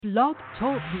Blog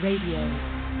Talk Radio.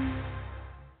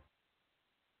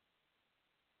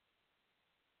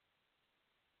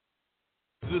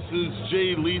 This is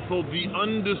Jay Lethal, the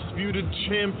undisputed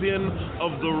champion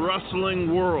of the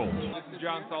wrestling world. This is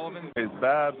John Sullivan. It's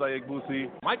Babs Ayagbusi.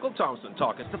 Michael Thompson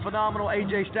talking. It's the phenomenal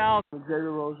AJ Styles.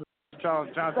 Xavier Rosa. Charles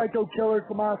Johnson. Psycho Killer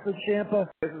Tommaso Ciampa.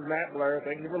 This is Matt Blair.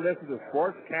 Thank you for listening to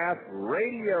Sportscast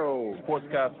Radio.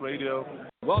 Sportscast Radio.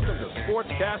 Welcome to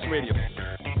Sportscast Radio.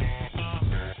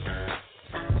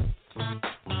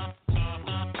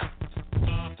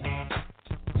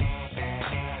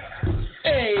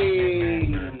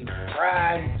 Hey,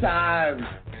 prime time.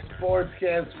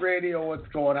 Sportscast Radio. What's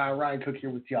going on? Ryan Cook here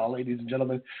with y'all, ladies and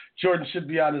gentlemen. Jordan should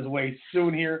be on his way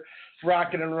soon here.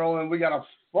 Rocking and rolling. We got a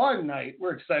fun night.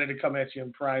 We're excited to come at you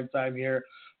in prime time here.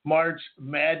 March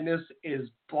Madness is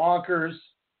bonkers.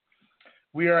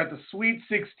 We are at the Sweet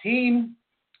 16,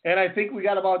 and I think we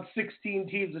got about 16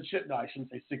 teams that should, no, I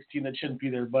shouldn't say 16 that shouldn't be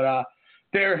there, but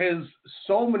there is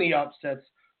so many upsets,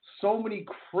 so many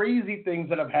crazy things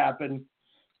that have happened,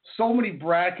 so many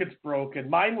brackets broken.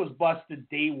 Mine was busted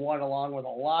day one along with a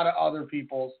lot of other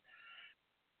people's.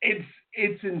 It's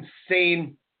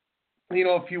insane. You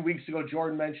know, a few weeks ago,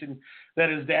 Jordan mentioned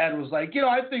that his dad was like,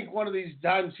 I think one of these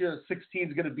times here, 16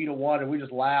 is going to beat a 1, and we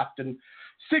just laughed, and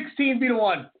 16 beat a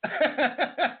 1.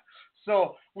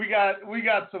 So we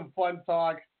got some fun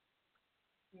talk,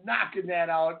 knocking that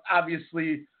out.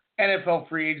 Obviously, NFL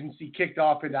free agency kicked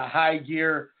off into high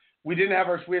gear. We didn't have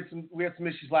we had some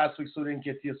issues last week, so we didn't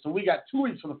get to you. So we got 2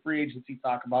 weeks for the free agency to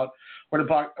talk about. We're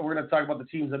going to talk about the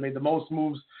teams that made the most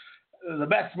moves, the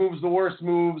best moves, the worst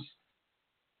moves.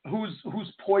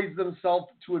 Who's poised themselves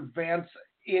to advance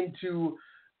into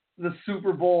the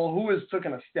Super Bowl, who has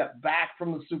taken a step back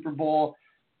from the Super Bowl.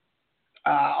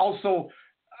 Also,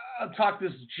 talk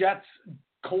this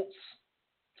Jets-Colts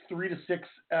 3-6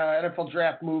 NFL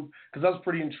draft move, because that was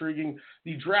pretty intriguing.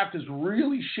 The draft is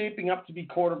really shaping up to be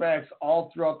quarterbacks all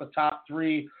throughout the top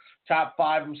 3, top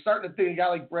 5. I'm starting to think a guy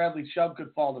like Bradley Chubb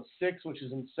could fall to 6, which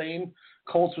is insane.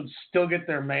 Colts would still get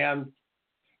their man.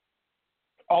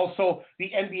 Also,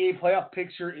 the NBA playoff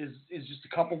picture is just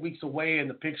a couple weeks away, and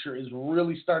the picture is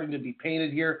really starting to be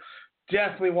painted here.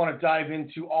 Definitely want to dive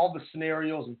into all the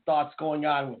scenarios and thoughts going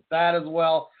on with that as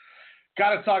well.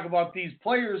 Got to talk about these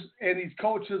players and these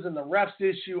coaches and the refs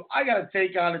issue. I got to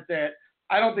take on it that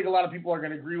I don't think a lot of people are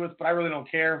going to agree with, but I really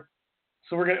don't care.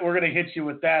 So we're gonna hit you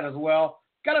with that as well.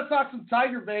 Got to talk some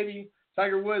Tiger, baby.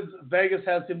 Tiger Woods. Vegas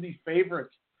has him the favorite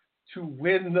to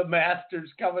win the Masters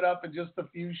coming up in just a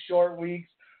few short weeks.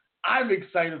 I'm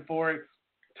excited for it.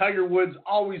 Tiger Woods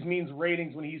always means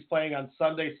ratings when he's playing on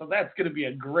Sunday, so that's going to be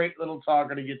a great little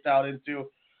talker to get down into.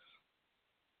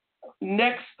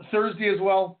 Next Thursday as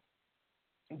well,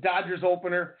 Dodgers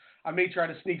opener. I may try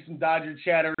to sneak some Dodger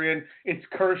chatter in. It's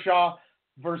Kershaw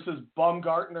versus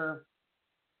Bumgarner.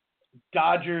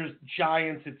 Dodgers,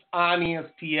 Giants. It's on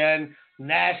ESPN,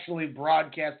 nationally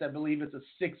broadcast. I believe it's a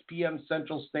 6 p.m.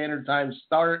 Central Standard Time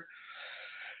start.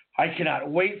 I cannot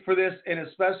wait for this, and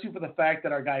especially for the fact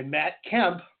that our guy Matt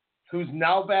Kemp, who's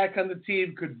now back on the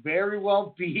team, could very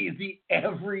well be the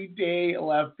everyday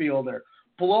left fielder.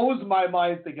 Blows my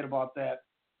mind thinking about that.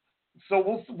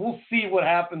 So we'll see what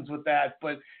happens with that.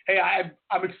 But hey,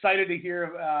 I'm excited to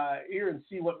hear and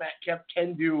see what Matt Kemp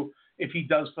can do if he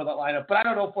does for that lineup. But I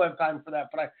don't know if we'll have time for that.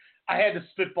 But I had to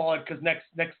spitball it because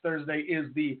next Thursday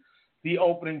is the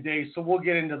opening day. So we'll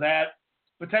get into that.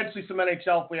 Potentially some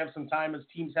NHL if we have some time, as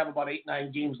teams have about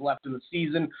 8-9 games left in the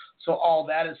season. So all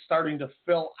that is starting to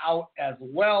fill out as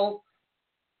well.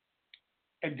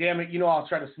 And damn it, I'll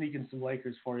try to sneak in some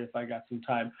Lakers for you if I got some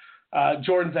time.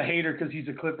 Jordan's a hater because he's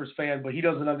a Clippers fan, but he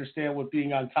doesn't understand what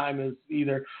being on time is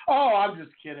either. Oh, I'm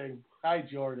just kidding. Hi,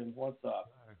 Jordan. What's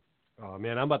up? Oh,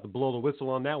 man, I'm about to blow the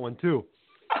whistle on that one, too.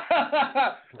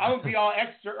 I'm going to be all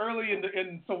extra early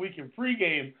in so we can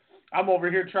pregame. I'm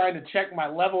over here trying to check my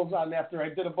levels on after I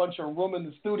did a bunch of room in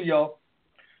the studio.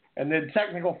 And then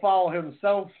technical foul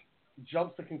himself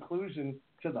jumps to conclusion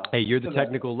to the... Hey, you're the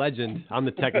technical legend. I'm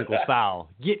the technical foul.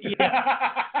 Yeah.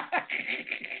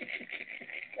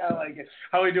 I like it.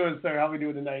 How are we doing, sir? How are we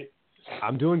doing tonight?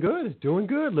 I'm doing good.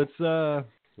 Let's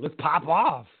pop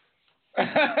off. All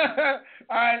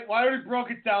right. Well, I already broke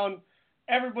it down.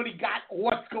 Everybody got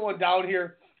what's going down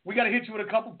here. We got to hit you with a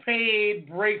couple paid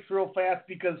breaks real fast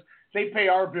because they pay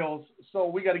our bills, so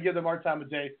we got to give them our time of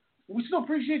day. We still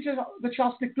appreciate you that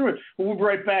y'all stick through it. We'll be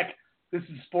right back. This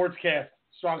is Sportscast,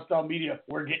 Strong Style Media.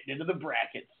 We're getting into the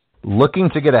brackets. Looking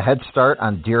to get a head start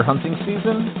on deer hunting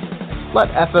season? Let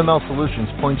FML Solutions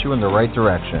point you in the right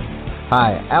direction.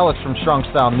 Hi, Alex from Strong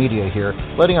Style Media here,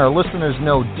 letting our listeners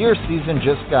know deer season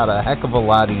just got a heck of a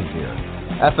lot easier.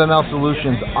 FML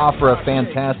Solutions offer a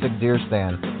fantastic deer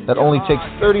stand that only takes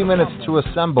 30 minutes to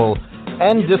assemble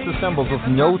and disassembles with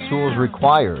no tools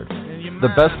required. The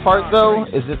best part, though,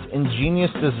 is its ingenious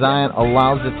design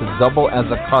allows it to double as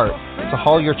a cart to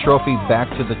haul your trophy back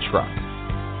to the truck.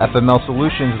 FML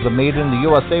Solutions is a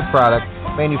made-in-the-USA product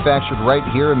manufactured right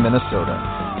here in Minnesota.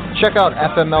 Check out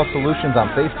FML Solutions on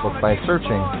Facebook by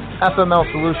searching FML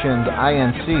Solutions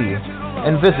INC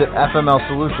and visit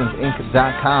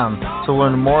FMLSolutionsInc.com to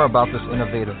learn more about this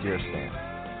innovative deer stand.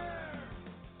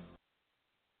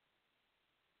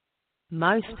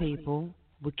 Most people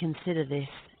would consider this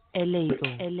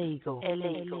illegal.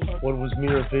 What was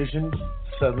mere vision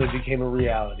suddenly became a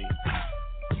reality.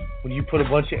 When you put a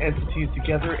bunch of entities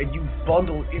together and you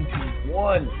bundle into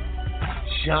one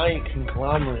giant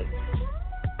conglomerate,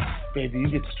 baby, you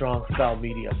get Strong Style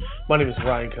Media. My name is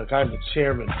Ryan Cook. I'm the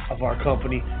chairman of our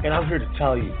company, and I'm here to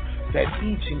tell you that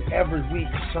each and every week,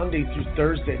 Sunday through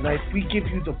Thursday night, we give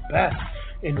you the best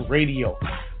in radio.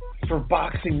 For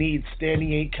boxing needs,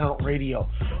 Standing 8 Count Radio.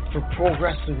 For pro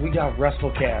wrestling, we got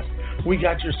WrestleCast. We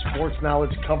got your sports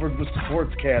knowledge covered with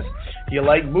Sportscast. You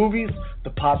like movies?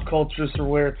 The pop culturists are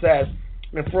where it's at.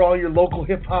 And for all your local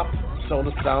hip-hop,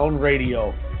 Soda Sound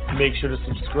Radio. Make sure to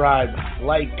subscribe,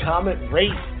 like, comment,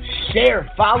 rate, share,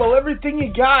 follow everything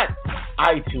you got.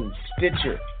 iTunes,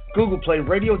 Stitcher, Google Play,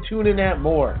 Radio TuneIn, and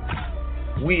more.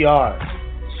 We are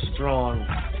Strong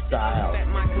Style.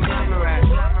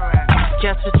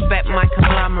 Just respect my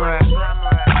conglomerate.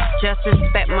 Just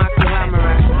respect my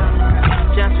conglomerate.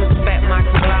 Just respect my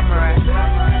conglomerate.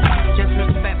 Just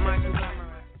respect my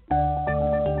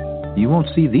conglomerate. You won't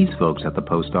see these folks at the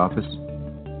post office.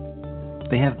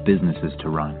 They have businesses to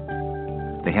run.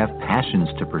 They have passions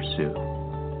to pursue.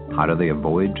 How do they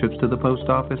avoid trips to the post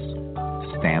office?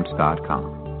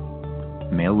 Stamps.com.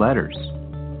 Mail letters.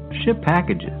 Ship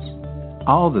packages.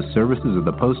 All the services of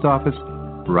the post office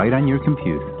right on your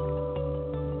computer.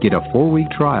 Get a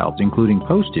 4-week trial, including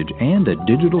postage and a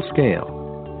digital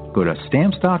scale. Go to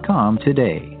Stamps.com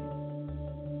today.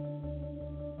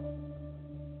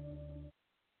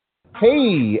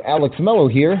 Hey, Alex Mello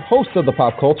here, host of The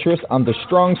Pop Culturist on the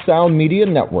Strong Style Media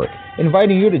Network,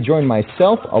 inviting you to join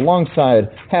myself alongside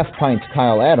Half Pint's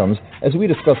Kyle Adams as we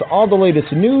discuss all the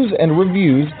latest news and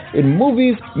reviews in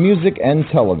movies, music, and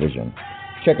television.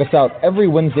 Check us out every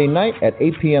Wednesday night at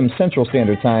 8 p.m. Central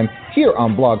Standard Time here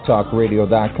on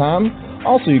blogtalkradio.com.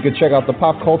 Also, you can check out the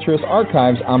Pop Culturist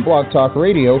archives on Blog Talk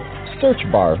Radio, search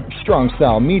bar Strong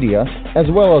Style Media, as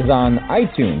well as on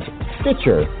iTunes,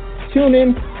 Stitcher,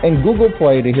 TuneIn, and Google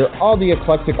Play to hear all the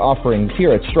eclectic offerings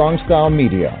here at Strong Style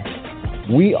Media.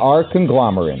 We are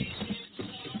conglomerates.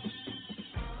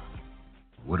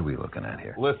 What are we looking at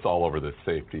here? Lists all over this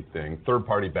safety thing.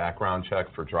 Third-party background checks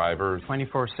for drivers.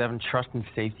 24/7 trust and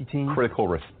safety team. Critical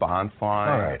response line.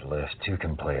 All right, List, who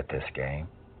can play at this game?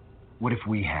 What if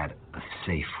we had a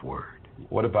safe word?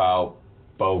 What about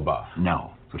boba?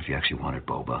 No. What if you actually wanted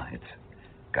boba? It's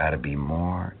got to be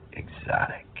more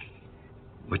exotic.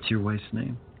 What's your wife's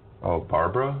name? Oh,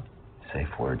 Barbara?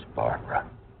 Safe word's Barbara.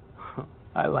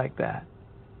 I like that.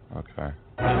 Okay.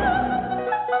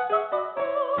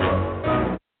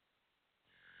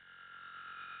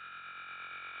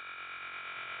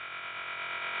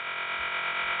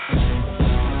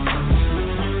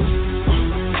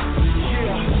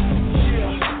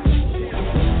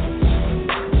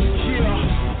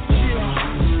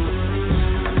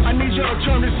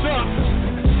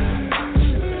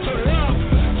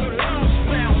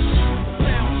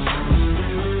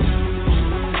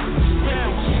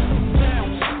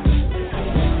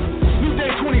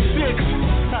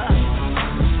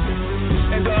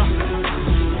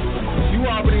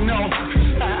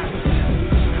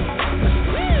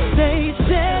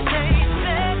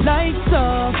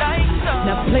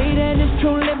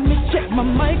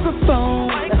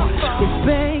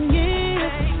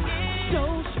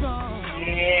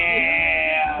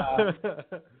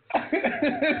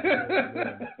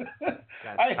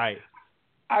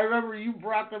 I remember you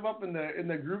brought them up in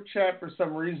the group chat for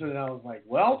some reason, and I was like,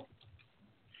 well,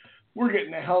 we're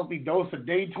getting a healthy dose of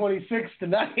Day 26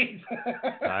 tonight.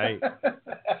 Right.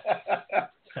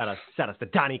 Shout us to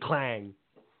Donnie Klang.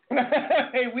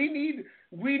 Hey, we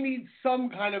need some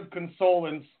kind of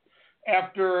consolence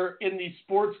after in the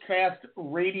Sportscast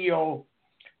Radio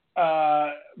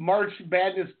March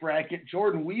Madness bracket.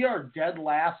 Jordan, we are dead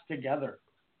last together.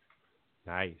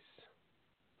 Nice.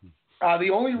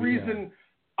 The only reason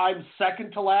I'm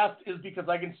second to last is because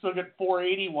I can still get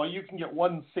 480 while you can get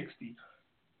 160.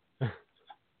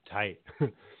 Tight.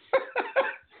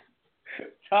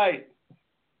 Tight.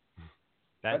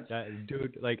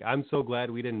 Dude, like, I'm so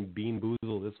glad we didn't Bean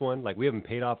Boozle this one. Like, we haven't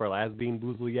paid off our last Bean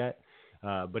Boozle yet,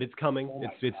 but it's coming.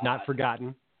 It's not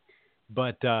forgotten.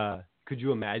 But could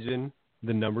you imagine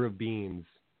the number of beans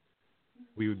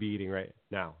we would be eating right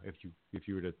now if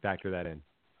you were to factor that in?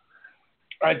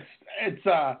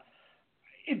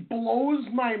 It blows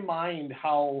my mind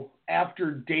how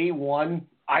after day one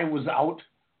I was out.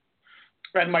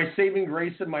 And my saving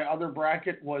grace in my other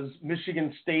bracket was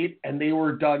Michigan State, and they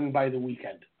were done by the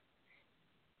weekend.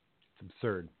 It's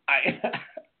absurd.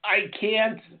 I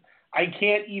can't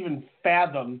even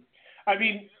fathom. I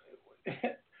mean,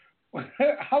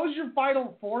 how's your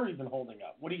Final Four even holding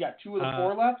up? What do you got? 2 of the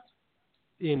 4 left?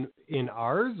 In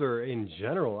ours or in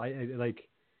general? I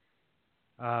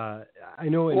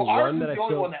know in ours one that is the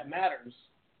only one that matters.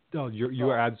 Oh, you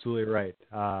are absolutely right.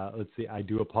 Let's see. I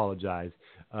do apologize.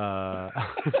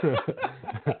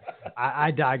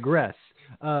 I digress.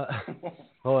 Hold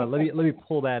on. Let me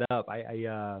pull that up.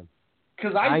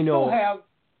 Because I still have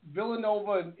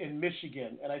Villanova in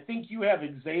Michigan, and I think you have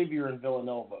Xavier in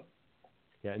Villanova.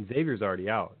 Yeah, and Xavier's already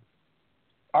out.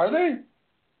 Are they?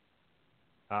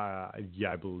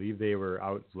 Yeah, I believe they were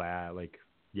out.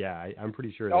 I'm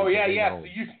pretty sure. Oh yeah. So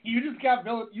you just got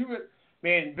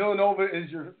Villanova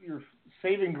is your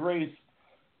saving grace,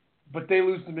 but they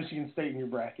lose to Michigan State in your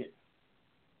bracket.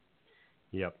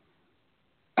 Yep.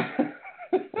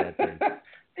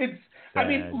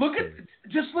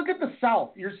 Look at the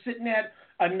South. You're sitting at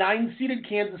a 9-seeded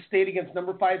Kansas State against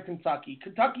number 5 Kentucky.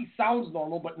 Kentucky sounds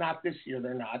normal, but not this year.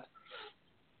 They're not.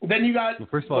 Then you got. Well,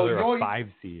 first of all, they're a 5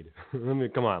 seed. I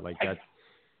mean, come on, that's.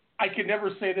 I can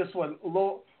never say this one.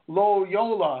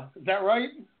 Loyola, is that right?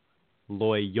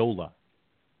 Loyola.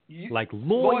 Like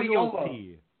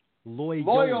loyalty.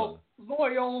 Loyola.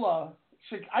 Loyola.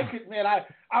 I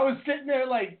was sitting there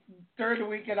during the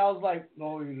weekend. I was like,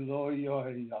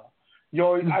 Loyola.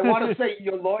 I want to say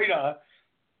Yoloida,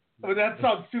 but that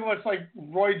sounds too much like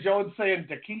Roy Jones saying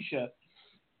Takesha.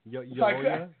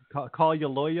 Yoloya? Call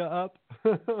Yoloya up?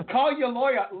 Call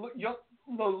Yoloya.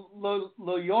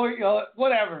 Loyola.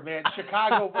 Whatever, man.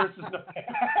 Chicago versus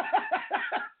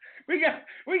we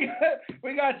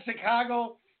got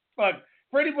Chicago. Look,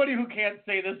 for anybody who can't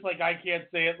say this like I can't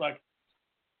say it,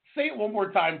 say it one more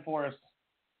time for us.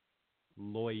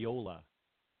 Loyola.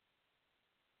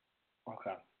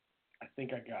 Okay. I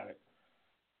think I got it.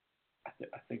 I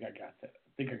think I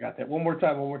got that. One more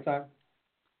time.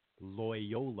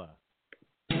 Loyola.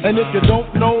 And if you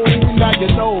don't know, now you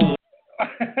know.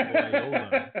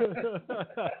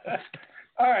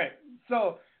 All right.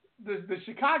 So the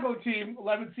Chicago team,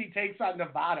 11C, takes on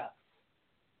Nevada.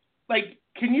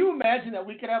 Can you imagine that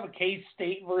we could have a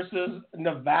K-State versus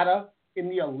Nevada in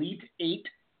the Elite 8?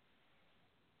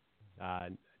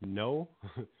 No.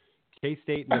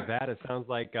 K-State, Nevada sounds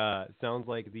like the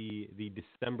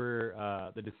December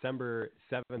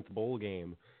 7th bowl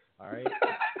game. All right.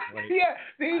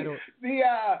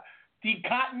 The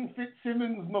Cotton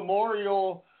Fitzsimmons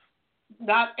Memorial,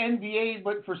 not NBA,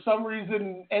 but for some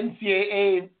reason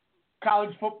NCAA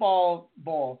college football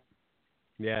bowl.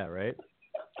 Yeah, right.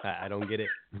 I don't get it.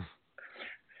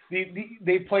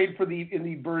 They played in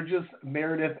the Burgess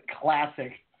Meredith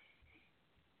Classic.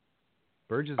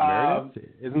 Burgess Meredith?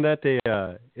 Isn't that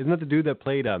the dude that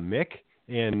played Mick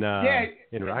in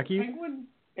Rocky? Penguin,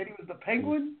 and he was the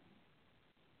Penguin.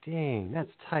 Dang,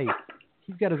 that's tight.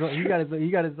 He's got his own.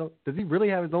 Does he really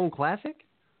have his own classic?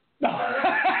 No.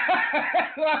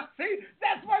 See,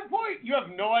 that's my point. You have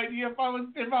no idea if I was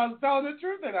telling the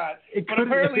truth or not. But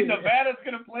apparently Nevada's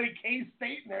going to play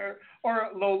K-State in there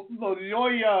or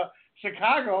Loyola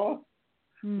Chicago.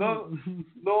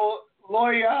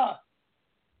 Loyola.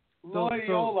 So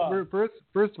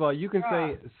first of all, you can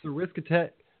say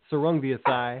Sariskatet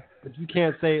Sarungviasai, but you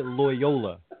can't say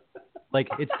Loyola.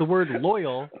 It's the word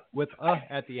loyal with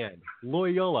at the end.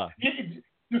 Loyola.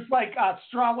 Just like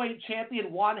strawweight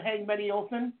champion Juan Hang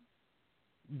Meniofen.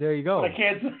 There you go. But I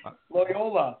can't say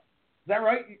Loyola. Is that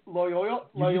right? Loyola?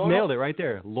 You just nailed it right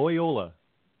there. Loyola,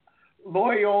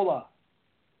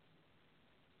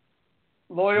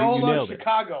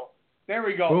 Chicago. There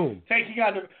we go. Boom. Taking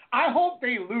on I hope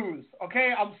they lose.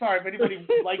 Okay? I'm sorry if anybody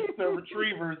likes the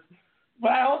Retrievers.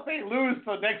 But I hope they lose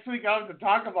so next week I don't have to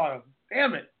talk about them.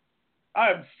 Damn it.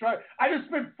 I just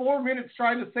spent 4 minutes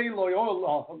trying to say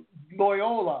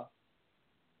Loyola.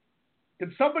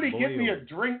 Can somebody get me a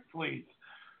drink, please?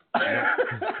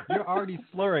 You're already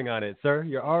slurring on it, sir.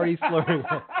 You're already slurring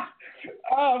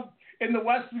on it. In the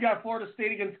West, we got Florida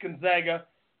State against Gonzaga,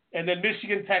 and then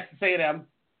Michigan, Texas A&M.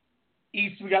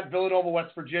 East, we got Villanova,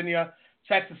 West Virginia,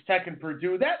 Texas Tech, and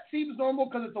Purdue. That seems normal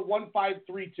because it's a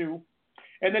 1-5-3-2.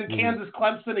 And then Kansas,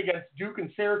 Clemson against Duke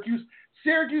and Syracuse.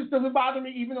 Syracuse doesn't bother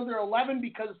me, even though they're 11,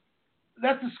 because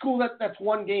that's a school that's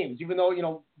won games, even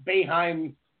though,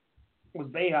 Boeheim was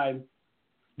Boeheim.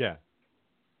 Yeah.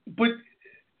 But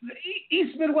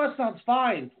East Midwest sounds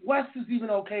fine. West is even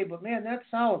okay, but, man, that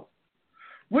South.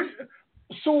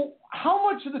 So how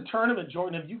much of the tournament,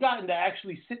 Jordan, have you gotten to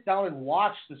actually sit down and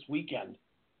watch this weekend?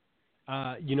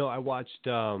 I watched.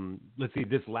 Let's see,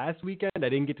 this last weekend I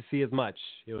didn't get to see as much.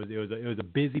 It was a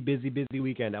busy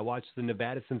weekend. I watched the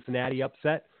Nevada-Cincinnati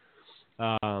upset,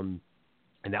 and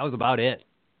that was about it.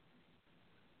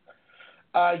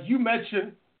 You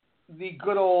mentioned the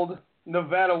good old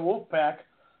Nevada Wolfpack.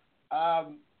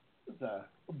 It's a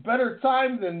better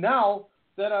time than now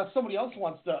that somebody else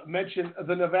wants to mention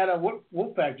the Nevada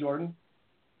Wolfpack, Jordan.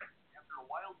 After a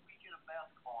wild weekend of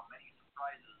basketball and many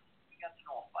surprises, we got to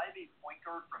know a 5'8" point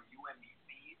guard from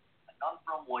UMBC, a gun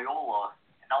from Loyola,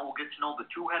 and now we'll get to know the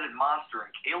two-headed monster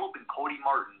in Caleb and Cody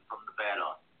Martin from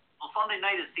Nevada. So Sunday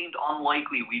night it seemed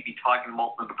unlikely we'd be talking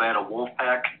about the Nevada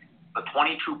Wolfpack, but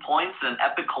 22 points and an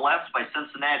epic collapse by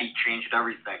Cincinnati changed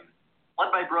everything. Led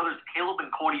by brothers Caleb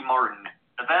and Cody Martin,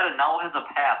 Nevada now has a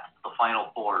path to the Final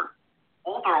Four.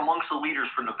 Both are amongst the leaders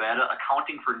for Nevada,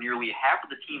 accounting for nearly half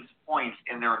of the team's points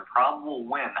in their improbable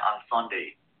win on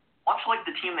Sunday. Much like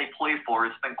the team they play for,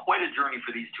 it's been quite a journey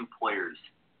for these two players.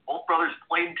 Both brothers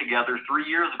played together 3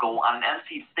 years ago on an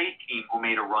NC State team who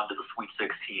made a run to the Sweet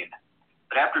 16.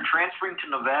 But after transferring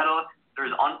to Nevada,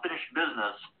 there's unfinished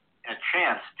business and a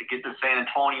chance to get to San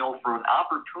Antonio for an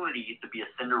opportunity to be a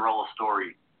Cinderella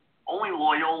story. Only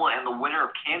Loyola and the winner of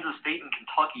Kansas State and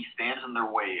Kentucky stands in their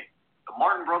way. The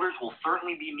Martin brothers will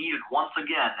certainly be needed once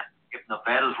again if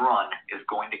Nevada's run is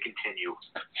going to continue.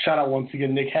 Shout out once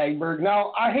again, Nick Hagberg.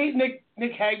 Now, I hate Nick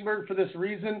Hagberg for this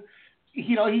reason.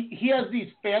 He has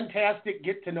these fantastic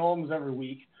get-to-know-him's every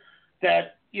week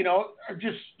that, are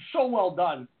just so well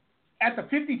done. At the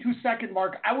 52-second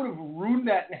mark, I would have ruined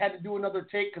that and had to do another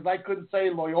take because I couldn't say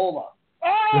Loyola.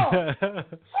 Oh! Get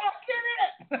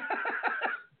it!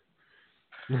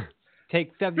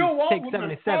 Take 77. Bill Walton would have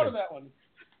been proud of that one.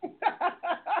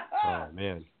 Oh,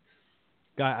 man.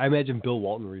 God, I imagine Bill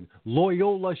Walton reading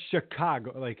Loyola,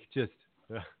 Chicago.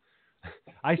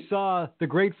 I saw the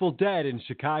Grateful Dead in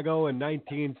Chicago in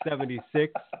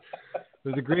 1976. It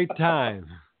was a great time.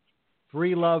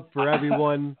 Free love for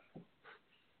everyone.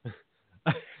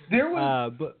 There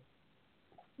was.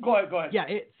 Go ahead. Yeah,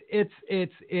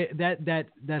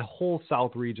 that whole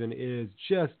South region is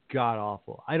just god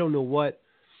awful. I don't know what.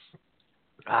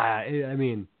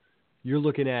 You're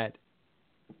looking at.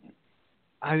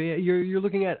 You're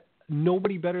looking at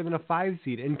nobody better than a 5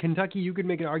 seed. In Kentucky, you could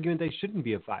make an argument they shouldn't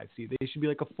be a 5 seed. They should be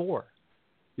like a 4.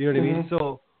 You know what I mean?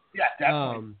 So yeah,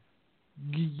 definitely.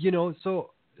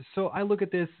 So I look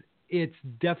at this. It's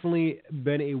definitely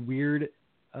been a weird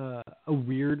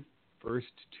first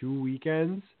 2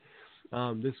 weekends.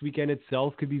 This weekend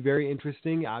itself could be very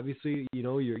interesting. Obviously,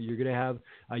 you're going to have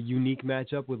a unique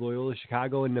matchup with Loyola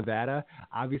Chicago and Nevada.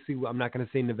 Obviously, I'm not going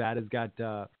to say Nevada's got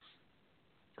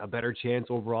a better chance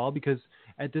overall because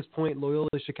at this point, Loyola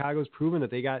Chicago's proven that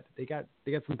they got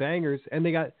some bangers and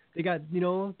they got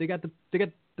the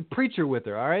preacher with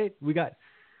her. All right, we got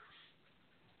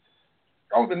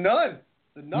the nun.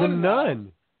 The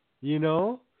nun. You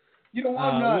don't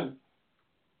want none.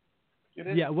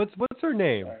 Yeah, what's her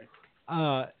name?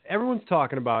 Sorry. Everyone's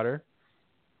talking about her.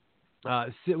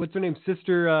 What's her name?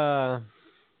 Sister. I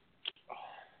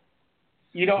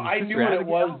knew what it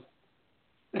was.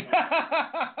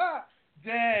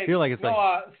 Dang. I feel like it's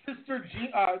Sister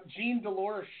Jean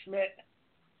Dolores Schmidt.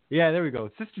 Yeah, there we go.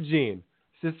 Sister Jean.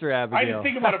 Sister Abigail. I didn't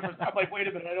think about it. I'm like, wait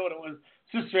a minute. I know what it was.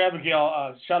 Sister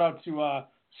Abigail. Shout out to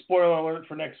spoiler alert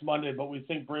for next Monday, but we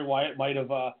think Bray Wyatt might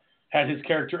have had his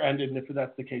character ended, and if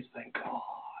that's the case, thank God.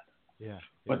 Yeah.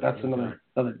 But that's another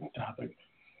topic.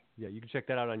 Yeah, you can check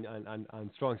that out on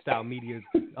Strong Style Media's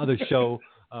other show,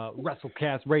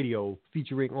 WrestleCast Radio,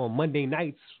 featuring on Monday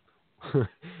nights.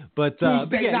 but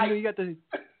yeah, you got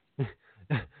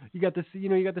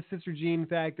the Sister Jean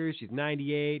factor. She's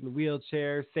 98 in a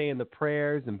wheelchair, saying the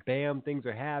prayers, and bam, things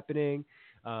are happening.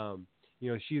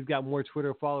 She's got more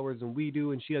Twitter followers than we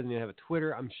do, and she doesn't even have a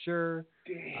Twitter, I'm sure.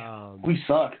 Damn. We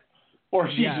suck. Or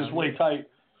she's just way tight.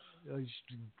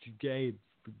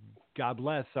 God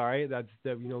bless. All right,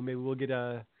 maybe we'll get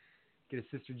a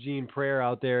Sister Jean prayer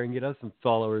out there and get us some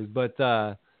followers. But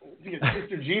you get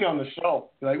Sister Jean on the show.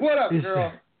 You're like, what up,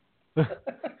 girl?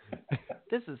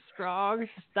 This is Strong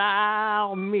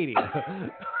Style Media.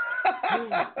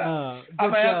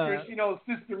 I'm after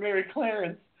Sister Mary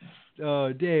Clarence.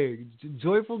 Oh, dang.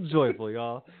 Joyful,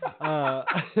 y'all.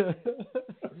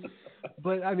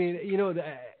 But I mean,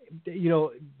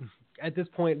 at this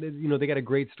point, they got a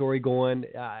great story going.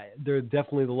 They're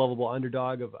definitely the lovable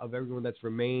underdog of everyone that's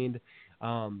remained.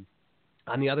 On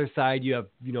the other side, you have,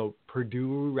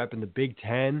 Purdue repping the Big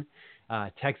Ten,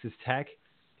 Texas Tech,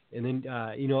 and then,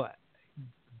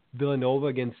 Villanova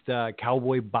against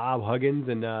Cowboy Bob Huggins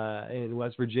in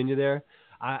West Virginia there.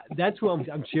 That's who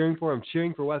I'm cheering for. I'm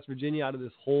cheering for West Virginia out of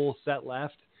this whole set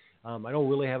left. I don't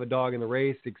really have a dog in the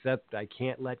race, except I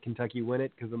can't let Kentucky win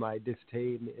it because of my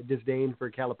disdain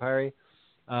for Calipari.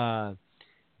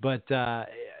 But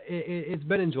it's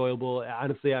been enjoyable.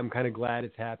 Honestly, I'm kind of glad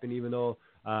it's happened, even though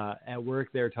at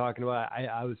work they were talking about.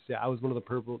 I was one of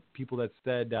the people that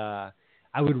said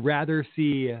I would rather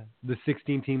see the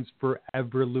 16 teams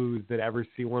forever lose than ever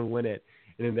see one win it.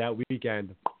 And in that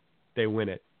weekend, they win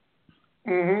it.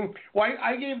 Mm-hmm. Well,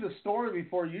 I gave the story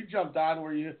before you jumped on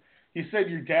where you said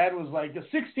your dad was like, the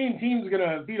 16 teams going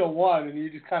to beat a 1, and you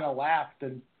just kind of laughed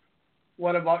and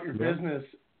went about your business.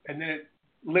 And then it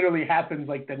literally happens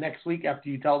like the next week after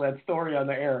you tell that story on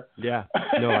the air. Yeah.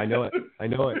 No, I know it.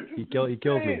 He kills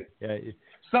me. Yeah.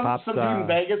 Some dude in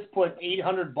Vegas put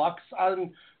 $800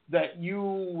 on that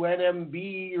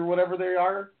UNMB or whatever they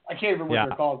are. I can't remember what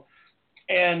they're called.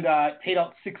 And paid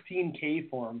out $16K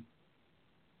for them.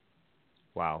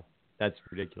 Wow. That's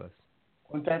ridiculous.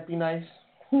 Wouldn't that be nice?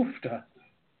 Hoofda.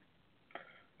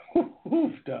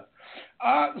 Hoofda.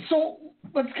 So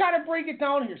let's kind of break it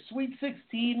down here. Sweet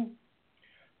 16.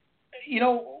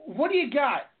 What do you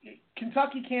got?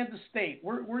 Kentucky, Kansas State.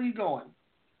 Where are you going?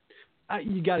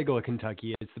 You got to go with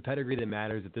Kentucky. It's the pedigree that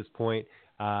matters at this point.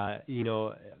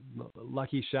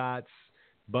 Lucky shots,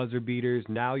 buzzer beaters.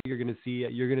 Now you're going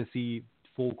to see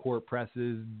full court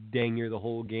presses dang near the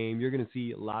whole game. You're going to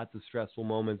see lots of stressful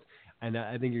moments. And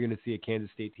I think you're going to see a Kansas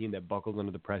State team that buckles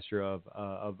under the pressure of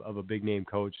a big name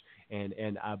coach and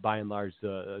by and large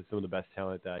some of the best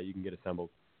talent you can get assembled.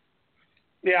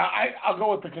 Yeah, I'll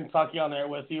go with the Kentucky on there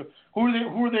with you.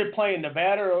 Who are they playing?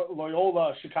 Nevada or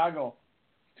Loyola Chicago?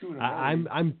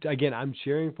 I'm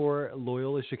cheering for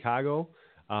Loyola Chicago.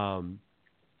 They're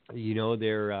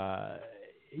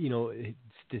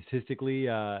statistically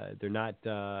they're not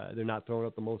throwing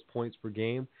up the most points per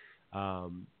game.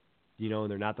 And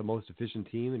they're not the most efficient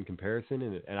team in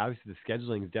comparison, and obviously the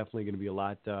scheduling is definitely going to be a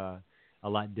lot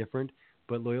different.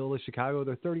 But Loyola Chicago,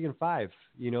 they're 30-5.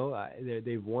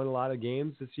 They've won a lot of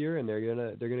games this year, and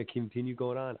they're gonna continue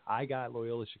going on. I got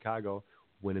Loyola Chicago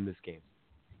winning this game.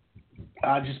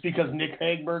 Just because Nick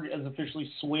Hagberg has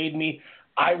officially swayed me,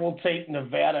 I will take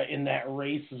Nevada in that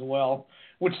race as well.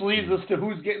 Which leads us to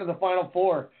who's getting to the Final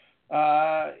Four.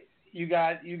 You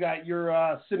got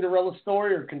your Cinderella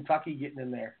story, or Kentucky getting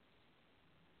in there?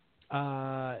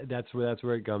 That's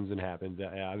where it comes and happens.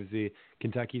 Obviously,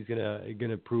 Kentucky's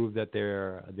gonna prove that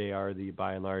they are the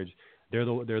by and large they're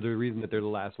the reason that they're the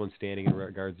last one standing in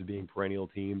regards to being perennial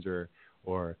teams or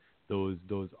those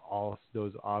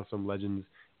awesome legends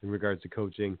in regards to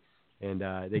coaching, and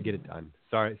they get it done.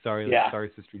 Sorry,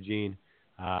 Sister Jean.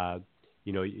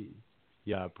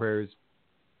 Prayers.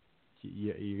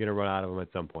 You're gonna run out of them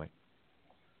at some point.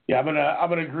 Yeah, I'm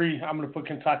gonna agree. I'm gonna put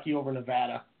Kentucky over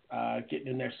Nevada. Getting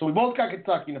in there. So we both got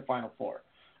Kentucky in the Final Four.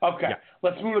 Okay,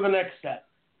 Let's move to the next set.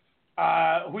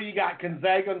 Who you got?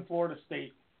 Gonzaga and Florida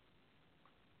State.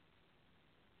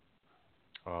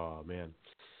 Oh, man.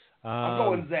 I'm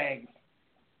going Zags.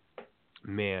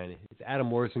 Man, is Adam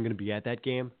Morrison going to be at that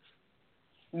game?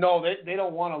 No, they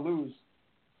don't want to lose.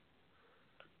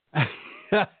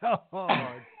 Oh,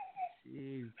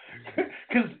 jeez.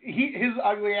 Because his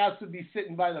ugly ass would be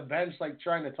sitting by the bench, like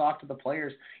trying to talk to the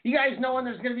players. You guys know when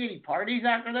there's going to be any parties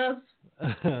after this?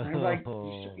 And he's like,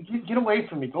 get away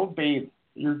from me. Go bathe.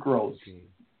 You're gross.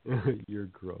 You're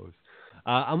gross.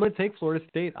 I'm going to take Florida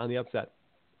State on the upset.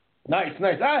 Nice.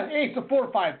 Hey, it's a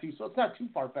 4-5 too, so it's not too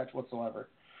far-fetched whatsoever.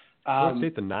 Florida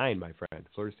State's a 9, my friend.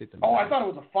 Florida State's a 9. Oh, I thought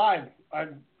it was a 5.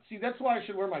 See, that's why I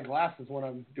should wear my glasses when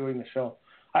I'm doing the show.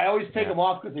 I always take them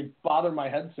off because they bother my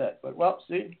headset. But,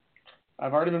 see,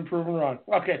 I've already been proven wrong.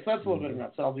 Okay, so that's a little bit of an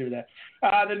upset. I'll do that.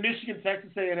 Then Michigan,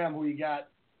 Texas A&M, who you got?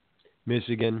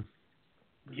 Michigan.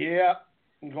 Yeah,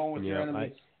 I'm going with your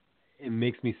enemies. It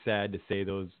makes me sad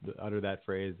to utter that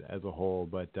phrase as a whole,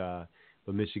 but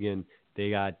Michigan, they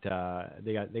got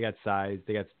size,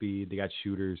 they got speed, they got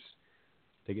shooters.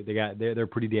 They're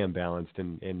pretty damn balanced,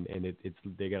 and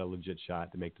they got a legit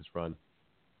shot to make this run.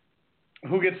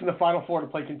 Who gets in the Final Four to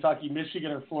play Kentucky,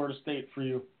 Michigan or Florida State for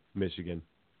you? Michigan.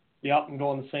 Yep, I'm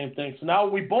going the same thing. So now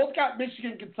we both got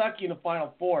Michigan and Kentucky in the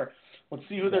Final Four. Let's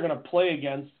see who they're going to play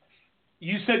against.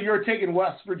 You said you're taking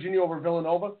West Virginia over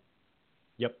Villanova?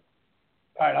 Yep.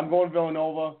 All right, I'm going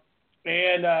Villanova.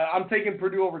 And I'm taking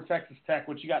Purdue over Texas Tech.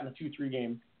 What you got in the 2-3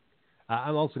 game?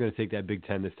 I'm also going to take that Big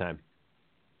Ten this time.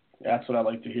 That's what I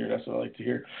like to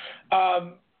hear.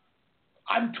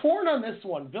 I'm torn on this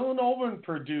one. Villanova and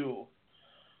Purdue.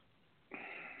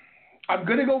 I'm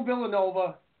going to go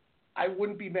Villanova. I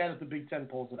wouldn't be mad if the Big Ten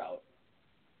pulls it out.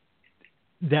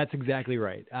 That's exactly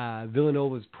right.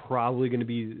 Villanova's probably going to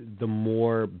be the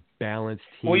more balanced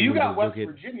team. Well, you got West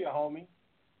Virginia, homie.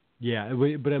 Yeah,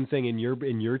 but I'm saying in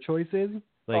your choices,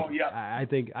 like, oh, yeah. I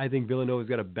think Villanova's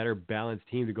got a better balanced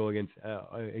team to go against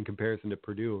in comparison to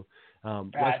Purdue.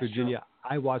 West Virginia, true.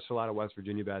 I watched a lot of West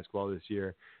Virginia basketball this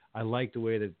year. I like the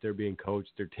way that they're being coached.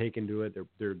 They're taking to it.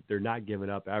 They're not giving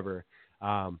up ever.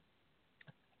 I'm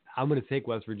going to take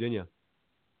West Virginia.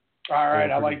 All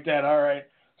right, I like that. All right.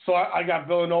 So I got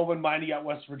Villanova in mind. You got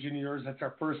West Virginia yours. That's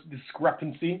our first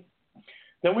discrepancy.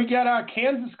 Then we got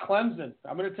Kansas Clemson.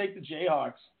 I'm going to take the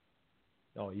Jayhawks.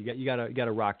 Oh, you got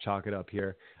to rock chalk it up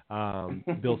here.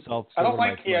 Bill Self. I don't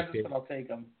like Kansas, but I'll take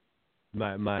them.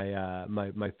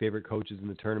 My favorite coaches in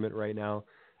the tournament right now,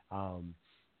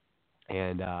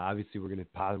 and obviously we're gonna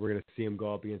see him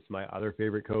go up against my other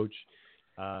favorite coach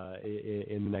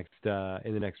in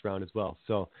the next round as well.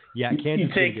 So yeah, Kansas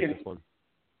will get this one.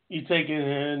 You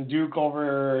taking Duke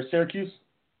over Syracuse?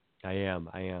 I am.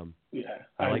 Yeah,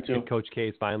 I like that Coach K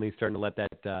is finally starting to let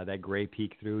that gray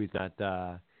peek through.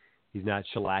 He's not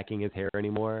shellacking his hair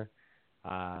anymore.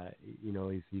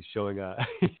 He's showing a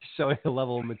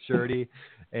level of maturity,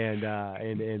 and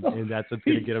that's what's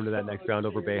going to get him to that next round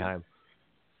over Boeheim.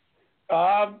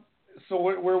 So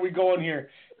where are we going here?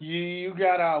 You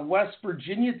got West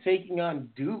Virginia taking on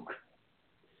Duke.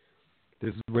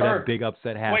 This is where that big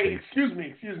upset happens. Wait, excuse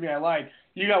me, I lied.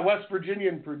 You got West Virginia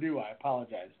and Purdue. I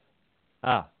apologize.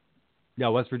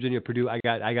 No, West Virginia, Purdue. I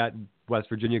got West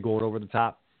Virginia going over the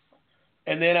top.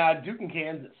 And then Duke and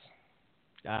Kansas.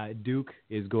 Duke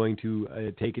is going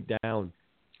to take it down,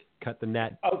 cut the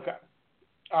net. Okay.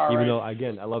 All right. Even though,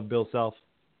 again, I love Bill Self.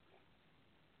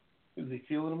 Is he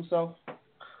feeling himself?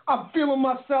 I'm feeling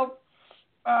myself.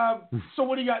 So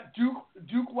what do you got?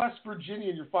 Duke, West Virginia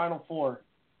in your Final Four.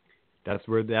 That's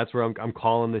where I'm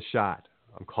calling the shot.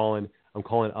 I'm calling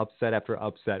upset after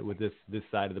upset with this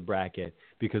side of the bracket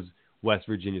because West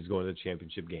Virginia's going to the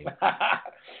championship game.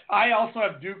 I also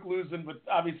have Duke losing, but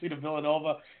obviously to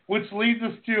Villanova, which leads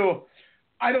us to,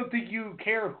 I don't think you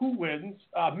care who wins,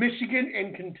 Michigan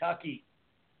and Kentucky.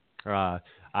 Let's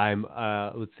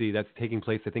see, that's taking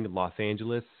place, I think, in Los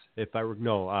Angeles. That was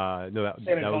going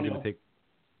to take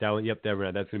that one. Yep, that's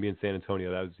going to be in San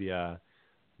Antonio. That was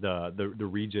the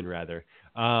region rather.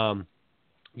 I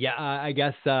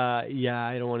guess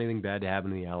I don't want anything bad to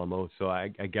happen in the Alamo, so I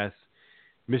guess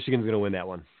Michigan's going to win that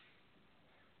one.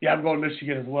 Yeah, I'm going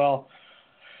Michigan as well.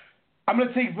 I'm going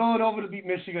to take Villanova to beat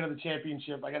Michigan in the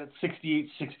championship. I got it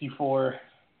 68-64.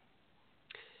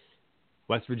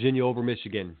 West Virginia over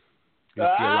Michigan.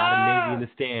 You'll see a lot of Navy in the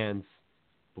stands.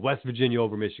 West Virginia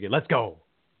over Michigan. Let's go.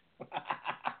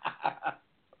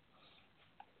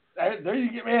 There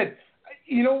you get, man.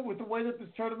 You know, with the way that this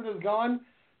tournament has gone,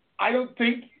 I don't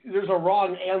think there's a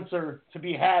wrong answer to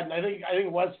be had. And I think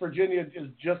West Virginia is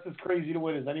just as crazy to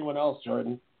win as anyone else,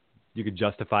 Jordan. You could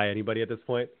justify anybody at this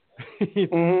point.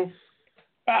 Mm-hmm.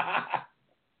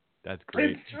 That's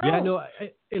great. Yeah, no,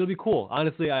 it'll be cool.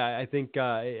 Honestly, I think,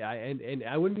 and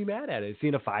I wouldn't be mad at it.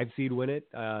 Seeing a 5 seed win it,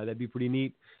 that'd be pretty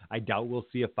neat. I doubt we'll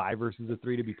see a 5 versus a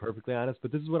 3, to be perfectly honest.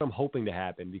 But this is what I'm hoping to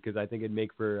happen because I think it'd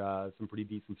make for some pretty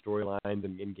decent storylines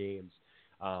and games.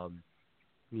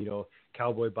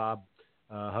 Cowboy Bob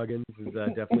Huggins is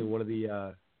definitely one of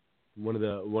the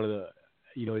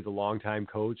he's a longtime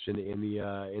coach in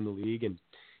the league,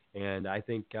 and I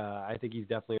think he's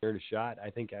definitely earned a shot. I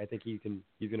think he's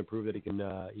going to prove that he can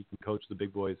coach the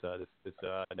big boys this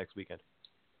next weekend.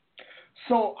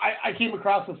 So I came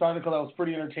across this article that was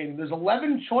pretty entertaining. There's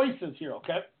 11 choices here,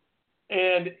 okay?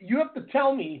 And you have to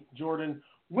tell me, Jordan,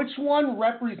 which one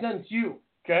represents you,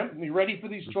 okay? Are you ready for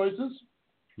these choices?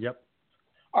 Yep.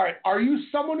 All right. Are you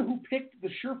someone who picked the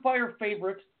surefire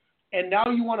favorite and now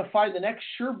you want to find the next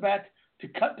sure bet to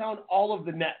cut down all of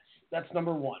the nets? That's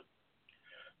number 1.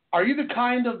 Are you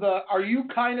kind of the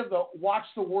watch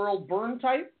the world burn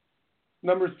type?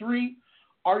 Number 3,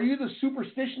 are you the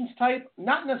superstitions type?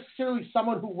 Not necessarily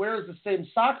someone who wears the same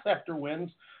socks after wins,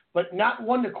 but not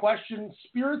one to question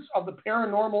spirits of the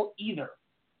paranormal either.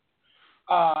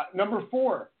 Number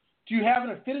 4, do you have an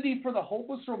affinity for the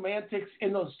hopeless romantics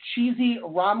in those cheesy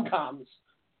rom-coms?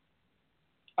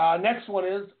 Next one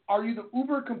is, are you the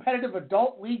uber competitive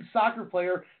adult league soccer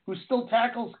player who still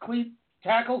tackles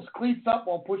cleats up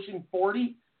while pushing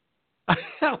 40?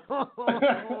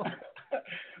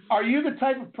 Are you the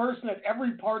type of person at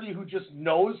every party who just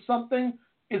knows something?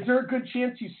 Is there a good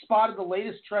chance you spotted the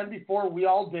latest trend before we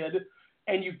all did,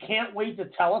 and you can't wait to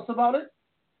tell us about it?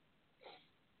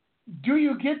 Do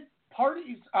you get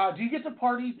parties? Do you get to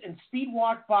parties and speed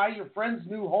walk by your friend's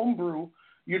new homebrew?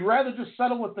 You'd rather just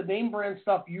settle with the name brand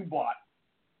stuff you bought.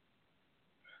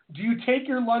 Do you take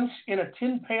your lunch in a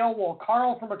tin pail while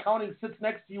Carl from accounting sits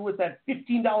next to you with that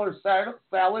 $15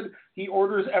 salad he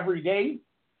orders every day?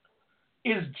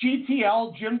 Is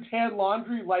GTL, gym tan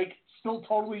laundry, still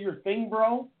totally your thing,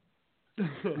 bro?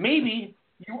 Maybe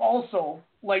you also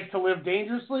like to live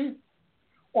dangerously.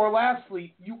 Or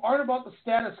lastly, you aren't about the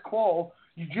status quo.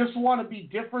 You just want to be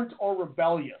different or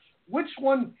rebellious. Which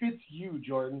one fits you,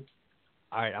 Jordan?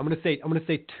 All right, I'm gonna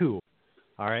say two.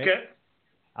 All right. Okay.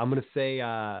 I'm gonna say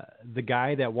the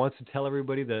guy that wants to tell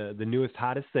everybody the newest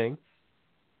hottest thing.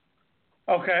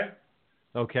 Okay.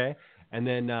 Okay. And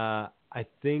then I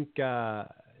think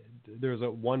there's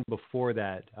one before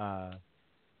that.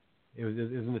 It was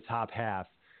in the top half.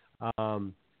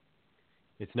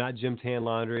 It's not Jim Tan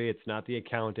Laundry. It's not the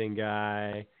accounting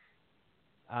guy.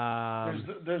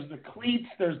 There's the cleats.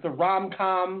 There's the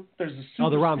rom-com. There's the superstition. Oh,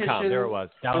 the rom-com. There it was.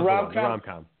 That was the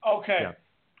rom-com. Okay.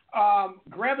 Yeah.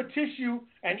 Grab a tissue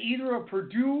and either a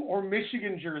Purdue or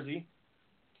Michigan jersey.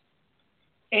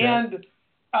 And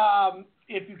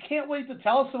if you can't wait to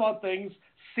tell us about things,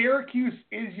 Syracuse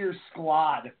is your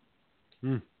squad.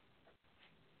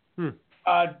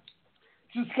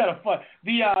 Just kind of fun.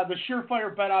 The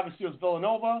surefire bet obviously was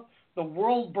Villanova. The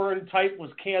world burn type was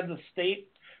Kansas State.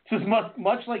 Just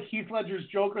much like Heath Ledger's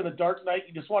Joker in The Dark Knight,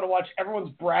 you just want to watch everyone's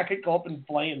bracket go up in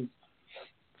flames.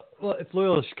 Well, if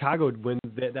Loyola Chicago wins,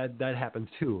 that happens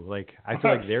too. I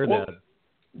feel like they're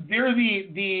they're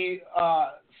the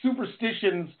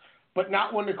superstitions, but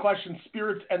not one to question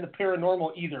spirits and the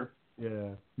paranormal either.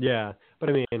 Yeah. But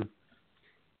I mean, in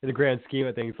the grand scheme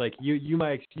of things, you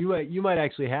might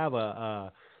actually have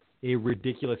a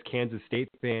ridiculous Kansas State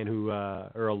fan who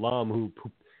or alum who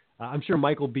I'm sure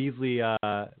Michael Beasley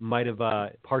might have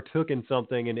partook in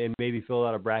something and maybe filled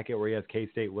out a bracket where he has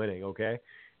K-State winning. Okay,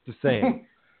 just saying.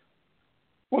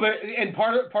 Well, and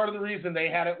part of the reason they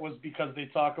had it was because they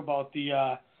talk about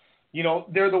the,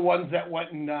 they're the ones that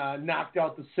went and knocked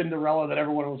out the Cinderella that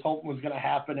everyone was hoping was going to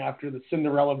happen after the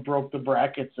Cinderella broke the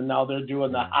brackets, and now they're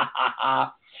doing the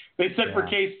ha-ha-ha. They said for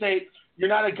K-State, you're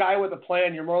not a guy with a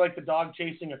plan. You're more like the dog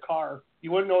chasing a car.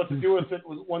 You wouldn't know what to do with it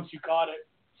once you caught it.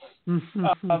 Do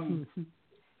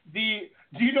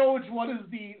you know which one is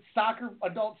the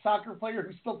adult soccer player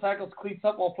who still tackles cleats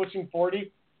up while pushing 40?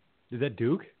 Is that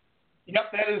Duke?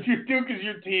 Yep, Duke is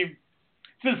your team.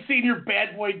 It says senior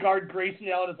bad boy guard Grayson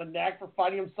Allen has a knack for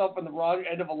finding himself on the wrong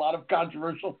end of a lot of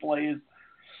controversial plays.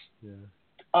 Yeah.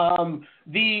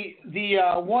 The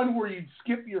one where you'd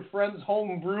skip your friend's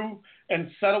home brew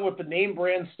and settle with the name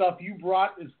brand stuff you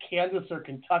brought is Kansas or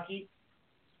Kentucky.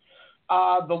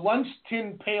 The lunch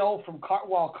tin pail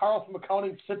while Carl from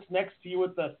accounting sits next to you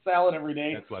with the salad every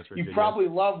day. That's West Virginia. You probably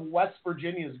love West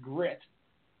Virginia's grit.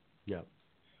 Yep.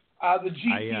 The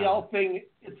GTL thing,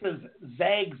 it says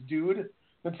Zags, dude.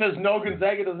 It says no,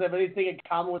 Gonzaga doesn't have anything in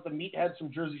common with the meatheads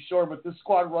from Jersey Shore, but this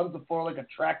squad runs the floor like a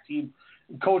track team.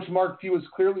 And Coach Mark Few is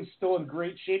clearly still in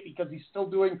great shape because he's still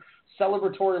doing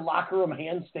celebratory locker room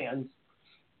handstands.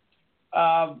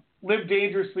 Live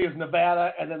dangerously is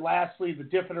Nevada, and then lastly, the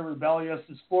different and rebellious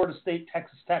is Florida State,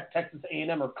 Texas Tech, Texas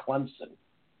A&M, or Clemson.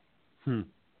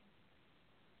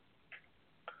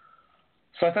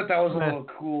 So I thought that was a little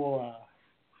cool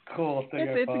thing.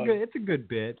 It's a good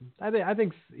bit. I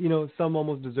think some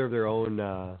almost deserve their own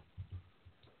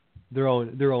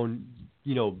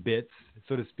bits,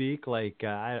 so to speak.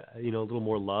 A little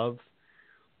more love.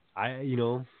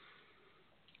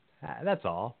 That's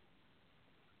all.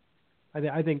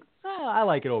 I think I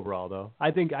like it overall, though.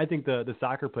 I think the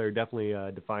soccer player definitely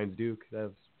defines Duke.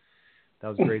 That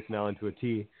was Grayson Allen to a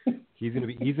T. He's gonna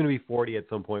be 40 at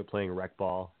some point playing rec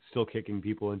ball, still kicking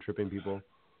people and tripping people.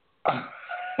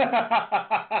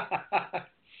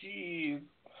 Jeez.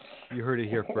 You heard it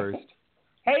here first.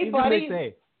 Hey,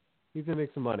 buddy. He's gonna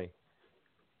make some money.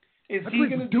 Is he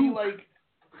gonna be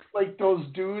like those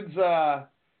dudes?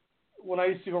 When I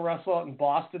used to go wrestle out in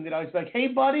Boston, they'd always be like, "Hey,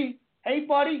 buddy. Hey,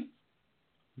 buddy.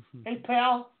 Hey,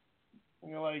 pal."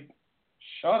 And you're like,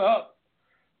 "Shut up."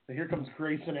 And here comes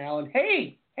Grayson Allen.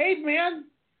 Hey, man.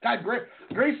 God,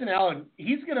 Grayson Allen.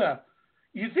 You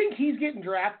think he's getting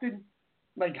drafted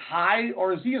high,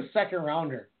 or is he a second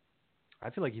rounder? I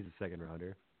feel like he's a second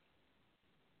rounder.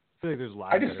 I feel like there's a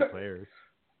lot of better players.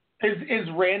 As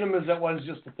random as that was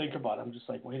just to think about, I'm just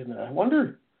like, wait a minute. I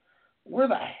wonder where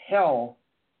the hell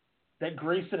that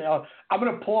Grayson Allen. I'm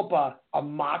going to pull up a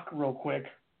mock real quick.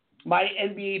 My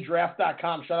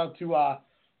NBADraft.com. Shout out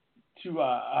to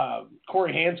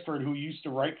Corey Hansford, who used to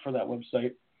write for that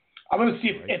website. I'm going to see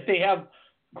if they have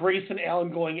Grayson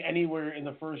Allen going anywhere in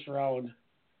the first round.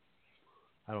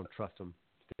 I don't trust them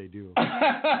if they do.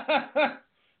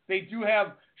 They do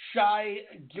have Shai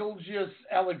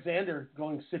Gilgeous-Alexander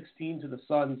going 16 to the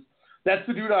Suns. That's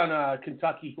the dude on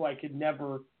Kentucky who I could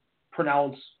never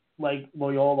pronounce like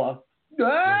Loyola.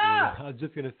 I was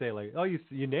just gonna say, like, oh, you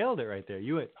nailed it right there.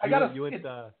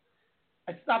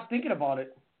 I stopped thinking about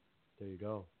it. There you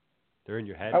go. They're in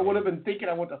your head. I would have been thinking.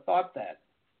 I wouldn't have thought that.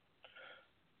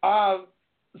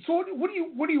 So what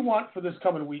do you want for this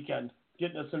coming weekend?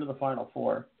 Getting us into the Final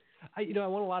Four. I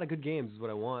want a lot of good games is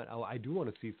what I want. I do want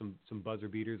to see some buzzer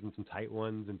beaters and some tight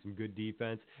ones and some good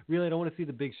defense. Really, I don't want to see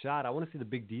the big shot. I want to see the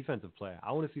big defensive play.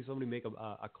 I want to see somebody make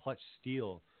a clutch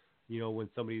steal. When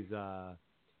somebody's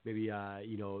maybe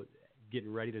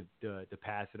getting ready to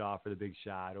pass it off for the big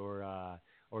shot or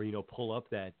pull up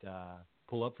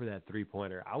for that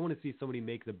 3-pointer. I want to see somebody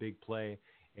make the big play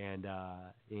and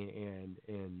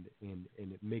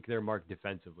make their mark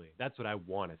defensively. That's what I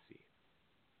want to see.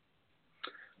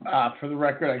 For the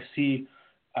record, I see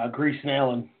Grayson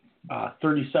Allen,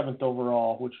 37th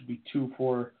overall, which would be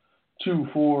 2-4,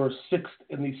 6th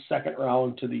in the second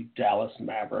round to the Dallas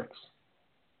Mavericks.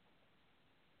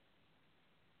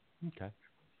 Okay.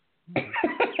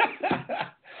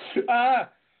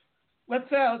 Let's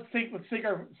take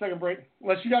our second break.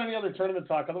 Unless you got any other tournament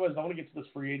talk, otherwise I want to get to this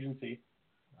free agency.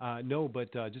 No,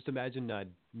 but just imagine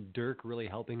Dirk really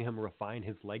helping him refine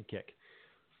his leg kick.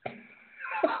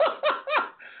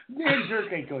 Man,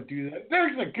 Dirk ain't gonna do that.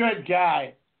 Dirk's a good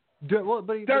guy. That's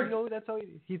how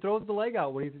he throws the leg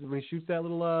out when he shoots that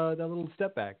little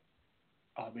step back.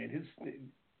 Oh man,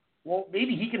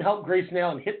 maybe he can help Grayson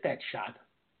Allen hit that shot.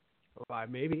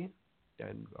 Maybe,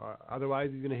 and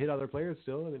otherwise he's gonna hit other players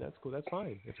still. I mean, that's cool. That's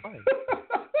fine. It's fine.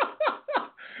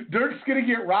 Dirk's gonna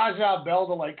get Raja Bell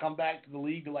to come back to the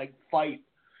league to fight.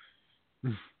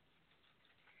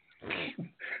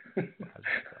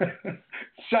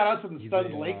 Shout out to the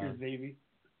Suns Lakers, baby.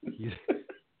 He's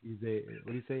a what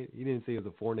do you say? You didn't say he was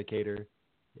a fornicator,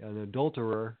 an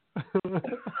adulterer.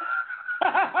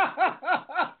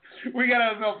 We got to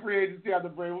have no free agency on the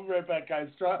break. We'll be right back, guys.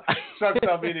 Strong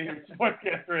Style Media here,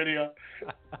 Sportscast Radio.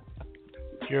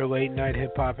 Your late night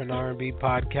hip hop and R&B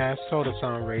podcast, Soda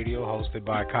Sound Radio, hosted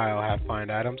by Kyle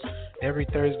Halfpint Adams, every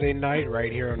Thursday night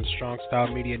right here on the Strong Style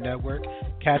Media Network.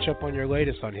 Catch up on your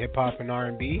latest on hip hop and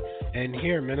R&B, and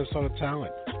hear Minnesota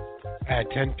talent at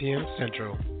 10 p.m.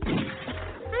 Central.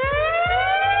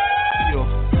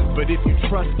 But if you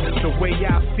trust the way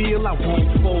I feel, I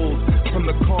won't fold from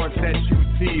the cards that you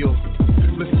deal.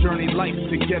 Let's journey life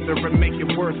together and make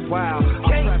it worthwhile.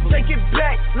 Can't take it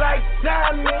back like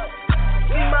time.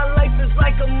 See, my life is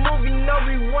like a movie, no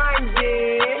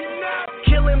rewinding.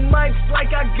 Killing mics like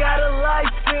I got a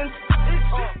license.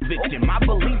 Victim, I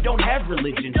believe don't have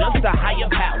religion, just a higher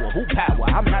power. Who power?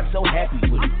 I'm not so happy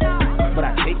with it, but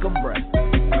I take a breath,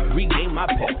 regain my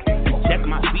pep, check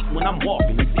my feet when I'm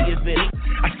walking to see if it ain't.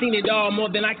 I seen it all more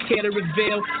than I care to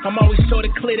reveal. I'm always sure to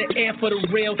clear the air for the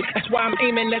real. That's why I'm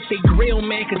aiming at they grill,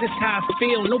 man, cause it's how I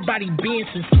feel. Nobody being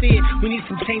sincere. We need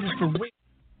some changes for real.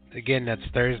 Again, that's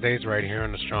Thursdays right here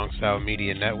on the Strong Style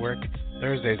Media Network.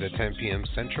 Thursdays at 10 p.m.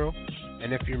 Central.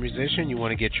 And if you're a musician, you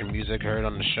want to get your music heard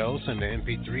on the show, send the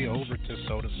MP3 over to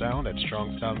SodaSound at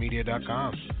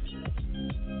StrongStyleMedia.com.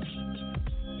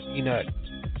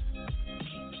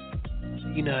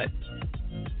 Peanut.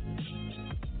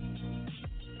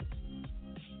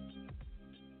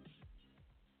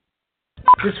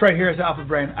 This right here is Alpha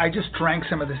Brain. I just drank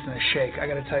some of this in a shake. I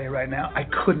got to tell you right now, I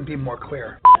couldn't be more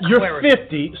clear. You're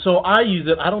 50, so I use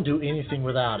it. I don't do anything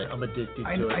without it. I'm addicted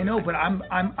to it. I know, but I'm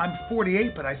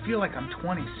 48, but I feel like I'm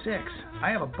 26. I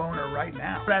have a boner right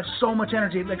now. I have so much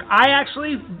energy. Like and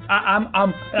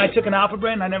I took an Alpha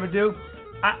Brain. I never do.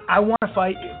 I want to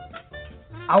fight you.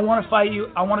 I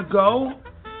want to go,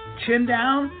 chin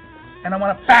down, and I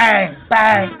want to bang,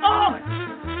 bang. Oh.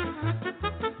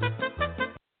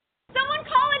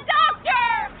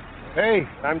 Hey,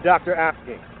 I'm Dr.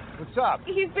 Apke. What's up?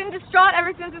 He's been distraught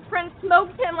ever since his friend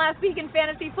smoked him last week in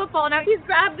fantasy football. Now he's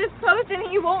grabbed this post and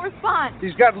he won't respond.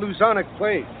 He's got Lusonic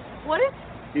plays. What is?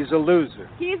 He's a loser.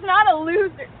 He's not a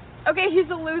loser. Okay, he's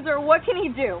a loser. What can he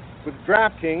do? With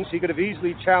DraftKings, he could have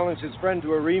easily challenged his friend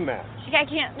to a rematch. I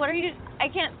can't. What are you? I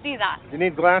can't see that. You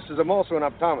need glasses. I'm also an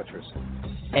optometrist.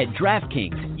 At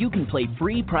DraftKings, you can play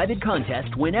free private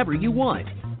contests whenever you want.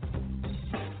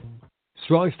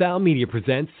 Strong Style Media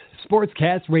presents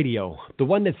Sportscast Radio, the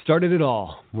one that started it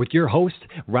all, with your host,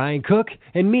 Ryan Cook,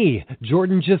 and me,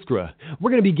 Jordan Jiskra. We're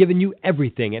going to be giving you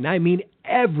everything, and I mean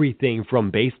everything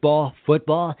from baseball,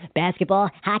 football,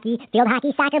 basketball, hockey, field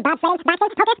hockey, soccer, bobsleigh,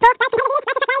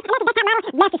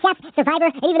 MasterChef, Survivor,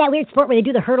 and even that weird sport where they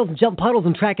do the hurdles and jump puddles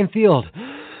and track and field.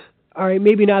 All right,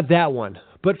 maybe not that one,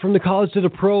 but from the college to the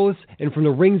pros and from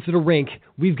the rings to the rink,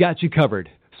 we've got you covered.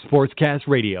 Sportscast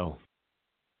Radio.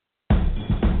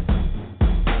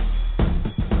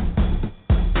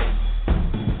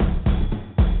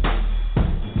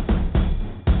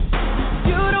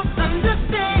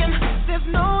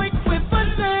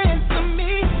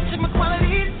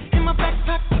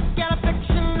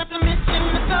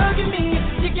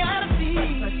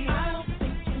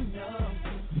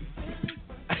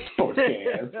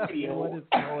 What is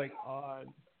going on?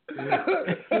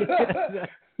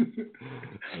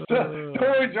 Don't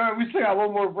worry, John. We still got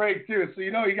one more break too, so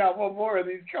you know you got one more of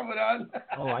these coming on.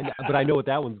 Oh, I know, but I know what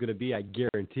that one's going to be. I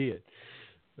guarantee it.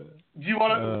 Do you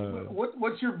want to?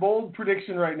 What's your bold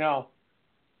prediction right now?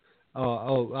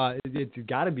 It's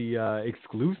got to be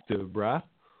exclusive, bruh.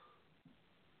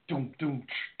 Doom, doom,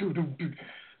 doom, doom, doom.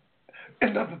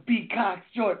 Another peacock's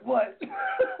joint. What?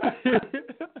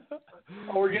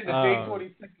 We're getting a day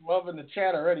 26 love in the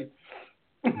chat already.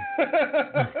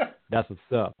 That's what's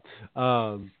up.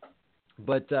 Yeah,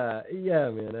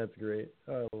 man, that's great.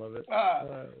 I love it.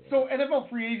 So NFL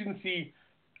free agency,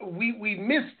 we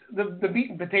missed the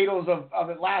meat and potatoes of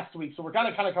it last week, so we're going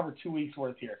to kind of cover 2 weeks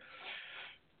worth here.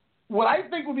 What I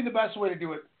think would be the best way to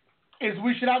do it is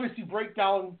we should obviously break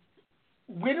down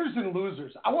winners and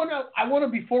losers. I want to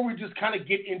before we just kind of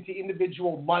get into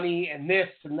individual money and this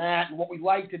and that and what we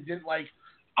liked and didn't like,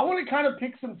 I want to kind of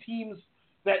pick some teams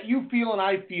that you feel and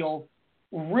I feel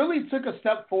really took a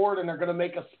step forward and are going to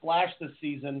make a splash this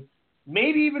season,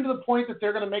 maybe even to the point that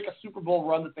they're going to make a Super Bowl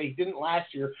run that they didn't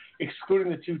last year, excluding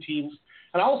the two teams.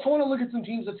 And I also want to look at some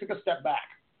teams that took a step back.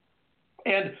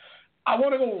 And I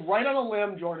want to go right on a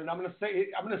limb, Jordan. I'm going to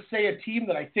say a team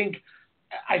that I think –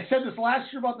 I said this last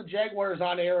year about the Jaguars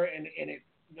on air, and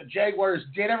the Jaguars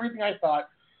did everything I thought.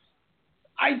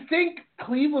 I think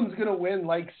Cleveland's going to win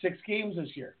like 6 games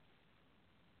this year.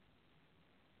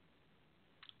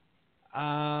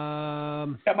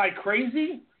 Am I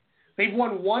crazy? They've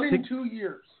won 1 in 2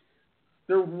 years.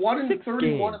 They're 1 in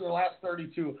 31 in their last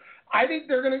 32. I think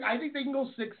they can go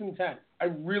 6-10. I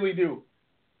really do.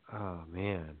 Oh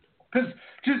man. Because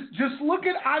just look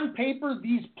at on paper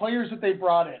these players that they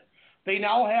brought in. They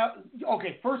now have,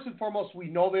 okay, first and foremost, we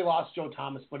know they lost Joe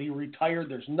Thomas, but he retired.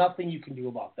 There's nothing you can do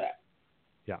about that.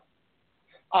 Yeah.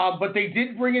 But they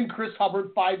did bring in Chris Hubbard,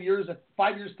 5 years,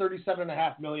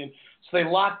 $37.5 million. So they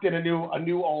locked in a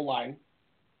new O-line.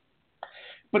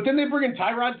 But then they bring in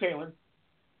Tyrod Taylor,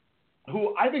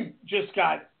 who I think just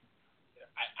got,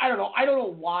 I don't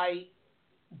know why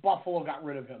Buffalo got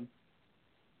rid of him.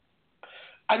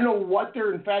 I don't know what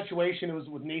their infatuation was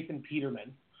with Nathan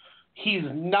Peterman. He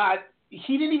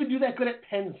didn't even do that good at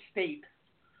Penn State.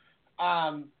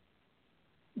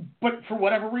 But for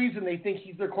whatever reason, they think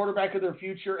he's their quarterback of their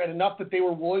future, and enough that they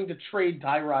were willing to trade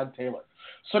Tyrod Taylor.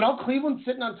 So now Cleveland's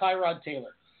sitting on Tyrod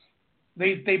Taylor.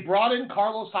 They brought in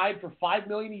Carlos Hyde for $5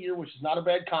 million a year, which is not a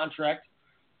bad contract.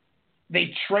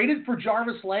 They traded for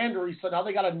Jarvis Landry, so now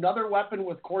they got another weapon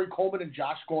with Corey Coleman and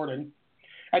Josh Gordon.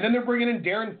 And then they're bringing in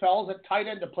Darren Fells at tight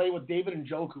end to play with David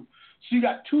Njoku. So you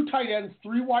got 2 tight ends,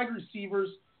 3 wide receivers,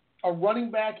 a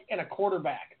running back, and a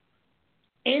quarterback.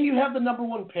 And you have the number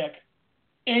 1 pick,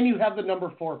 and you have the number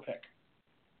 4 pick.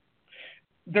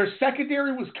 Their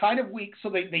secondary was kind of weak, so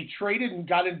they traded and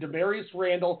got in Demarius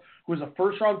Randall, who was a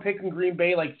first-round pick in Green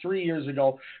Bay like 3 years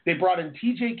ago. They brought in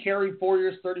T.J. Carey, 4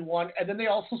 years, 31, and then they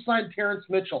also signed Terrence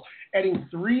Mitchell, adding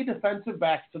 3 defensive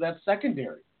backs to that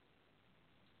secondary.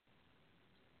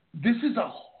 This is a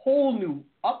whole new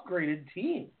upgraded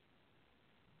team.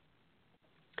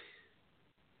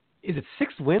 Is it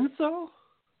 6 wins, though?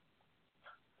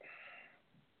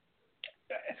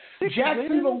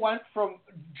 Jacksonville went from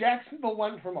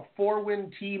a 4-win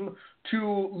team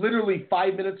to literally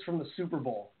 5 minutes from the Super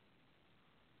Bowl.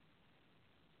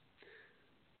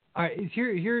 All right,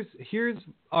 here's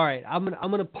all right. I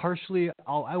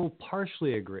will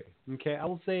partially agree. Okay, I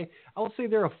will say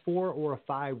they're a 4 or a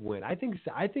 5 win. I think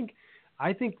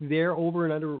their over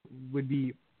and under would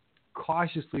be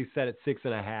cautiously set at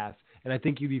 6.5, and I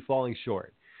think you'd be falling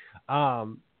short.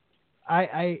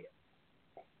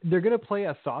 They're going to play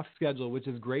a soft schedule, which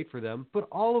is great for them, but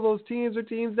all of those teams are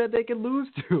teams that they can lose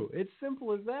to. It's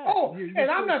simple as that. Oh,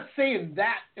 I'm not saying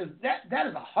that is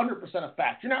 100% a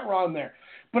fact. You're not wrong there.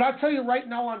 But I'll tell you right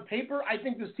now on paper, I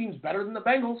think this team's better than the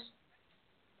Bengals.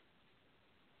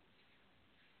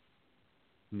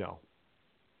 No.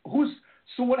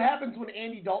 So what happens when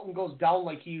Andy Dalton goes down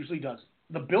like he usually does?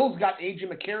 The Bills got A.J.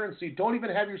 McCarron, so you don't even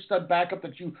have your stud backup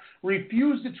that you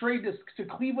refused to trade to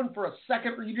Cleveland for a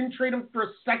second. You didn't trade him for a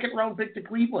second-round pick to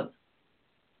Cleveland.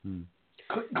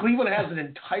 Cleveland has an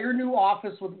entire new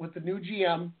office with the new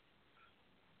GM.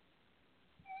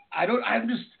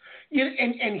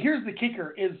 And here's the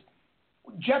kicker is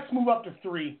Jets move up to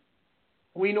 3.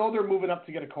 We know they're moving up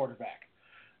to get a quarterback.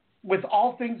 With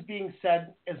all things being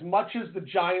said, as much as the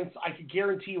Giants, I could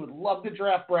guarantee would love to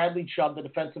draft Bradley Chubb, the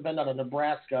defensive end out of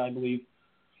Nebraska, I believe,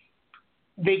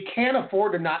 they can't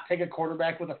afford to not take a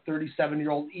quarterback with a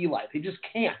 37-year-old Eli. They just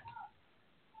can't.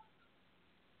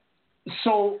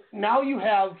 So now you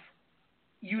have,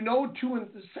 2 and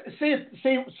say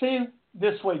it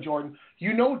this way, Jordan.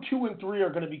 2 and 3 are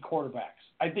going to be quarterbacks.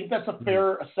 I think that's a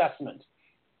fair assessment.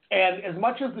 And as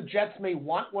much as the Jets may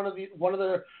want one of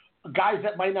the guys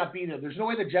that might not be there, there's no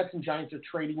way the Jets and Giants are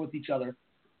trading with each other.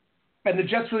 And the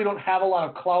Jets really don't have a lot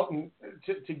of clout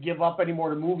to give up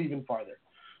anymore to move even farther.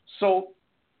 So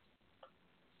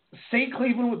say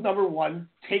Cleveland with number 1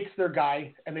 takes their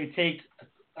guy and they take,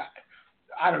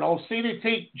 I don't know, say they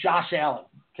take Josh Allen,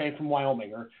 okay, from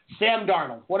Wyoming, or Sam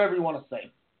Darnold, whatever you want to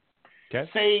say. Okay.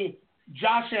 Say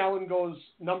Josh Allen goes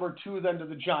number 2 then to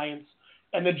the Giants,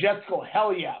 and the Jets go,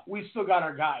 hell yeah, we still got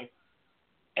our guy.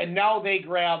 And now they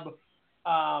grab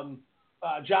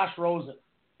Josh Rosen.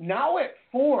 Now at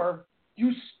 4,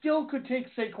 you still could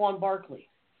take Saquon Barkley.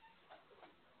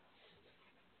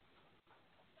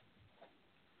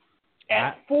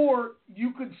 At 4,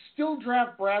 you could still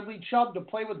draft Bradley Chubb to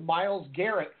play with Myles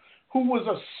Garrett, who was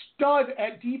a stud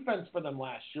at defense for them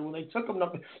last year when they took him.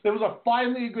 There was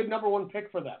finally a good number 1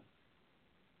 pick for them.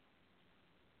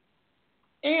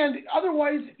 And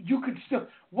otherwise, you could still.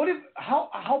 What if?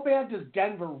 How bad does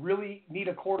Denver really need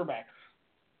a quarterback?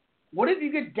 What if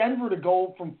you get Denver to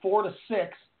go from 4 to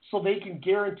 6 so they can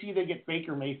guarantee they get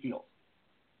Baker Mayfield?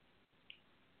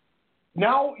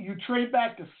 Now you trade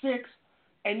back to 6,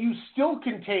 and you still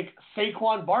can take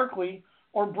Saquon Barkley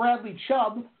or Bradley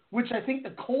Chubb, which I think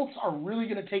the Colts are really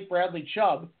going to take Bradley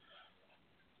Chubb.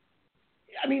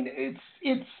 I mean,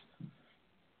 it's.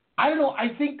 I don't know.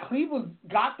 I think Cleveland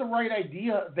got the right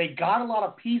idea. They got a lot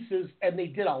of pieces, and they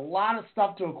did a lot of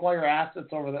stuff to acquire assets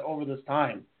over this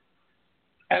time.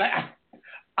 And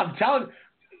I'm telling you,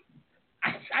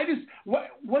 I just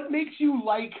what makes you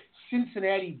like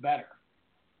Cincinnati better?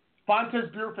 Fontes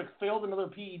Burfict failed another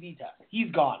PED test.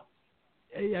 He's gone.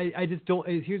 I just don't.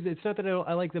 It's not that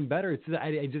I like them better. It's that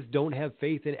I just don't have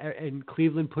faith in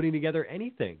Cleveland putting together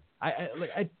anything.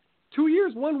 2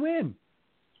 years, 1 win.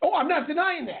 Oh, I'm not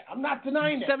denying that.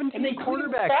 17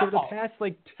 quarterbacks over the past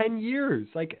 10 years.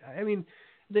 I mean,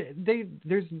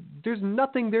 there's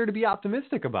nothing there to be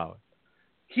optimistic about.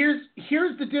 Here's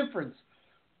the difference.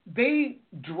 They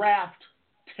draft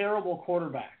terrible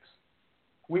quarterbacks.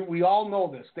 We all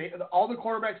know this. All the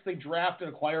quarterbacks they draft and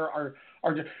acquire are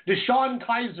Deshaun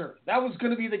Kaiser. That was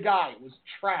going to be the guy. It was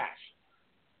trash.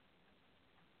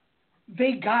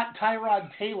 They got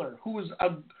Tyrod Taylor, who was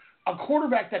a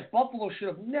quarterback that Buffalo should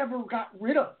have never got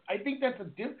rid of. I think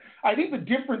I think the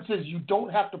difference is you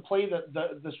don't have to play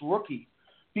this rookie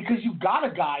because you got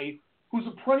a guy who's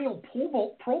a perennial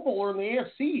Pro Bowler in the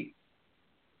AFC.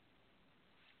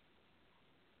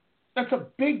 That's a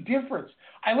big difference.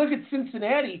 I look at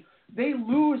Cincinnati. They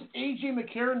lose A.J.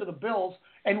 McCarron to the Bills,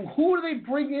 and who do they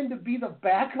bring in to be the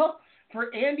backup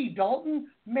for Andy Dalton?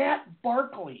 Matt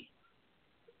Barkley.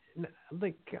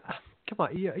 Come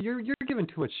on, you're giving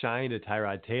too much shine to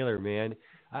Tyrod Taylor, man.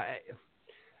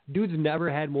 Dude's never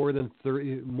had more than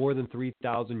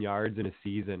 3,000 yards in a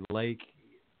season. I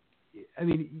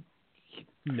mean,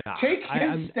 nah. Take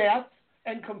his stats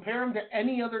and compare him to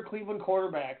any other Cleveland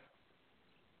quarterback.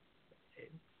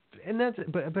 And that's,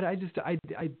 but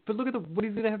look at what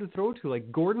he's gonna have to throw to.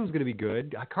 Gordon's gonna be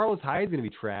good. Carlos Hyde's gonna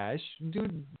be trash,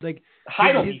 dude.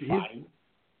 Hyde will be fine.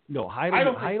 No,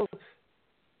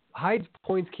 Hyde's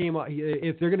points came out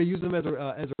if they're gonna use him as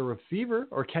a receiver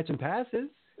or catching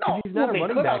passes. No, he's not a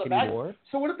running back anymore.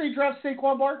 So what if they draft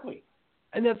Saquon Barkley?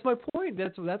 And that's my point.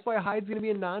 That's why Hyde's gonna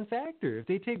be a non-factor. If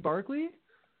they take Barkley.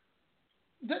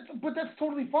 But that's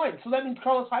totally fine. So that means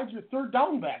Carlos Hyde's your third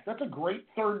down back. That's a great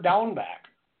third down back.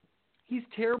 He's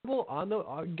terrible on the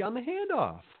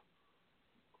handoff.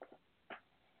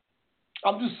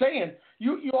 I'm just saying.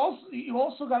 You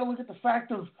also got to look at the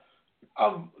fact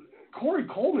of Corey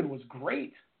Coleman was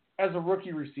great as a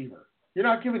rookie receiver. You're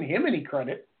not giving him any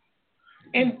credit.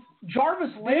 And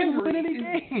Jarvis Landry didn't win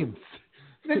any games.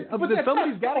 Somebody's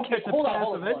got to catch a pass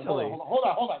eventually.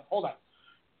 Hold on.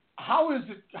 How is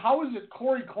it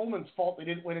Corey Coleman's fault they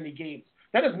didn't win any games?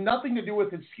 That has nothing to do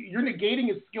with his. You're negating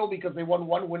his skill because they won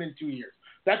 1 win in 2 years.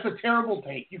 That's a terrible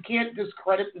take. You can't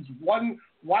discredit this one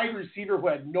wide receiver who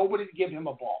had nobody to give him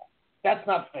a ball. That's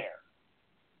not fair.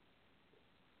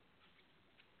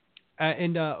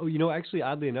 Actually,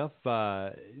 oddly enough,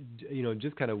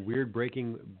 just kind of weird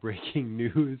breaking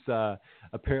news.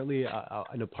 Apparently,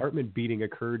 an apartment beating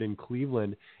occurred in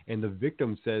Cleveland, and the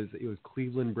victim says it was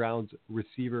Cleveland Browns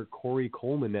receiver Corey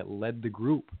Coleman that led the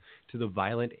group to the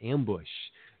violent ambush.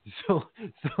 So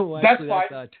that's actually, fine.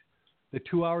 That's the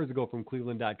 2 hours ago from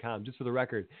Cleveland.com. Just for the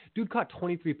record, dude caught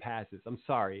 23 passes. I'm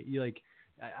sorry,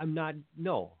 I'm not.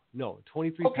 No,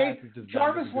 23 passes. Does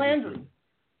Jarvis Landry.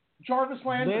 Jarvis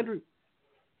Landry.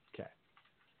 Okay.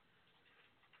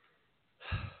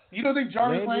 You don't think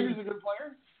Jarvis Landry's a good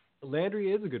player?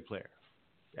 Landry is a good player.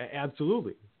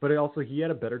 Absolutely. But also he had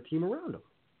a better team around him.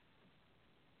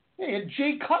 Yeah, he had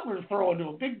Jay Cutler throwing to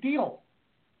him. Big deal.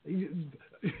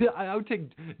 I would take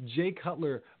Jay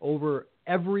Cutler over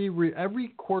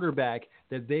every quarterback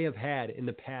that they have had in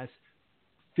the past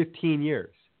 15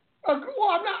 years. Well,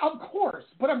 I'm not, of course.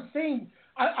 But I'm saying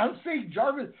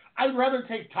Jarvis. I'd rather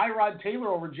take Tyrod Taylor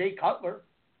over Jay Cutler,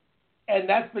 and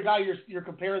that's the guy you're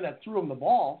comparing that threw him the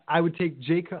ball. I would take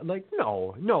Jay Cutler.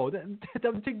 No,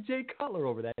 that would take Jay Cutler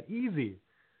over that easy.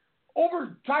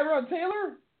 Over Tyrod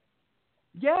Taylor?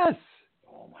 Yes.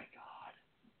 Oh my God!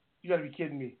 You got to be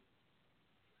kidding me.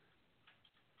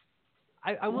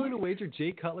 I'm willing to wager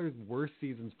Jay Cutler's worst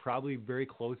season's probably very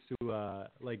close to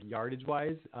yardage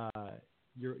wise.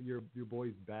 Your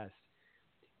boy's best.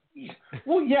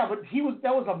 Well, yeah, but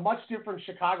that was a much different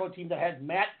Chicago team that had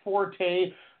Matt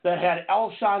Forte, that had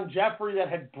Alshon Jeffrey, that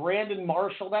had Brandon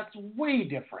Marshall. That's way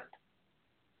different.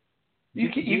 You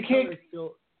can't.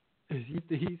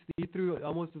 He threw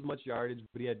almost as much yardage,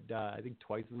 but he had I think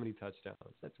twice as many touchdowns.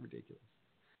 That's ridiculous.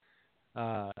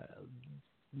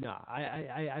 No,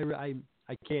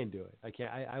 I can't do it. I can't.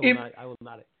 I will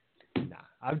not. Nah,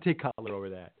 I would take Cutler over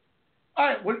that. All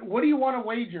right, what do you want to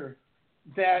wager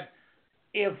that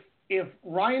if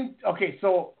Ryan? Okay,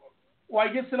 so I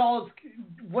guess it all is.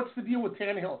 What's the deal with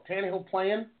Tannehill? Tannehill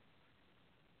playing?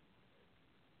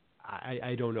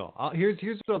 I don't know.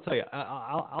 Here's what I'll tell you.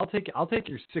 I'll take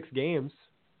your 6 games.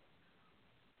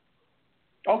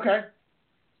 Okay.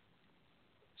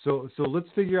 So let's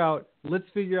figure out. So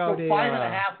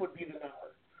 5.5 would be the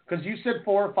number, because you said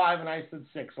 4 or 5 and I said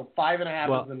 6. So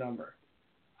 5.5 is the number.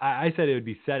 I said it would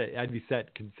be set. I'd be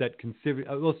set. Consider.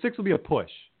 Well, 6 will be a push.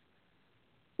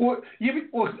 Well,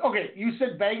 okay. You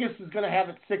said Vegas is going to have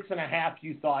it 6.5.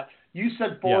 You thought. You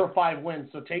said 4 or 5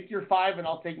 wins. So take your 5 and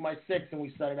I'll take my 6, and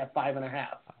we set it at 5.5.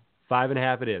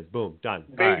 5.5 it is. Boom. Done.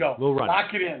 There you go. We'll run.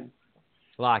 Lock it in.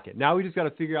 Lock it. Now we just got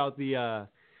to figure out the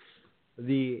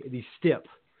stip.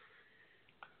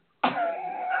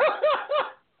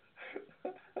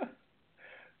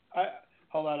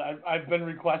 Hold on, I've been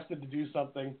requested to do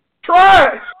something.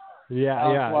 Try!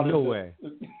 Yeah, no way.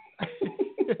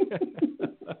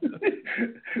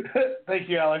 Thank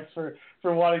you, Alex, for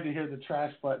wanting to hear the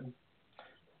trash button.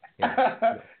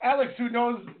 Yeah. Alex, who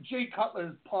knows Jay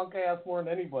Cutler's punk ass more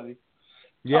than anybody.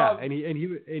 Yeah, and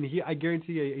he I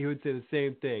guarantee you he would say the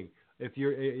same thing. If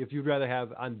you'd rather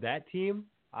have on that team,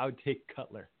 I would take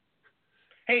Cutler.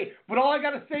 Hey, but all I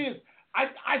gotta say is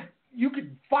you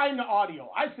could find the audio.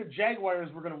 I said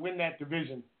Jaguars were going to win that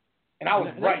division, and I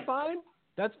was right.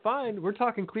 That's fine. We're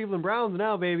talking Cleveland Browns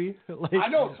now, baby. I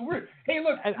know. So hey,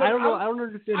 look. I don't know. I don't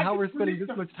understand how we're spending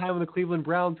this much time on the Cleveland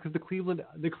Browns, because the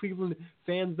Cleveland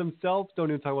fans themselves don't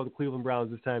even talk about the Cleveland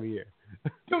Browns this time of year.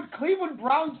 Dude, Cleveland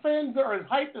Browns fans are as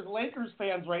hyped as Lakers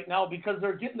fans right now because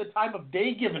they're getting the time of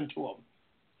day given to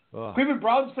them. Ugh. Cleveland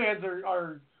Browns fans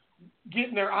are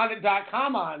getting their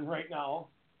onit.com on right now.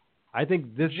 I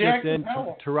think this just in,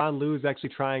 Tyronn Lue is actually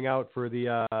trying out for the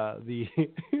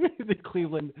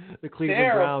Cleveland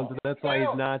Browns, and that's why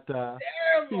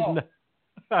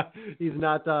he's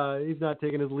not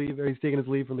taking his leave, or he's taking his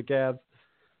leave from the Cavs.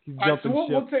 He's jumping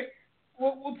ship.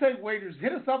 We'll take wagers.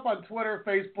 Hit us up on Twitter,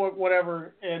 Facebook,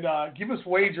 whatever, and give us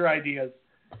wager ideas,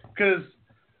 because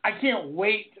I can't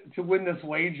wait to win this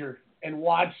wager and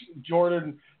watch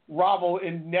Jordan Robble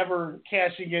in never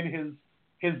cashing in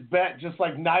his bet, just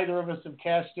like neither of us have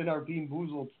cashed in our Bean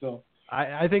Boozled still.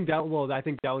 I think that one's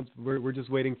we're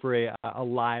just waiting for a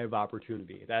live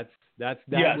opportunity. That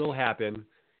will happen,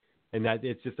 and that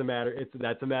it's just a matter.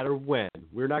 That's a matter of when.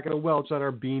 We're not going to welch on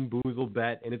our Bean Boozled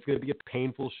bet, and it's going to be a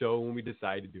painful show when we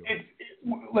decide to do it.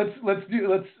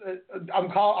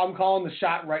 I'm calling the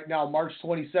shot right now. March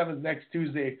 27th, next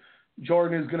Tuesday.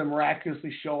 Jordan is going to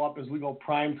miraculously show up as we go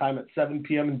prime time at 7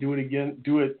 p.m. and do it again.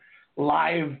 Do it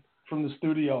live from the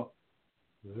studio.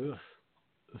 Ugh.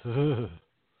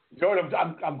 Jordan,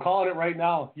 I'm calling it right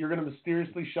now. You're going to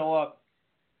mysteriously show up.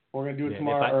 We're going to do it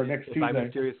tomorrow or next Tuesday. If I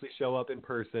mysteriously show up in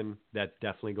person, that's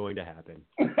definitely going to happen.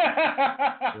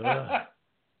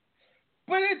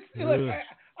 But look,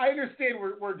 I understand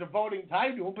we're devoting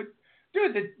time to it, but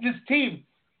dude, this team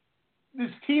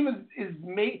is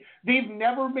made. They've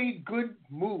never made good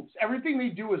moves. Everything they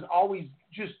do is always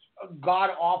just a god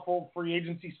awful free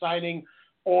agency signing,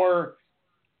 or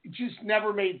just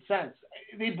never made sense.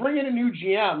 They bring in a new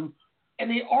GM, and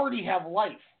they already have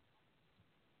life.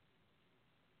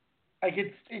 Like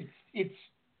it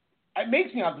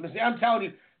makes me optimistic. I'm telling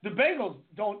you, the Bengals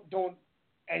don't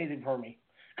anything for me,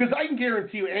 because I can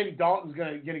guarantee you Andy Dalton's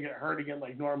gonna get hurt again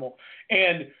like normal,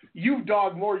 and you've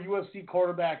dogged more UFC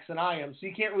quarterbacks than I am, so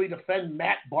you can't really defend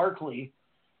Matt Barkley.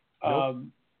 Nope.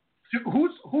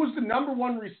 Who's the number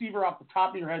one receiver off the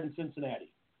top of your head in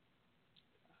Cincinnati?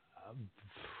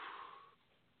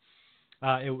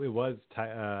 It was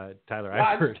Tyler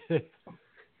Eifert.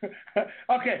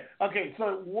 Okay, so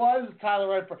it was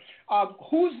Tyler Eifert.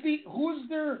 Who's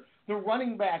the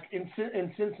running back in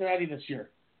Cincinnati this year?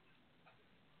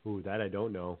 Ooh, that I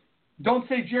don't know. Don't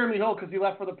say Jeremy Hill because he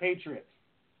left for the Patriots.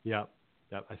 Yep,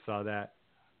 I saw that.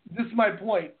 This is my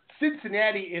point.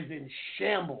 Cincinnati is in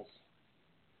shambles.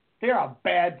 They're a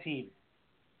bad team.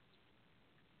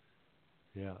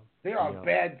 Yeah. They are a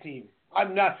bad team.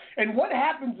 I'm not. And what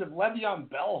happens if Le'Veon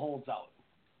Bell holds out?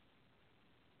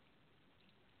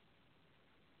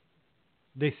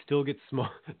 They still get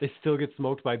smoked. They still get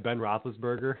smoked by Ben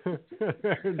Roethlisberger.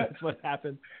 That's what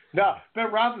happened. No, Ben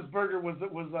Roethlisberger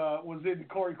was in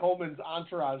Corey Coleman's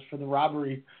entourage for the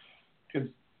robbery because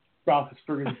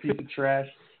Roethlisberger's a piece of trash.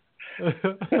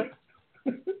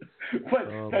 But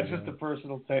that's just a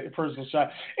personal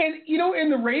shot. And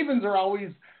and the Ravens are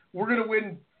always, we're going to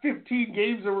win 15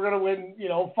 games or we're going to win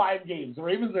 5 games. The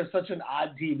Ravens are such an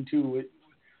odd team too.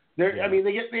 I mean,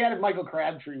 they added Michael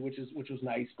Crabtree, which was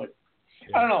nice, but.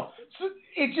 I don't know. So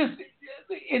it just,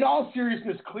 in all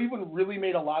seriousness, Cleveland really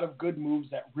made a lot of good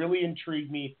moves that really intrigued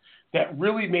me, that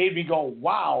really made me go,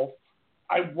 wow,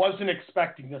 I wasn't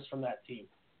expecting this from that team.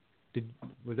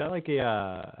 Was that like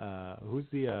a who's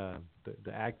the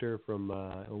actor from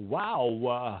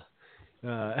Wow?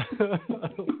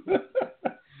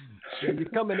 You're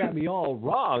coming at me all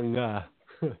wrong.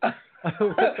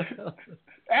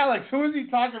 Alex, who is he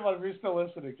talking about if you're still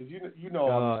listening? Because you know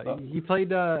all this stuff. He played,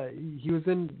 he was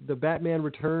in the Batman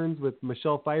Returns with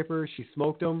Michelle Pfeiffer. She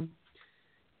smoked him.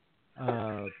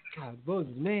 God, what was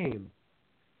his name?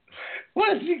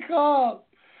 What is he called?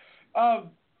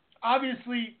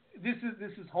 Obviously, this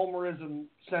is homerism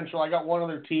central. I got one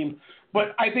other team.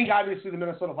 But I think, obviously, the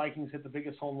Minnesota Vikings hit the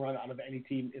biggest home run out of any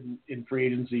team in free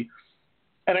agency.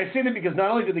 And I say that because not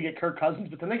only did they get Kirk Cousins,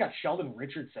 but then they got Sheldon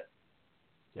Richardson.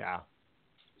 Yeah.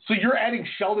 So you're adding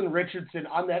Sheldon Richardson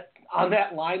on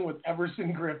that line with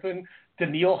Everson Griffin,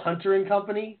 Danielle Hunter and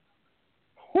company.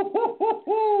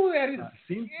 That is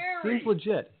seems scary.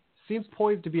 legit. Seems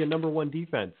poised to be a number one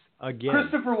defense again.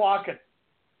 Christopher Walken.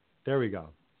 There we go.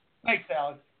 Thanks,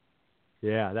 Alex.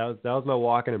 Yeah, that was my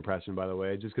Walken impression, by the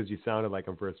way, just because you sounded like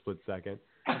him for a split second.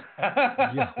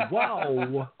 Yeah,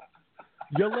 wow.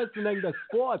 You're listening to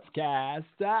Sportscast.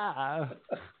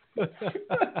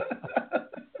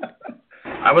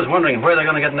 I was wondering where they're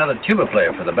going to get another tuba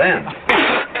player for the band.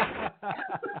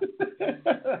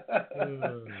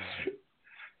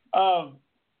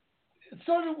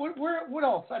 So what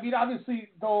else? I mean, obviously,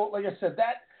 though, like I said,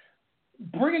 that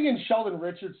bringing in Sheldon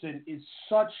Richardson is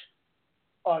such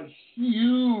a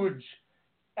huge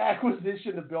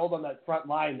acquisition to build on that front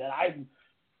line that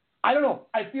I don't know.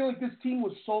 I feel like this team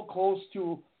was so close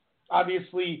to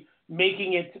obviously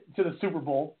making it to the Super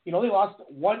Bowl. They lost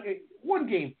one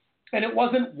game. And it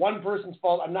wasn't one person's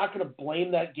fault. I'm not going to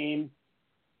blame that game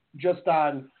just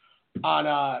on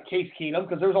Case Keenum,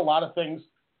 because there was a lot of things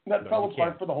that fell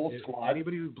apart for the whole squad.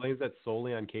 Anybody who blames that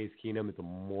solely on Case Keenum is a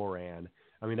moron.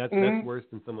 I mean, that's worse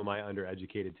than some of my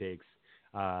undereducated takes.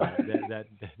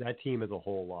 That team as a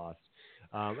whole lost.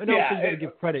 And also you got to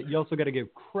give credit. You also got to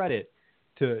give credit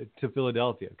to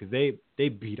Philadelphia, because they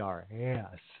beat our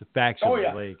ass factually. Oh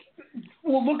yeah.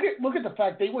 Well, look at the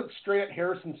fact they went straight at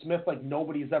Harrison Smith like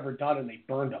nobody's ever done, and they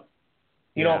burned him.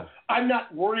 You know, I'm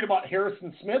not worried about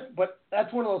Harrison Smith, but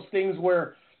that's one of those things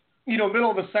where, middle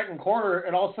of the second quarter,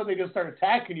 and all of a sudden they just start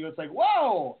attacking you. It's like,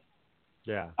 whoa.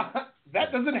 Yeah.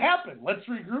 That doesn't happen. Let's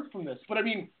regroup from this. But I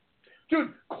mean, dude,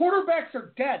 quarterbacks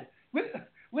are dead.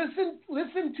 Listen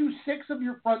to 6 of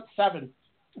your front 7.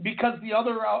 Because the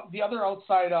other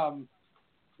outside,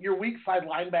 your weak side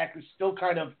linebacker is still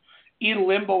kind of in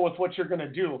limbo with what you're going to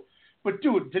do. But,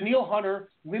 dude, Daniil Hunter,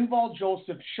 Linval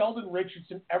Joseph, Sheldon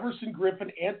Richardson, Everson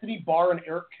Griffin, Anthony Barr, and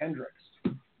Eric Kendricks.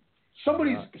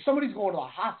 Somebody's going to the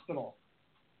hospital.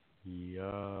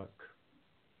 Yuck.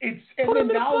 Put him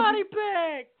in a body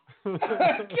bag.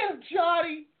 Get him,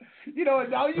 Johnny. You know,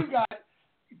 and now you got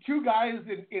two guys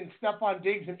in Stephon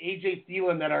Diggs and A.J.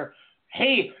 Thielen that are,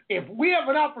 hey, if we have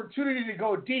an opportunity to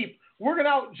go deep, we're going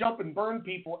to out-jump and burn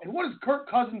people. And what is Kirk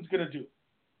Cousins going to do?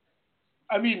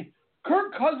 I mean,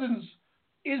 Kirk Cousins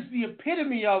is the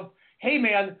epitome of, hey,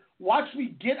 man, watch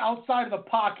me get outside of the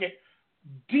pocket,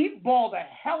 deep ball the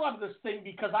hell out of this thing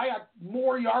because I got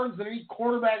more yards than any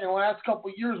quarterback in the last couple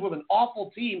of years with an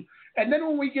awful team. And then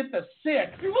when we get the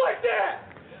 6, you like that?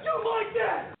 You like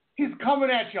that? He's coming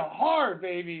at you hard,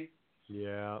 baby.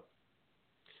 Yeah.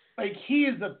 Like, he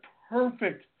is the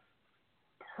perfect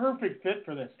fit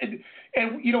for this. And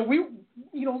you know,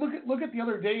 look at the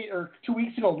other day or 2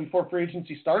 weeks ago before free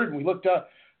agency started, and we looked up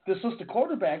this list of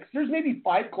quarterbacks. There's maybe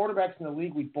 5 quarterbacks in the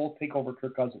league we both take over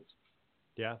Kirk Cousins.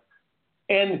 Yeah.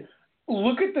 And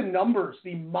look at the numbers,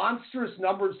 the monstrous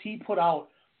numbers he put out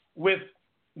with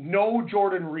no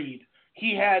Jordan Reed.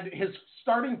 He had his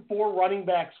starting 4 running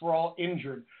backs were all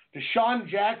injured. Deshaun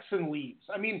Jackson leaves.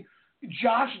 I mean,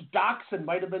 Josh Doxson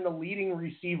might have been the leading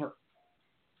receiver.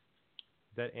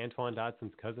 Is that Antoine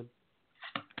Dotson's cousin?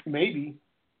 Maybe.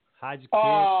 Hodge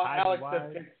Alex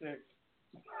Wise. the pick 6.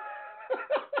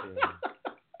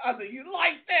 I think you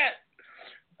like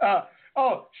that.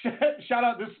 Shout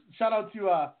out to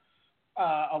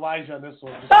Elijah on this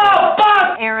one.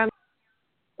 Bob Aram.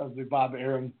 That was the Bob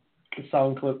Aram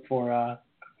sound clip for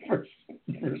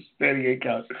Spanish 8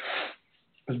 count.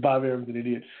 Because Bob Aram's an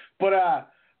idiot. But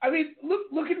I mean,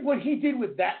 look at what he did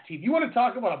with that team. You want to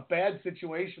talk about a bad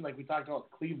situation like we talked about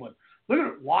with Cleveland? Look at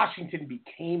what Washington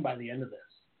became by the end of this.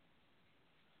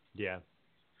 Yeah,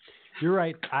 you're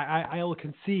right. I will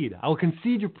concede. I will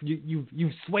concede.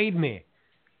 You've swayed me.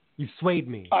 You've swayed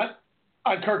me.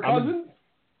 On Kirk Cousins?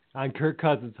 On Kirk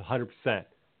Cousins, 100%.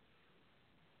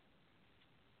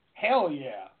 Hell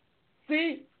yeah.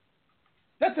 See?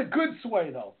 That's a good sway,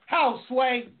 though. How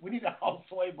sway? We need a how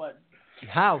sway button.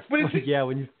 How? Yeah,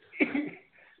 when you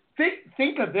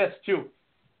think of this too.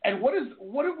 And what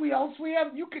else we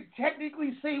have? You could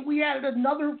technically say we added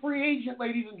another free agent,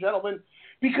 ladies and gentlemen,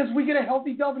 because we get a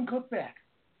healthy Dalvin Cook back.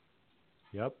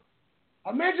 Yep.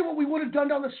 Imagine what we would have done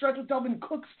down the stretch with Dalvin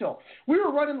Cook still. We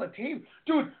were running Latavius.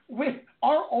 Dude,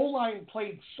 our O-line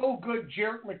played so good.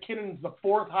 Jerick McKinnon's the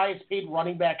 4th highest paid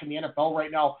running back in the NFL right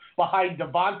now, behind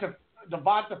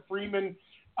Devonta Freeman,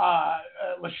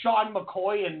 LaShawn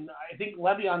McCoy, and I think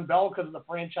Le'Veon Bell because of the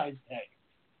franchise tag.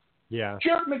 Yeah.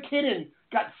 Jerick McKinnon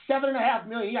got $7.5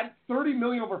 million. He got $30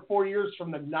 million over 4 years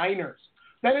from the Niners.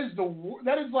 That is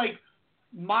like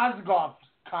Mozgov's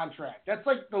contract. That's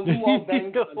like the Luol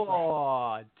Deng contract.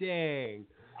 Oh, dang.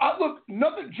 Look,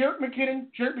 nothing. Jerick McKinnon,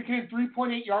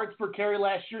 3.8 yards per carry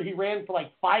last year. He ran for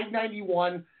like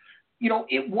 591. You know,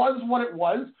 it was what it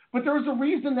was, but there was a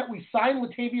reason that we signed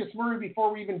Latavius Murray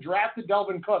before we even drafted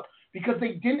Dalvin Cook, because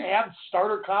they didn't have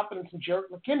starter confidence in Jerick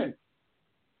McKinnon.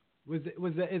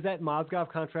 Is that Mozgov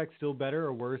contract still better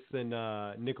or worse than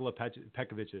Nikola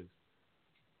Pekovic's?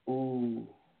 Ooh.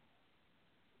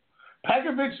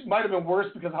 Pekovic might have been worse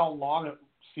because of how long it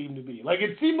seemed to be. Like,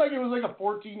 it seemed like it was like a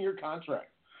 14-year contract.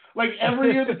 Like,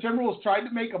 every year the Timberwolves tried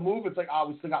to make a move, it's like,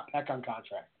 we still got Peck on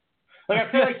contract. Like,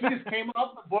 I feel like he just came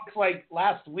off the books like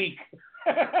last week.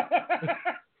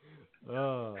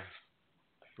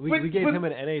 We gave him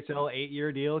an NHL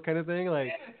 8-year deal kind of thing.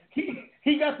 Like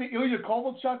he got the Ilya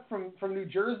Kovalchuk from New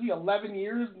Jersey, 11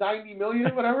 years, $90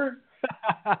 million, whatever.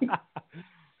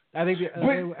 I think,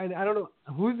 and I don't know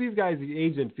who's these guys'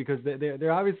 agent, because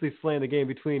they're obviously slaying the game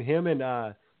between him and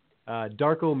Darko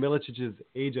Milicic's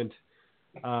agent.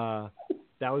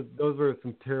 Those were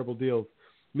some terrible deals.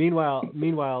 Meanwhile,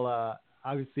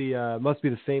 obviously must be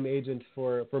the same agent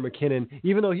for McKinnon,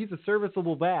 even though he's a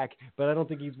serviceable back, but I don't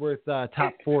think he's worth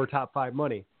top 4, top 5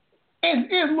 money.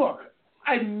 And look,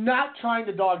 I'm not trying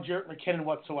to dog Jerick McKinnon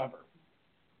whatsoever,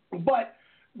 but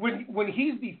when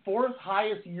he's the 4th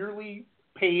highest yearly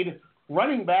paid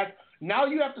running back, now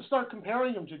you have to start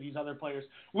comparing him to these other players.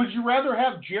 Would you rather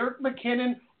have Jerick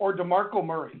McKinnon or DeMarco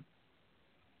Murray?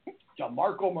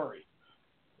 DeMarco Murray.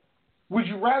 Would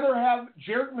you rather have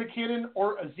Jerick McKinnon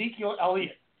or Ezekiel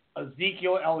Elliott?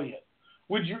 Ezekiel Elliott.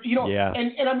 Would you Yeah.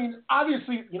 And I mean,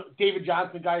 obviously, David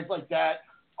Johnson, guys like that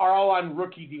are all on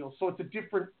rookie deals, so it's a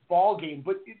different ball game.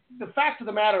 But the fact of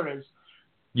the matter is,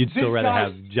 you'd still rather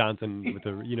have Johnson with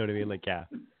the, you know what I mean? Like, yeah.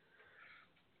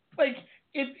 Like,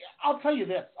 I'll tell you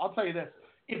this.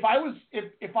 If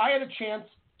I had a chance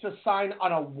to sign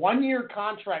on a 1-year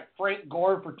contract Frank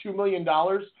Gore for $2 million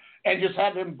and just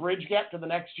have him bridge gap to the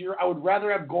next year, I would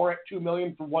rather have Gore at $2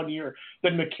 million for 1 year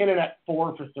than McKinnon at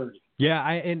 $4 for $30. Yeah,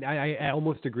 I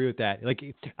almost agree with that. Like,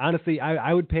 honestly,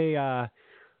 I would pay $4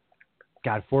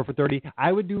 for $30.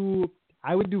 I would do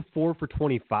 $4 for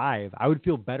 $25. I would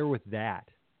feel better with that.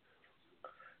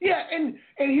 Yeah, and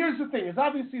here's the thing: is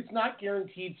obviously it's not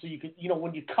guaranteed. So you could,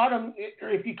 when you cut him, or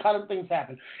if you cut him, things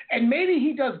happen. And maybe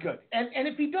he does good, and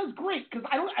if he does great, because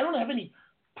I don't have any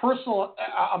personal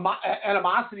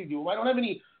animosity to him. I don't have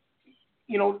any,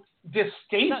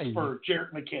 distaste for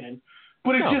Jerick McKinnon.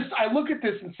 But I look at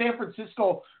this in San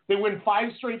Francisco. They win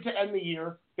 5 straight to end the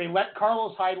year. They let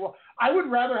Carlos Hyde. Well, I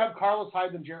would rather have Carlos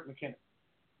Hyde than Jerick McKinnon.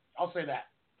 I'll say that.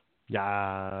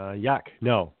 Yuck.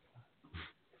 No.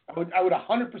 I would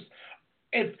 100%.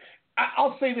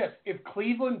 I'll say this: if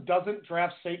Cleveland doesn't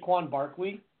draft Saquon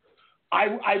Barkley,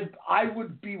 I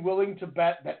would be willing to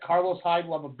bet that Carlos Hyde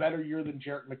will have a better year than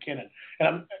Jerick McKinnon.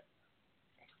 And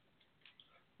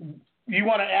you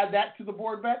want to add that to the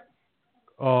board bet?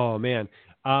 Oh man.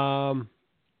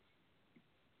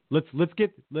 Let's chalk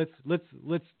it.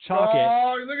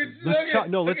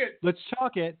 Oh, let's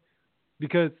chalk it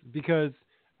because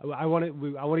I want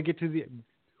to get to the.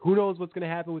 Who knows what's going to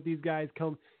happen with these guys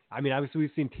come? I mean, obviously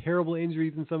we've seen terrible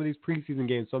injuries in some of these preseason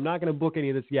games, so I'm not going to book any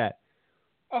of this yet.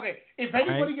 Okay, if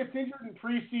anybody gets injured in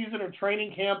preseason or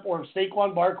training camp, or if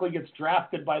Saquon Barkley gets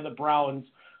drafted by the Browns,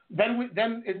 then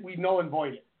we null and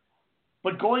void it.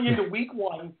 But going into week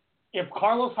 1, if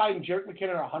Carlos Hyde and Jerick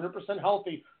McKinnon are 100%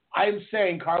 healthy, I'm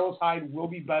saying Carlos Hyde will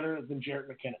be better than Jerick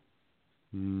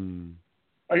McKinnon.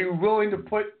 Are you willing to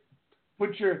put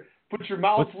your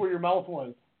mouth where your mouth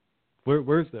was?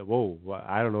 Where's the? Whoa!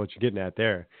 I don't know what you're getting at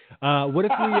there. What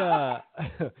if we?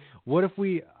 What if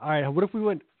we? All right. What if we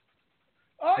went?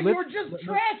 Oh, you were just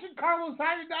trashing Carlos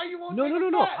Hyde, and now you won't.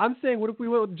 No. I'm saying, what if we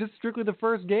went just strictly the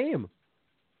first game?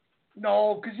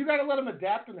 No, because you got to let them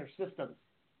adapt in their systems.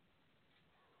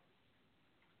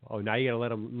 Oh, now you got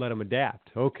to let them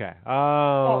adapt. Okay.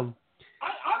 I'm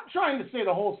trying to say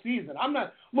the whole season. I'm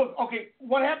not. Look, okay,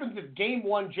 what happens if game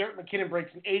 1, Jerick McKinnon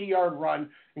breaks an 80-yard run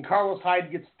and Carlos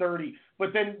Hyde gets 30,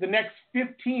 but then the next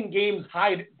 15 games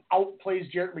Hyde outplays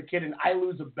Jerick McKinnon? I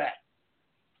lose a bet.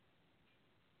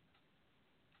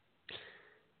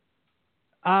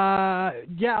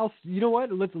 Yeah. You know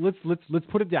what? Let's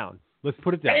put it down. Let's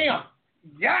put it down. Damn.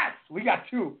 Yes, we got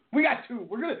 2.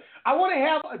 I want to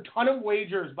have a ton of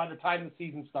wagers by the time the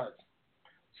season starts.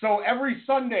 So every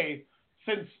Sunday,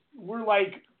 since we're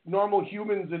like normal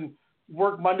humans and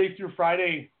work Monday through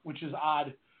Friday, which is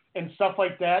odd, and stuff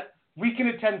like that, we can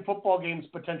attend football games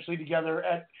potentially together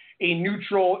at a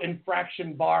neutral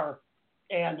infraction bar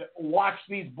and watch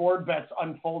these board bets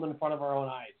unfold in front of our own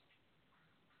eyes.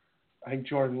 I think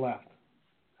Jordan left.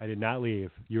 I did not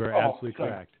leave. You are absolutely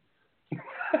correct.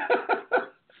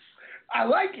 I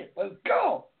like it. Let's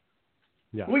go.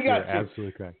 Yeah, we got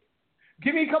absolutely correct.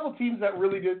 Give me a couple teams that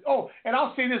really did. Oh, and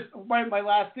I'll say this. My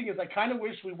last thing is I kind of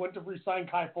wish we wouldn't have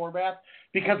re-signed Kai Forbath,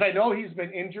 because I know he's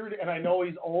been injured and I know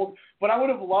he's old, but I would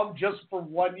have loved just for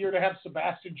 1 year to have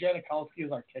Sebastian Janikowski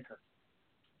as our kicker.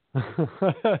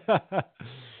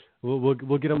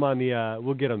 We'll get him on the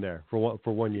we'll get him there for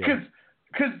 1 year.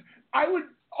 Because I would.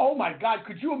 Oh my God!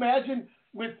 Could you imagine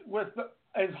with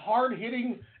as hard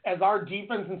hitting as our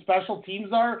defense and special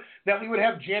teams are, that we would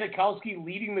have Janikowski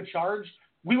leading the charge?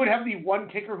 We would have the one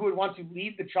kicker who would want to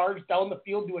lead the charge down the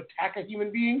field to attack a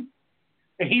human being,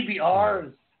 and he'd be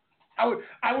ours. I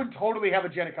would totally have a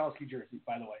Janikowski jersey,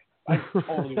 by the way. I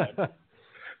totally would.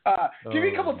 Give me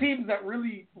a couple teams that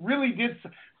really, really did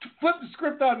flip the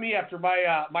script on me after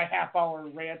my half-hour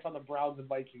rant on the Browns and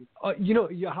Vikings. How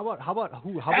about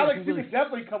who? Alex, you could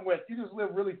definitely come with. You just live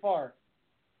really far.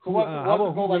 Who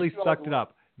really sucked it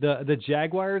up? The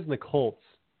Jaguars and the Colts.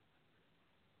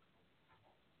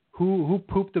 Who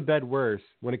pooped the bed worse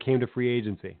when it came to free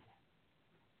agency?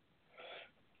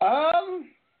 I'm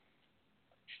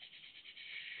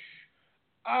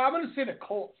going to say the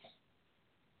Colts.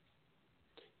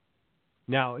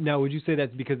 Now, would you say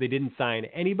that's because they didn't sign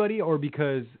anybody, or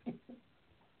because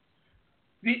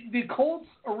the Colts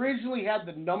originally had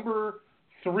the number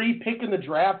 3 pick in the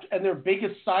draft, and their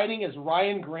biggest signing is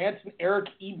Ryan Grant and Eric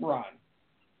Ebron.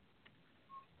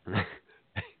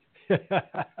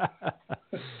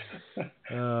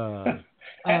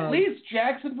 At least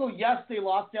Jacksonville, yes, they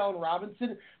lost Allen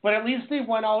Robinson, but at least they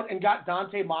went out and got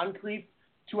Dante Moncrief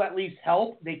to at least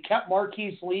help. They kept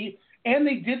Marquise Lee, and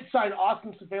they did sign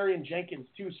Austin Seferian-Jenkins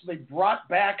too, so they brought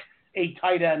back a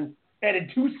tight end,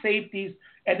 added 2 safeties,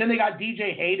 and then they got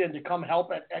DJ Hayden to come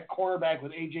help at cornerback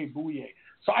with A.J. Bouye.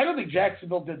 So I don't think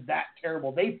Jacksonville did that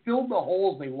terrible. They filled the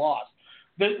holes they lost.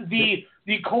 The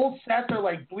Colts sat there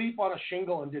like bleep on a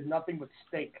shingle and did nothing but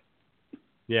stink.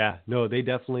 Yeah, no, they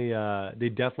definitely. I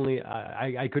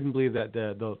couldn't believe that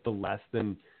the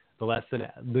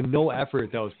no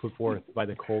effort that was put forth by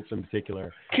the Colts in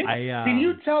particular. Can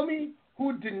you tell me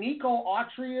who Danico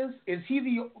Autry is? Is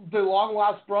he the long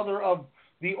lost brother of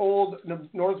the old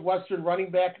Northwestern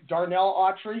running back Darnell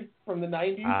Autry from the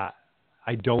 90s?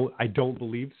 I don't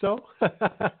believe so.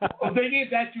 Well, they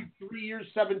gave that to 3 years,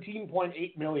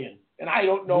 $17.8 million, and I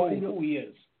don't know who he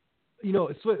is. You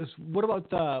know, what about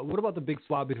the big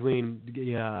swap between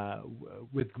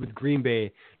with Green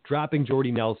Bay dropping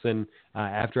Jordy Nelson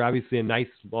after obviously a nice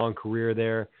long career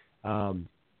there,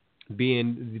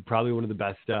 being probably one of the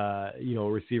best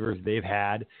receivers they've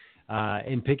had,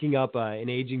 and picking up an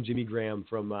aging Jimmy Graham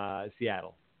from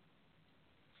Seattle.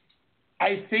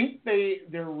 I think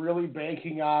they're really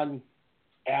banking on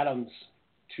Adams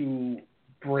to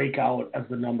break out as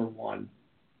the number one.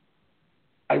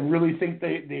 I really think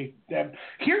they have.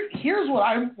 Here's what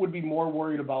I would be more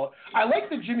worried about. I like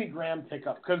the Jimmy Graham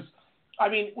pickup because, I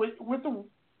mean, with the,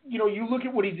 you look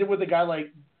at what he did with a guy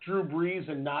like Drew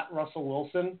Brees and not Russell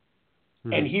Wilson,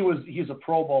 and he's a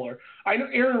Pro Bowler. I know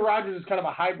Aaron Rodgers is kind of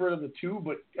a hybrid of the two,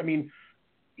 but I mean,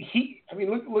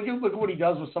 look at what he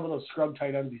does with some of those scrub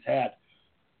tight ends he's had.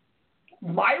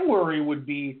 My worry would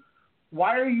be,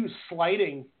 why are you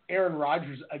slighting Aaron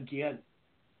Rodgers again?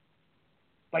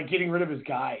 By getting rid of his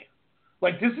guy.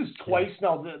 Like, this is twice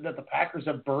now that the Packers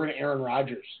have burned Aaron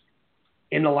Rodgers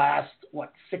in the last,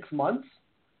 6 months?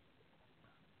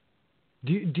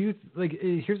 Do you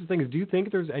here's the thing is, do you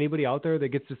think there's anybody out there that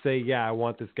gets to say, yeah, I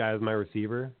want this guy as my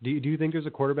receiver? Do you think there's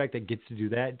a quarterback that gets to do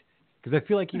that? Because I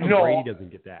feel like even Brady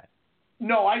doesn't get that.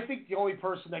 No, I think the only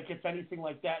person that gets anything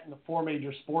like that in the four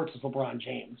major sports is LeBron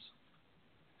James.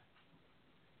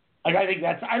 I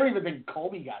don't even think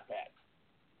Kobe got that.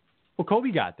 Well,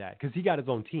 Kobe got that because he got his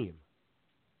own team.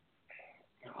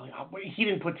 He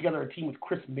didn't put together a team with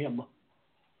Chris Mim.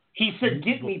 He said,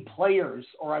 get me players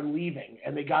or I'm leaving,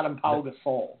 and they got him Pau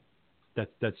Gasol. That's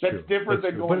true. That's different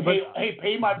than going, hey,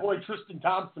 pay my boy Tristan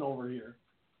Thompson over here.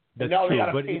 That's now true. They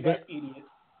got to pay that idiot.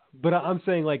 But I'm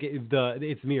saying, like,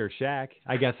 it's me or Shaq,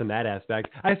 I guess, in that aspect.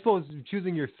 I suppose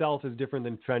choosing yourself is different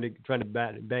than trying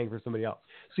to bang for somebody else.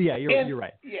 So, yeah, you're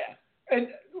right. Yeah. And,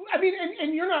 I mean,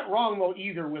 and you're not wrong, though,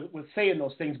 either with saying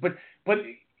those things. But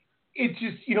it's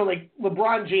just, like,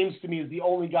 LeBron James to me is the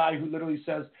only guy who literally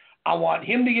says, I want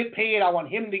him to get paid. I want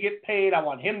him to get paid. I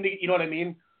want him to, you know what I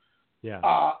mean? Yeah.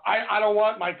 I don't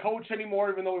want my coach anymore,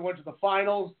 even though we went to the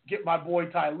finals. Get my boy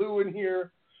Ty Lue in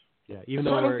here. Yeah, even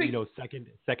though we're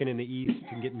second in the East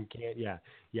and getting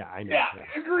yeah, I know.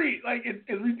 Yeah, agreed. Like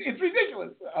it's ridiculous.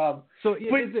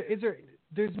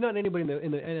 There's not anybody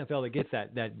in the NFL that gets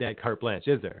that carte blanche,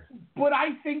 is there? But I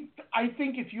think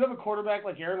if you have a quarterback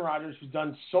like Aaron Rodgers who's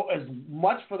done so as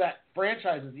much for that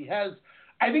franchise as he has,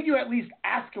 I think you at least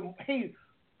ask him, hey,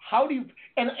 how do you?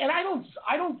 And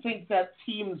I don't think that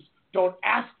teams don't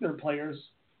ask their players.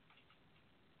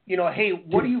 Hey,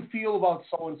 what do you feel about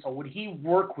so-and-so? Would he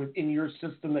work within your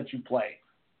system that you play?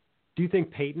 Do you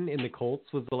think Peyton in the Colts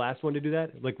was the last one to do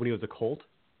that, like when he was a Colt?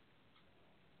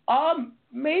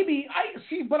 Maybe.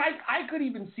 But I could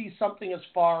even see something as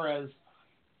far as,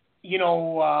 I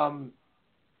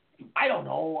don't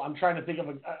know. I'm trying to think of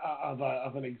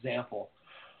an example.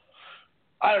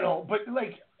 I don't know, but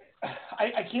like,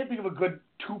 I can't think of a good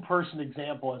two-person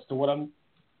example as to what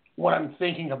I'm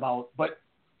thinking about, but.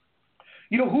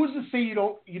 Who's to say you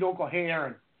don't go, hey,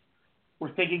 Aaron,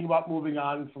 we're thinking about moving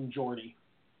on from Jordy.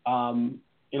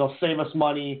 It'll save us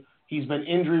money. He's been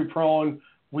injury prone.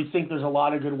 We think there's a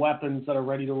lot of good weapons that are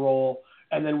ready to roll.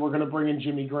 And then we're going to bring in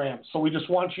Jimmy Graham. So we just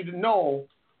want you to know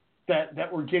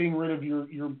that we're getting rid of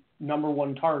your number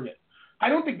one target. I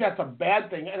don't think that's a bad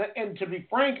thing. And to be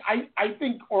frank, I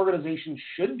think organizations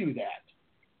should do that.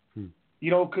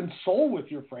 Console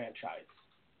with your franchise.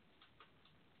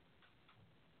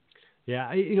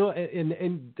 Yeah,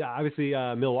 and obviously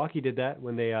Milwaukee did that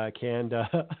when they canned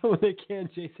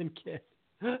Jason Kidd.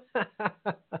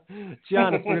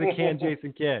 Giannis, we're gonna can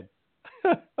Jason Kidd.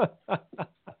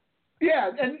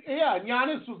 and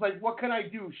Giannis was like, "What can I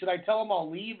do? Should I tell him I'll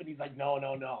leave?" And he's like, "No."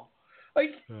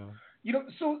 Like,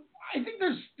 so I think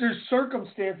there's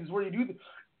circumstances where you do.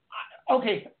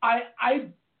 Okay, I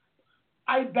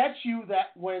bet you that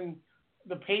when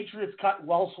the Patriots cut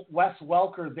Wes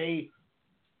Welker, they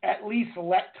at least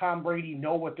let Tom Brady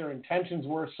know what their intentions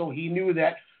were, so he knew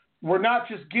that we're not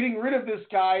just getting rid of this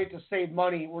guy to save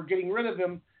money, we're getting rid of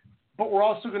him, but we're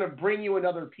also going to bring you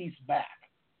another piece back.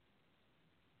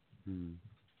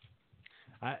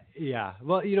 Yeah.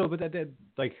 Well, but that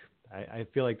like I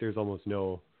feel like there's almost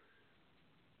no.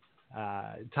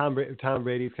 Tom Brady's kind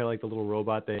of like the little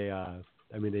robot. They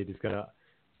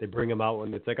bring him out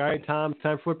when it's like, all right, Tom, it's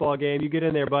time for football game. You get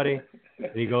in there, buddy.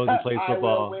 And he goes and plays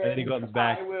football, and then he goes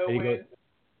back, and he goes,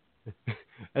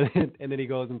 and then he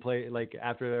goes and play like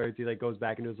after he like goes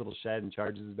back into his little shed and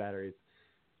charges his batteries.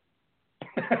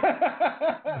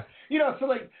 So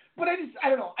like, but I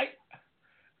don't know.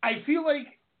 I feel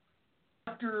like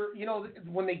after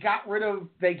when they got rid of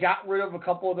a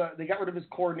couple of they got rid of his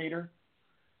coordinator.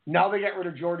 Now they got rid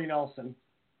of Jordy Nelson.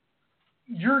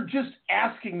 You're just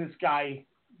asking this guy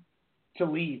to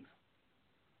leave.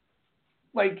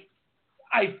 Like,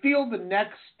 I feel the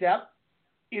next step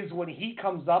is when he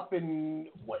comes up I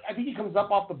think he comes up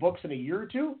off the books in a year or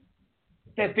two,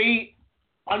 that they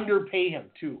underpay him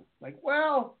too. Like,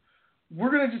 well, we're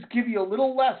going to just give you a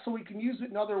little less so we can use it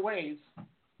in other ways.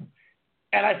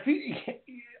 And I feel,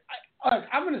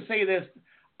 I'm going to say this,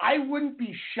 I wouldn't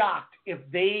be shocked if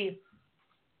they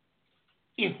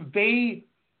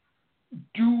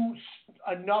do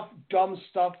enough dumb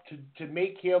stuff to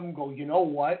make him go, you know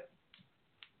what?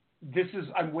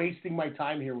 I'm wasting my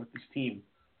time here with this team.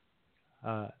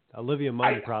 Olivia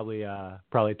Munn probably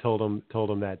told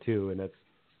him that too, and that's.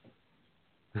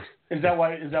 Is that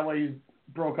why you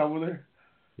broke up with her?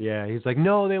 Yeah, he's like,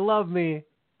 no, they love me.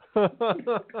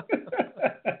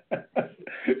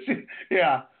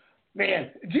 Yeah,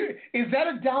 man, is that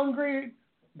a downgrade?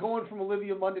 Going from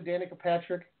Olivia Munn to Danica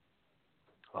Patrick?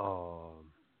 Oh,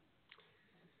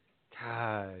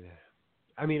 God.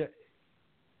 I mean,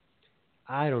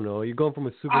 I don't know. You're going from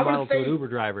a supermodel to an Uber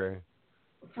driver.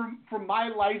 From my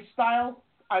lifestyle,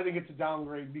 I think it's a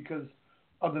downgrade because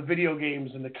of the video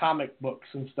games and the comic books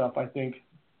and stuff. I think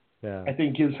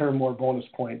gives her more bonus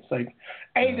points. Like,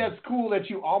 hey, that's cool that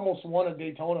you almost won a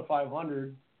Daytona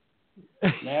 500.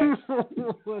 Next.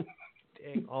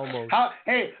 Almost. Shout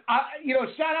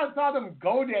out to all them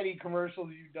GoDaddy commercials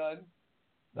you've done.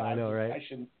 I know, right?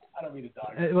 I don't mean to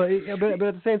dog. But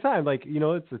at the same time, like,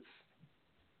 it's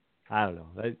I don't know.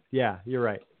 Yeah, you're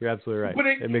right. You're absolutely right. But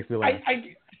it makes me laugh.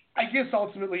 I guess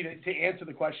ultimately to answer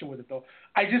the question with it though,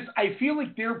 I feel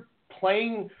like they're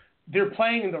playing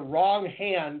in the wrong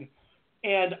hand,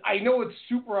 and I know it's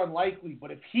super unlikely, but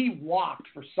if he walked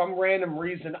for some random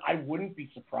reason, I wouldn't be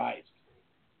surprised.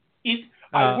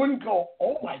 I wouldn't go,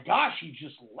 oh my gosh, he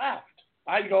just left.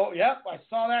 I'd go, yep, I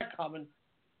saw that coming.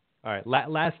 All right,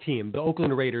 last team, the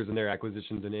Oakland Raiders and their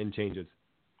acquisitions and changes.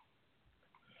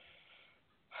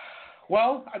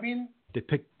 Well, I mean, they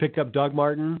picked up Doug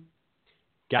Martin,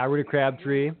 got rid of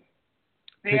Crabtree,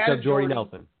 picked up Jordy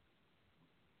Nelson.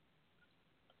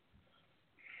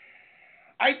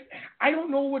 I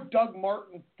don't know what Doug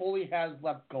Martin fully has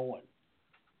left going.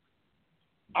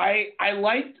 I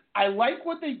like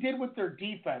what they did with their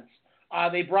defense.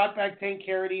 They brought back Tank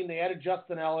Carradine. They added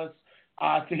Justin Ellis.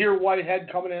 Tahir Whitehead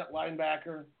coming in at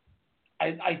linebacker.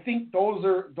 I think those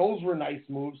were nice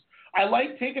moves. I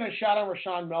like taking a shot on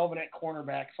Rashawn Melvin at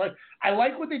cornerback. So I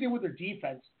like what they did with their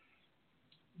defense.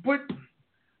 But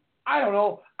I don't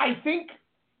know. I think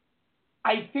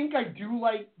I do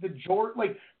like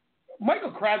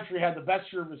Michael Crabtree had the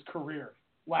best year of his career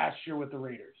last year with the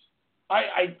Raiders.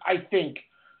 I think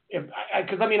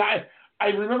because I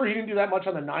remember he didn't do that much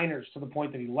on the Niners to the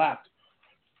point that he left.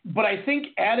 But I think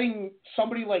adding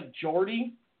somebody like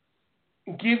Jordy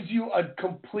gives you a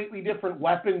completely different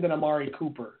weapon than Amari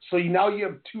Cooper. So now you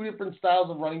have two different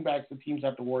styles of running backs that teams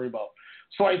have to worry about.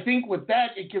 So I think with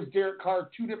that, it gives Derek Carr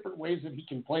two different ways that he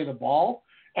can play the ball.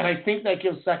 And I think that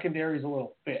gives secondaries a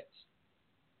little fits.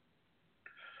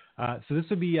 So this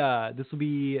will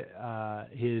be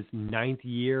his ninth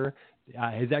year.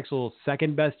 His actual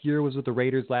second best year was with the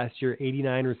Raiders last year,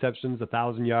 89 receptions,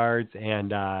 1,000 yards,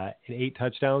 and 8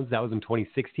 touchdowns. That was in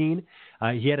 2016.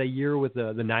 He had a year with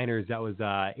the Niners that was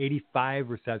 85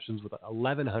 receptions with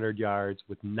 1,100 yards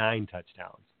with 9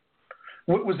 touchdowns.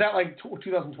 Was that like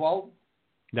 2012?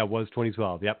 That was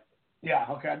 2012. Yep. Yeah.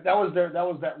 Okay. That was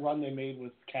that run they made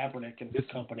with Kaepernick and his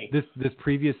company. This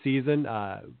previous season,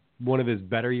 one of his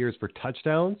better years for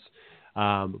touchdowns.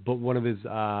 But one of his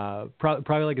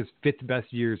probably like his 5th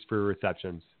best years for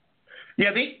receptions.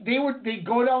 Yeah, they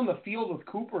go down the field with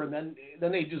Cooper and then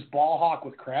they just ball hawk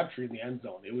with Crabtree in the end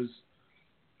zone. It was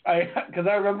because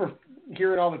I remember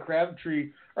hearing all the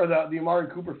Crabtree or the Amari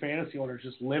Cooper fantasy owners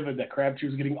just livid that Crabtree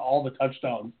was getting all the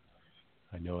touchdowns.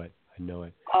 I know it.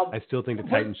 I still think the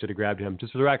Titans should have grabbed him.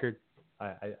 Just for the record,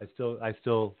 I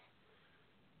still.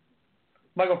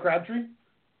 Michael Crabtree?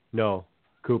 No,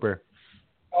 Cooper.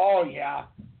 Oh, yeah.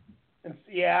 And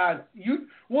if you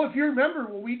remember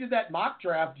when we did that mock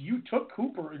draft, you took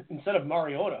Cooper instead of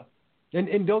Mariota.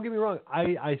 And don't get me wrong,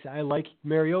 I like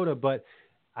Mariota, but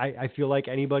I feel like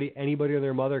anybody or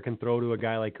their mother can throw to a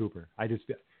guy like Cooper. I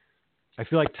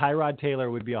feel like Tyrod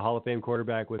Taylor would be a Hall of Fame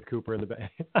quarterback with Cooper in the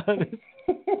back.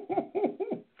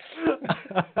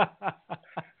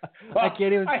 I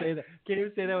can't even say that. Can't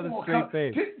even say that with a straight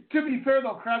face. To be fair,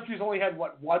 though, Crabtree's only had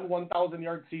one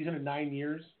 1,000-yard season in 9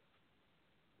 years.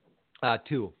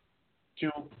 2. So,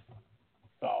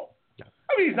 I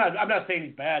mean, I'm not saying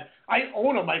he's bad. I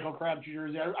own a Michael Crabtree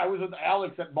jersey. I was with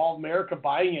Alex at Mall of America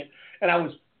buying it, and I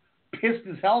was pissed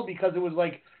as hell because it was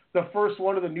like the first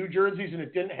one of the new jerseys, and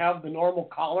it didn't have the normal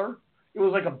collar. It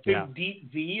was like a big,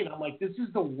 deep V, and I'm like, this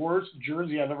is the worst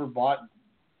jersey I've ever bought.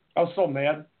 I was so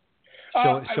mad.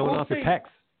 Showing off your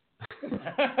pecs.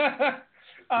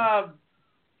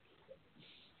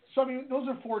 So, I mean, those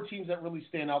are 4 teams that really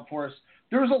stand out for us.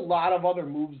 There's a lot of other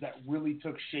moves that really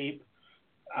took shape.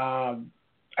 I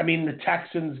mean, the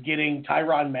Texans getting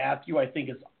Tyrann Mathieu, I think,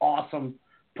 is awesome,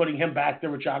 putting him back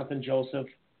there with Jonathan Joseph.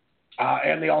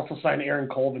 And they also signed Aaron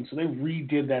Colvin, so they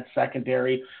redid that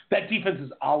secondary. That defense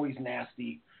is always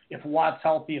nasty. If Watt's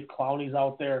healthy, if Clowney's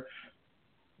out there,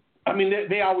 I mean,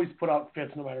 they always put out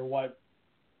fits no matter what.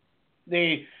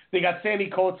 They got Sammy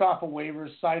Coates off of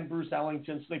waivers, signed Bruce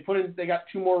Ellington, so they got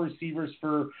 2 more receivers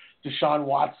for Deshaun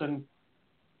Watson.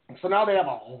 So now they have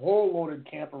a whole loaded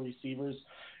camp of receivers.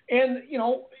 And,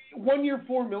 1 year,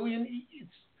 $4 million,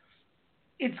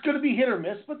 it's going to be hit or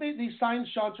miss, but they signed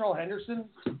Chantrell Henderson.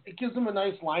 It gives them a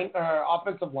nice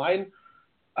offensive line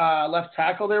left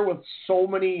tackle there with so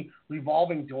many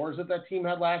revolving doors that team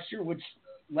had last year, which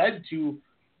led to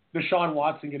Deshaun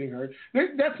Watson getting hurt.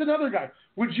 That's another guy.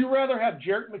 Would you rather have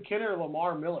Jerick McKinnon or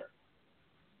Lamar Miller?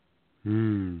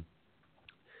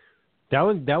 That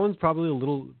one's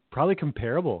probably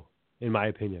comparable in my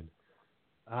opinion.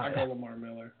 I go Lamar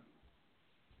Miller.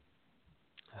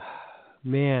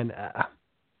 Man,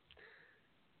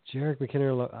 Jerick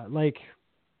McKinnon, like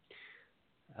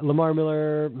Lamar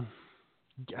Miller.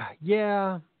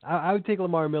 Yeah, I would take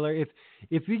Lamar Miller if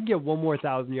we can get one more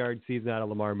 1,000-yard season out of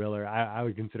Lamar Miller. I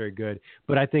would consider it good.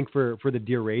 But I think for the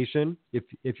duration,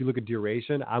 if you look at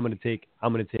duration, I'm gonna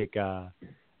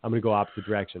go opposite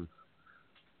direction.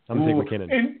 I'm gonna take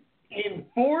McKinnon. In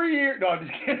 4 years, no, I'm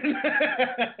just kidding.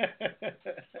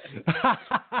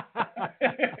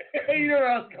 You know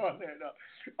where I was going there. No.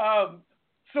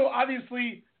 So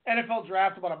obviously NFL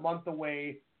draft about a month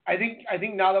away. I think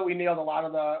now that we nailed a lot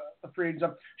of the free agents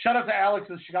up, shout out to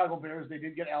Alex's Chicago Bears. They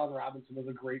did get Allen Robinson. It was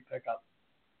a great pickup.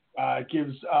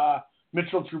 Gives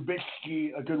Mitchell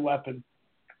Trubisky a good weapon.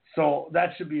 So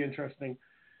that should be interesting.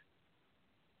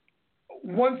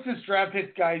 Once this draft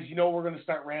hits, guys, we're going to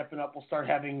start ramping up. We'll start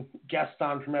having guests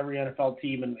on from every NFL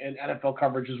team, and NFL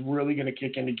coverage is really going to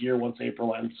kick into gear once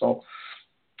April ends. So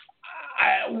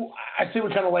I say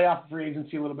we kind of lay off the free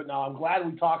agency a little bit now. I'm glad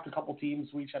we talked a couple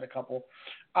teams. We each had a couple.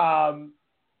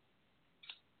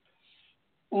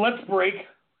 Let's break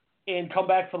and come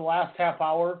back for the last half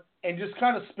hour and just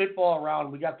kind of spitball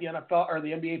around. We got the NFL or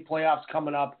the NBA playoffs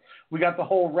coming up. We got the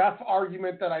whole ref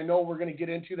argument that I know we're going to get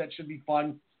into. That should be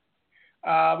fun. We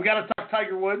got to talk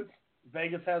Tiger Woods.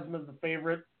 Vegas has him as the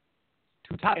favorite.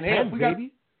 2 top 10,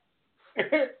 baby.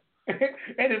 And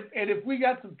if we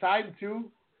got some time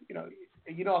too, I'm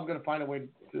going to find a way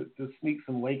to sneak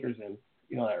some Lakers in.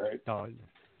 You know that, right? Oh,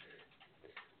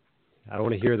 I don't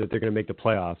want to hear that they're going to make the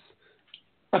playoffs.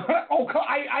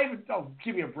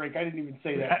 Give me a break. I didn't even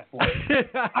say that before.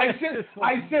 I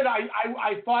said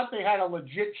I thought they had a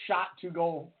legit shot to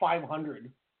go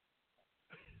 500.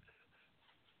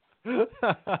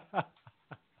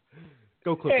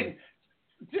 Go Clippers.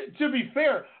 And to be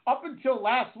fair, up until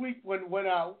last week when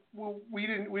we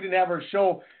didn't have our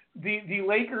show, the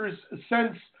Lakers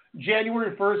since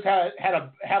January 1st have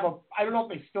a I don't know if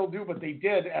they still do, but they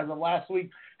did as of last week,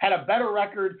 had a better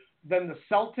record than the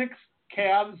Celtics,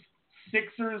 Cavs,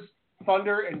 Sixers,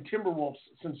 Thunder, and Timberwolves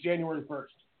since January 1st.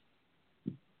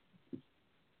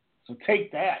 So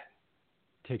take that.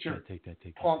 Take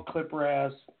that. Punk Clipper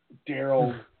ass,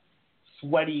 Daryl,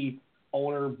 sweaty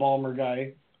owner, Ballmer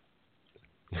guy.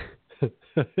 If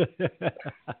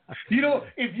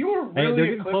you were really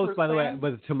they're getting close, by the way, fan,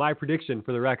 but to my prediction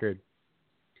for the record.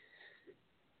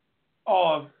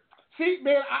 Oh, see,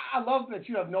 man, I love that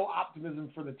you have no optimism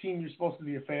for the team you're supposed to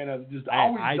be a fan of. Just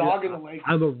always dogging the Lakers.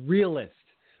 I'm a realist.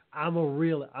 I'm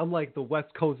like the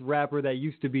West Coast rapper that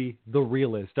used to be the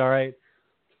realist. All right.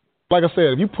 Like I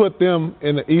said, if you put them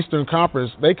in the Eastern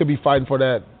Conference, they could be fighting for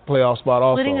that playoff spot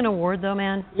also. Splitting an award, though,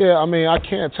 man. Yeah, I mean, I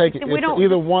can't take it. It's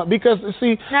either one. Because,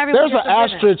 see, there's an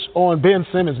asterisk on Ben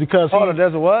Simmons because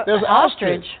there's a what? There's an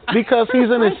asterisk. Because he's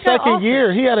in his second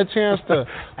year. He had a chance to...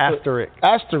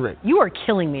 Asterisk. You are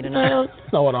killing me tonight. You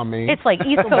know what I mean. It's like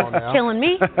East Coast killing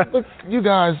me. Look, you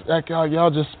guys,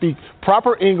 y'all just speak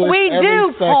proper English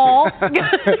every second. Paul.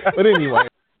 But anyway.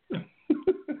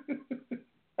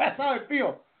 That's how I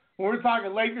feel. When we're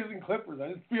talking Lakers and Clippers,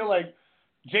 I just feel like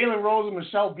Jalen Rose and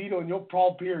Michelle Beto and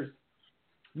Paul Pierce.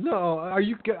 No,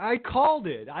 I called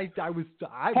it.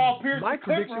 Paul Pierce, my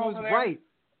prediction was right.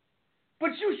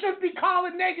 But you should be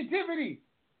calling negativity.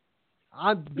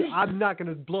 I'm not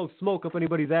gonna blow smoke up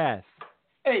anybody's ass.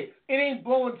 Hey, it ain't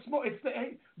blowing smoke. It's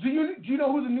do you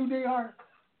know who the New Day are?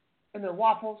 And their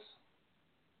waffles.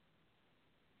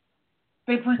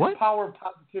 They preach the power of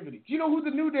positivity. Do you know who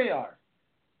the New Day are?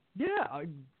 Yeah,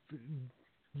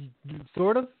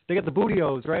 sort of. They got the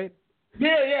bootios, right?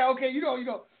 Yeah, okay, you know.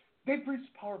 They preach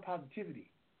the power of positivity.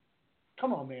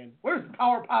 Come on, man. Where's the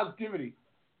power of positivity?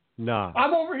 Nah.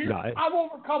 I'm over here. I'm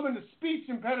overcoming the speech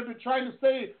impediment trying to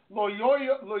say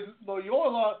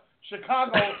Loyola,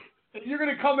 Chicago, and you're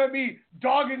going to come at me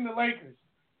dogging the Lakers.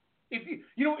 If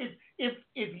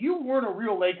you weren't a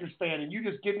real Lakers fan and you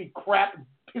just give me crap and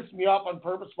piss me off on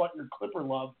purpose about your Clipper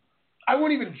love, I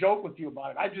wouldn't even joke with you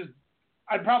about it.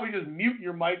 I'd probably just mute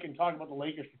your mic and talk about the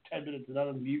Lakers for 10 minutes and then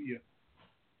unmute you.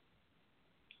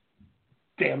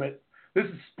 Damn it. This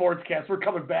is Sportscast. We're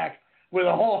coming back with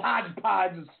a whole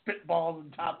hodgepodge of spitballs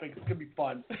and topics. It's going to be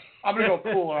fun. I'm going to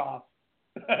go cool her off.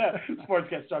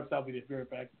 Sportscast Strong Style Media. Be right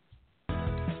back.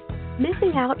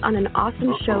 Missing out on an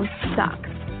awesome show sucks.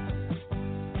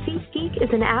 SeatGeek is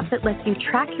an app that lets you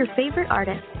track your favorite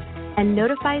artists and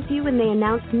notifies you when they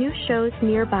announce new shows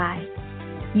nearby.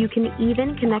 You can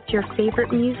even connect your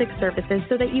favorite music services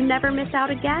so that you never miss out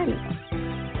again.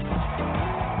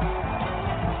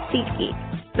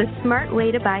 SeatGeek, the smart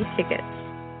way to buy tickets.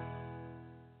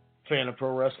 Fan of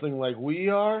pro wrestling like we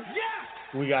are?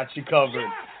 Yeah! We got you covered.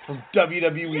 From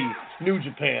WWE, New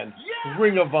Japan,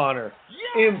 Ring of Honor,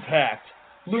 Impact,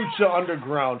 Lucha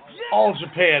Underground, All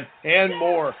Japan, and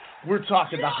more. We're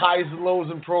talking the highs and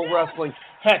lows in pro wrestling.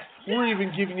 Heck, we're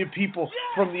even giving you people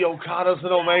from the Okadas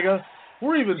and Omega.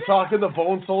 We're even talking the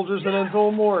Bone Soldiers and Enzo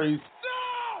Amore's.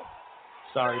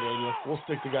 Sorry, Daniel. We'll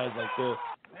stick to guys like this.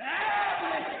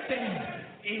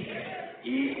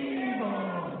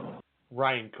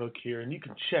 Ryan Cook here, and you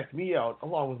can check me out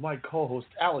along with my co-host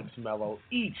Alex Mello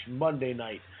each Monday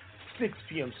night, 6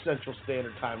 p.m. Central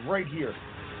Standard Time, right here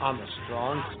on the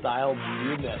Strong Style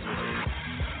Media Network.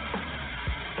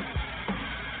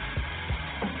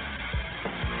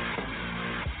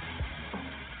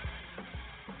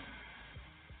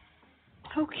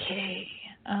 Okay,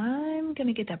 I'm going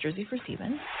to get that jersey for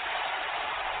Steven.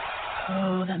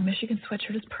 Oh, that Michigan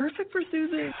sweatshirt is perfect for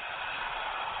Susie.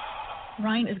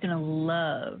 Ryan is going to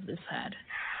love this hat.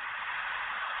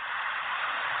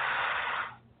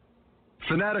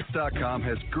 Fanatics.com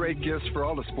has great gifts for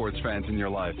all the sports fans in your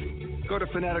life. Go to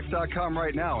Fanatics.com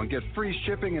right now and get free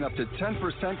shipping and up to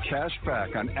 10% cash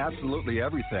back on absolutely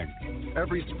everything.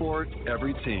 Every sport,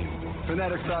 every team.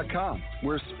 Fanatics.com,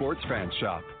 where sports fans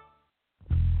shop.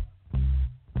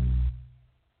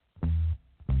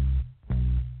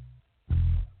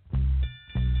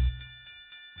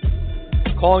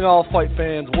 Calling all fight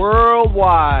fans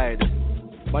worldwide.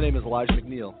 My name is Elijah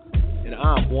McNeil, and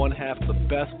I'm one half of the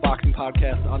best boxing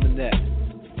podcast on the net,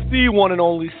 the one and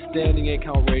only Standing 8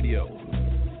 Count Radio.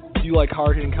 Do you like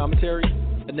hard-hitting commentary,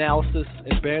 analysis,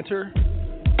 and banter?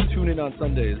 Tune in on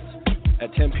Sundays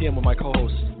at 10 p.m. with my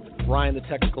co-host, Ryan the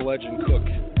Technical Legend Cook,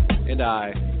 and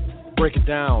I. Break it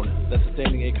down. That's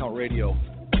Standing 8 Count Radio,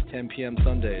 10 p.m.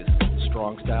 Sundays,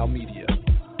 Strong Style Media.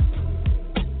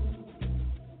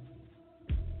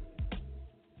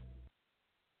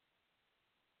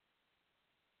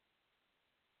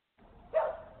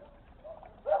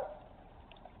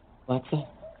 Alexa,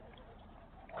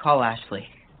 call Ashley.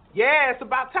 Yeah, it's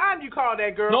about time you called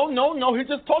that girl. No, he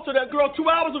just talked to that girl 2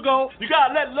 hours ago. You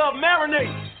gotta let love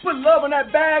marinate. Put love in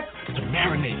that bag. To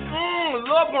marinate.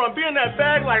 Love gonna be in that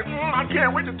bag like, I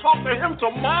can't wait to talk to him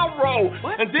tomorrow.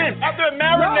 What? And then after it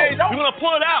marinates, you're gonna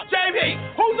pull it out. JB,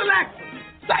 who's Alexa?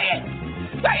 Say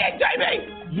it,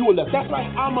 JB. You Alexa, that's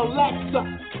right, I'm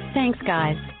Alexa. Thanks,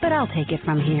 guys, but I'll take it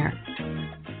from here.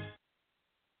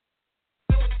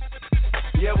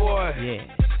 Yeah, boy. Yeah.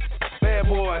 Bad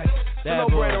boy. Bad no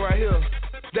brainer right here.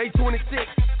 Day 26.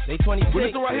 Day 26. With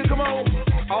this one right here, come on.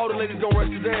 All the ladies gonna rush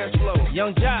the dance floor.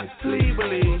 Young Jock. Please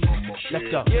believe. Let's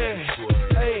go. Yeah.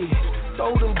 Hey.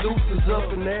 Throw them deuces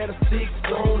up and add a 6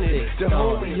 on it. The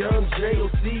homie Young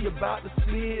J.O.C. about to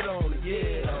spit on it,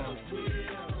 yeah.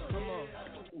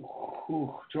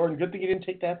 Ooh, Jordan, good thing you didn't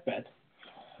take that bet.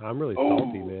 I'm really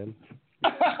salty, man.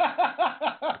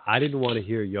 I didn't want to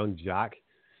hear Young Jock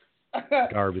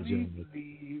garbage in it.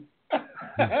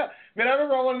 Man, I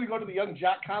remember I wanted to go to the Young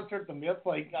Jock concert at the Myth,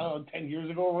 like, I don't know, 10 years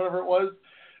ago or whatever it was.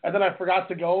 And then I forgot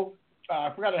to go.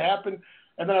 I forgot it happened.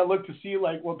 And then I looked to see,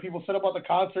 like, what people said about the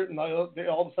concert, and they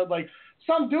all said, like,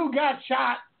 some dude got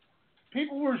shot.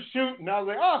 People were shooting. I was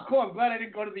like, oh, cool. I'm glad I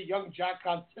didn't go to the Young Jock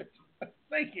concert.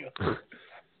 Thank you.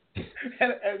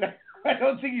 and I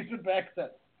don't think he's been back since.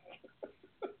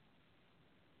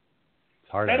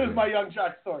 It's hard. That is my Young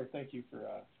Jock story. Thank you for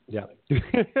yeah.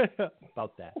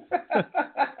 About that.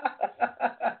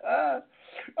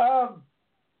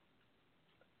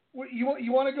 You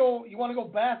want to go? You want to go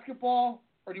basketball,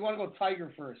 or do you want to go Tiger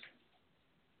first?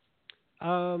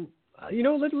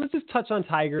 Let's just touch on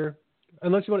Tiger.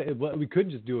 Unless you want to, we could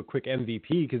just do a quick MVP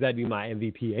because that'd be my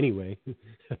MVP anyway.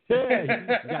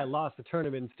 The guy lost the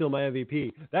tournament and still my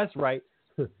MVP. That's right.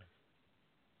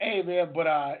 Hey man, but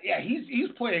he's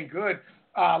playing good.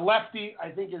 Lefty, I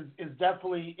think is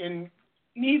definitely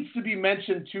needs to be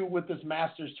mentioned too with this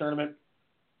Masters tournament.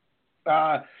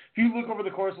 If you look over the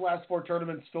course of the last 4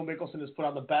 tournaments, Phil Mickelson has put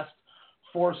on the best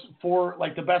four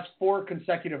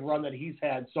consecutive run that he's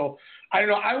had. So I don't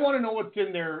know. I want to know what's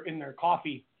in their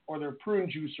coffee or their prune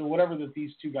juice or whatever that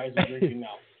these two guys are drinking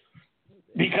now.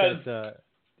 Because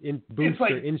in boost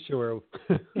or inshore.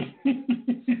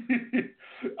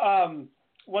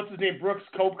 What's his name? Brooks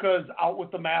Koepka is out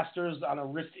with the Masters on a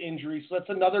wrist injury, so that's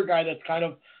another guy that's kind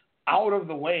of out of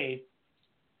the way.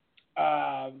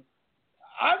 I'm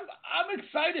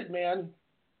excited, man.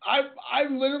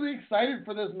 I'm literally excited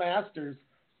for this Masters.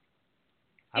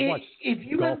 I watched if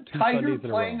you golf have 2 Tiger Sundays in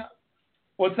playing, a row.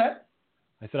 What's that?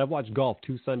 I said I've watched golf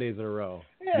 2 Sundays in a row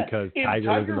because if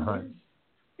Tiger is in the hunt.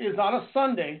 Is on a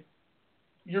Sunday,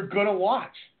 you're gonna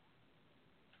watch.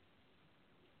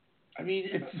 I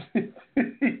mean,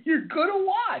 you're gonna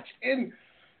watch, and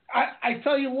I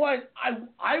tell you what,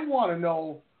 I want to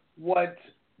know what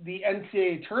the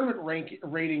NCAA tournament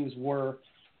ratings were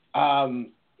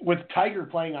with Tiger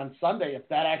playing on Sunday, if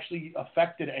that actually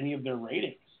affected any of their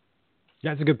ratings.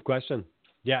 Yeah, that's a good question.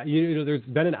 Yeah, there's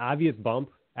been an obvious bump,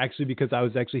 actually, because I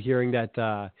was actually hearing that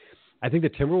I think the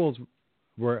Timberwolves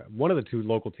were one of the 2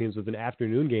 local teams with an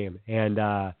afternoon game, and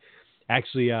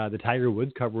actually the Tiger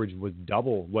Woods coverage was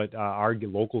double what our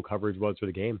local coverage was for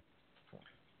the game.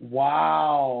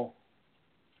 Wow.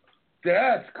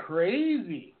 That's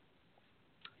crazy.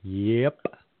 Yep.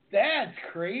 That's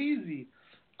crazy.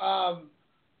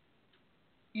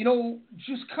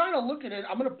 Just kind of look at it.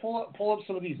 I'm going to pull up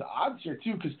some of these odds here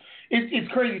too, because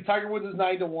it's crazy. Tiger Woods is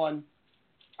 9-1.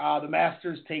 The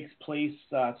Masters takes place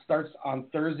starts on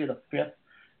Thursday the 5th.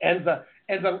 Ends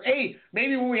on, hey,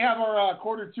 maybe when we have our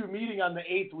Q2 meeting on the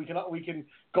 8th, we can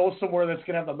go somewhere that's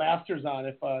going to have the Masters on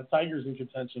if Tiger's in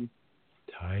contention.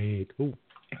 Tight. Ooh.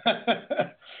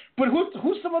 But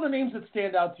who's some other names that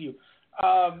stand out to you?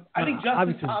 I think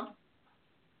Justin Thomas.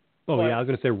 Oh, yeah, I was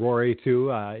going to say Rory,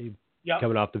 too, yep.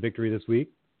 Coming off the victory this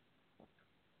week.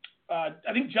 I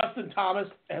think Justin Thomas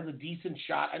has a decent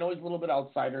shot. I know he's a little bit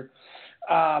outsider.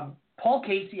 Paul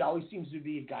Casey always seems to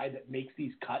be a guy that makes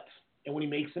these cuts. And when he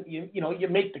makes it, you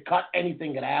make the cut,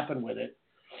 anything can happen with it.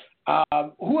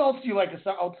 Who else do you like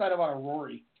outside of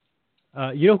Rory?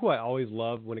 Who I always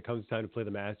love when it comes time to play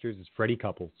the Masters is Freddie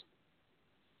Couples.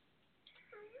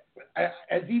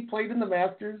 Has he played in the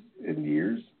Masters in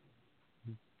years?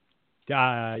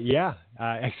 Yeah.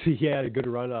 Actually, he had a good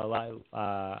run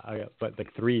but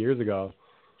like 3 years ago.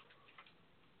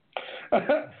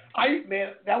 I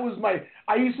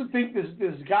used to think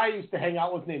this guy I used to hang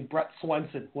out with named Brett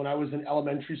Swenson when I was in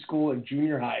elementary school and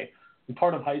junior high and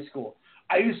part of high school.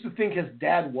 I used to think his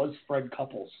dad was Fred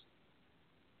Couples.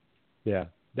 Yeah,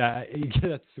 that's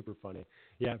super funny.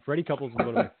 Yeah, Freddie Couples is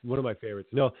one of my favorites.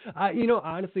 No,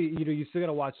 honestly, you still got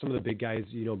to watch some of the big guys,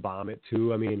 bomb it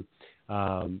too. I mean,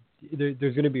 there's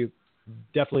going to be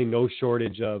definitely no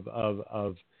shortage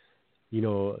of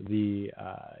you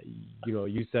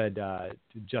said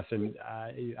Justin.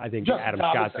 I think Justin Adam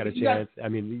Thomas, Scott's got a chance.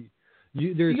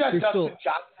 There's still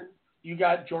Johnson. You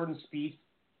got Jordan Spieth.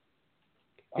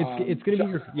 It's going to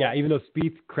be even though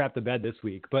Spieth crapped the bed this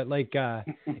week, but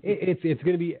it's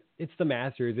going to be the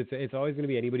Masters. It's always going to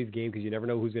be anybody's game because you never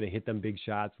know who's going to hit them big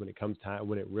shots when it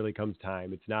really comes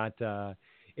time. It's not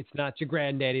your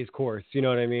granddaddy's course. You know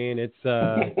what I mean?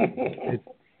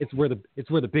 It's where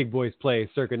the big boys play,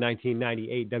 circa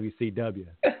 1998 WCW.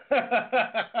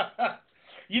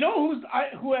 You know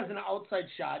who has an outside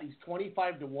shot? He's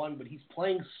 25-1, but he's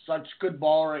playing such good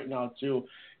ball right now too.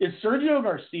 Is Sergio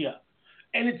Garcia,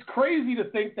 and it's crazy to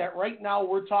think that right now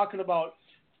we're talking about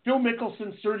Phil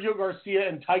Mickelson, Sergio Garcia,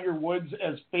 and Tiger Woods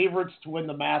as favorites to win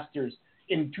the Masters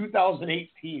in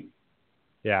 2018.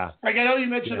 Yeah. Like I know you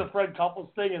mentioned the Fred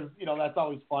Couples thing, and that's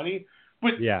always funny,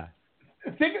 but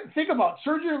think about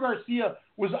Sergio Garcia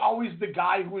was always the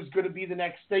guy who was going to be the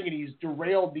next thing, and he's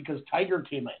derailed because Tiger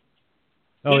came in.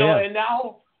 And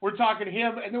now we're talking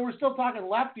him, and then we're still talking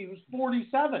Lefty, who's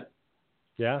 47.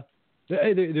 Yeah,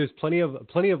 there's plenty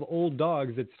of old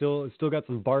dogs that still got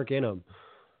some bark in them.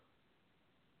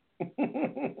 So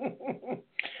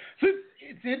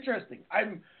it's interesting.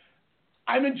 I'm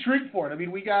intrigued for it. I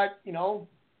mean, we got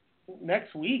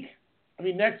next week.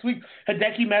 Hideki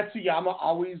Matsuyama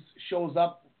always shows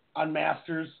up on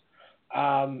Masters.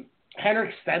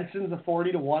 Henrik Stenson's a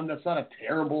 40-1. That's not a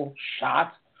terrible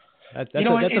shot. That's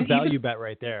a value bet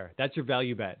right there. That's your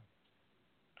value bet.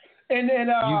 And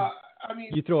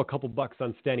you throw a couple bucks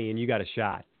on Stenny and you got a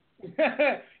shot.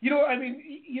 Efe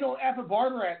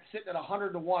Barbarat sitting at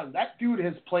 100-1. That dude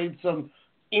has played some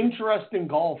interesting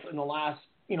golf in the last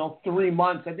 3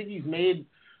 months. I think he's made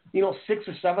 6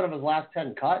 or 7 of his last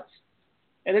 10 cuts,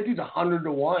 and that dude's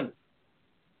 100-1.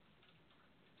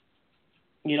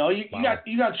 You got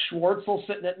Schwartzel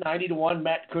sitting at 90-1.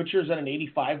 Matt Kuchar's at an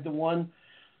 85-1.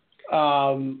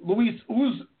 Luis,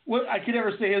 what I can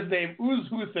never say his name.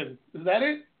 Oosthuizen. Is that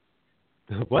it?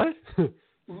 What?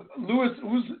 Louis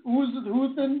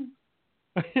Oosthuizen?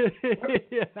 I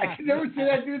can never say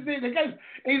that dude's name.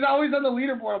 He's always on the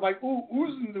leaderboard. I'm like,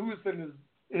 Oosthuizen is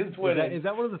his winning. Is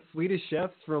that one of the Swedish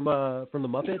chefs from the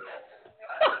Muppets?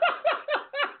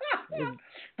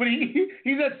 But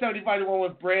he's at 75-1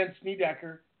 with Brand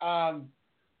Snedeker.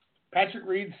 Patrick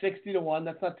Reed 60-1.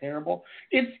 That's not terrible.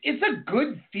 It's a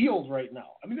good field right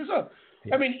now. I mean,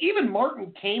 even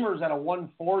Martin Kamer's at a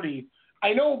 140.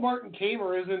 I know Martin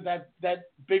Kamer isn't that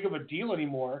big of a deal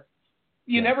anymore.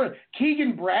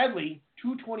 Keegan Bradley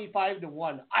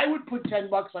 225-1. I would put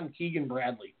 $10 on Keegan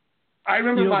Bradley. I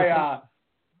remember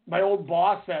my old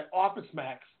boss at Office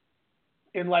Max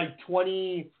in like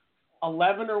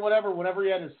 2011 or whatever. Whenever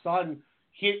he had his son,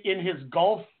 in his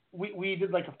golf, we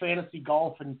did like a fantasy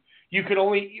golf, and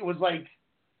it was like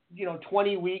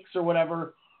 20 weeks or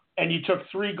whatever, and you took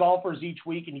 3 golfers each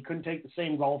week, and you couldn't take the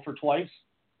same golfer twice.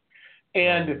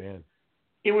 And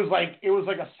it was like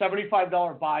a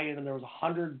 $75 buy-in, and there was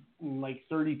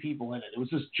 130 people in it. It was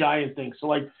this giant thing. So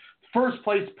like first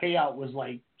place payout was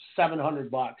like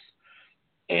 $700,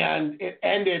 and it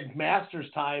ended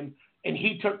Masters time, and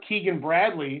he took Keegan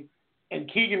Bradley, and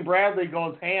Keegan Bradley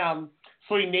goes ham,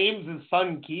 so he names his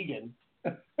son Keegan,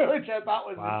 which I thought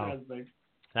was interesting.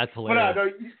 That's hilarious.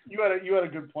 But you had a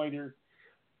good point here.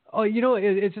 Oh,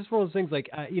 it's just one of those things like,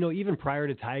 even prior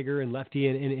to Tiger and Lefty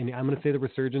and I'm going to say the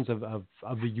resurgence of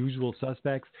the usual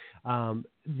suspects,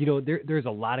 there's a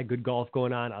lot of good golf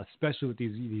going on, especially with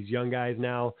these young guys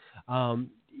now.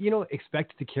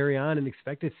 Expect to carry on and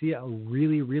expect to see a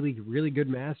really, really, really good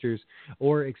Masters,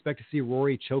 or expect to see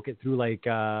Rory choke it through like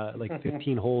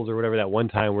 15 holes or whatever that one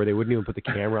time where they wouldn't even put the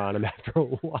camera on him after a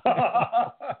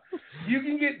while. You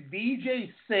can get Vijay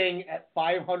Singh at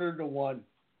 500-1.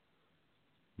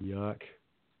 Yuck.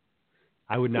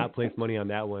 I would not place money on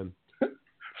that one.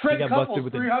 Fred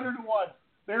Couples, 300-1.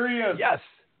 There he is. Yes.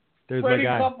 There's Freddie my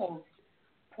guy. Couples.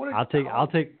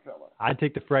 I'd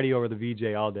take the Freddie over the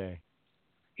VJ all day.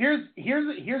 Here's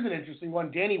an interesting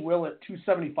one. Danny Willett,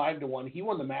 275-1. He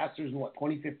won the Masters in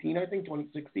 2015, I think,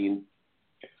 2016.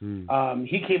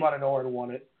 He came out of nowhere and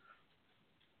won it.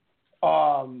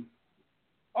 Alex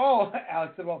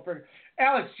said about Freddie.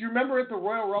 Alex, do you remember at the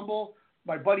Royal Rumble,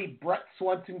 my buddy Brett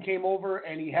Swenson came over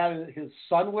and he had his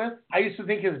son with? I used to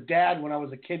think his dad, when I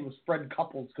was a kid, was Fred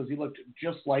Couples because he looked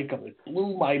just like him. It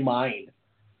blew my mind.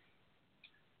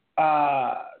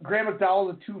 Graham McDowell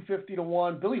at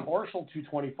 250-1. Billy Horschel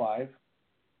 225.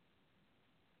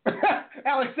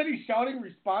 Alex said he's shouting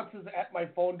responses at my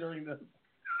phone during this.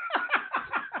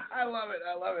 I love it.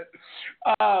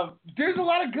 There's a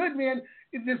lot of good, man.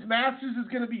 This Masters is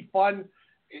going to be fun.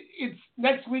 It's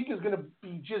next week is going to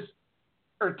be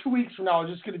or 2 weeks from now,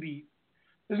 there's going to be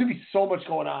so much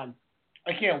going on.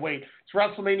 I can't wait. It's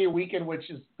WrestleMania weekend,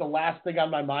 which is the last thing on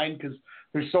my mind because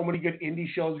there's so many good indie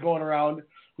shows going around.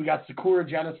 We got Sakura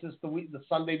Genesis the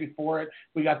Sunday before it.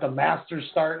 We got the Masters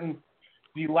starting.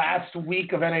 The last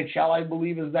week of NHL, I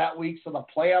believe, is that week. So the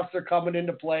playoffs are coming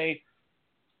into play.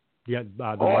 Yeah,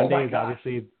 Monday is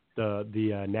obviously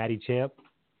the Natty Champ.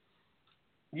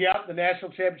 Yeah, the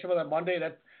national championship on that Monday.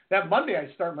 That Monday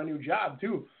I start my new job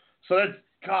too. So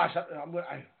gosh,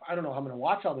 I don't know how I'm going to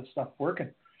watch all this stuff working.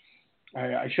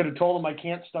 I should have told them I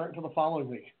can't start until the following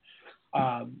week.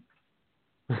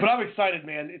 But I'm excited,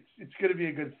 man. It's going to be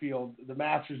a good field. The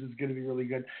Masters is going to be really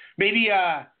good. Maybe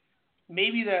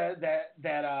the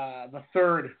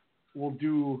third we'll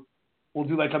do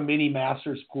like a mini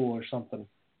Masters pool or something.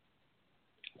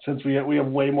 Since we have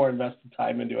way more invested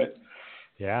time into it.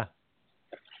 Yeah.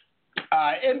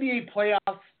 NBA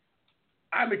playoffs.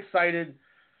 I'm excited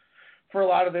for a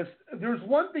lot of this. There's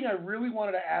one thing I really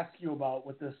wanted to ask you about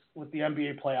with the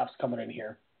NBA playoffs coming in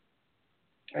here.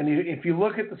 And if you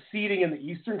look at the seeding in the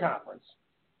Eastern Conference,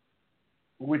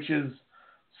 which is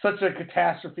such a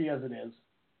catastrophe as it is,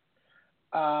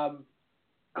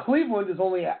 Cleveland is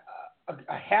only a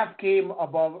half game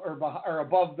above or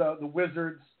above the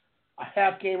Wizards, a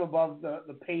half game above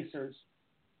the Pacers.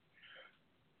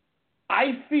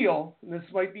 I feel, and this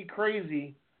might be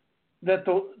crazy, that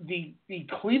the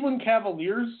Cleveland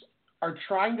Cavaliers are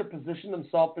trying to position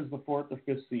themselves as the 4th or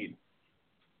 5th seed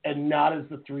and not as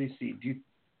the 3 seed.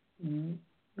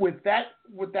 With that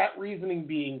reasoning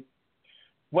being,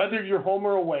 whether you're home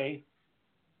or away,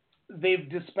 they've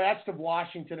dispatched of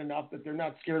Washington enough that they're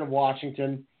not scared of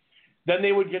Washington. Then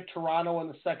they would get Toronto in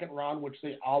the second round, which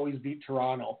they always beat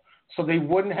Toronto. So they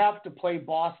wouldn't have to play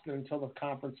Boston until the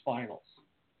conference finals.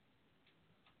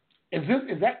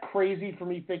 Is that crazy for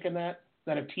me thinking that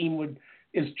a team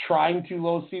is trying to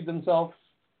low seed themselves?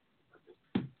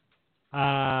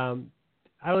 I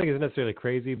don't think it's necessarily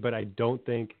crazy, but I don't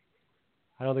think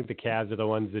the Cavs are the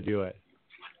ones that do it.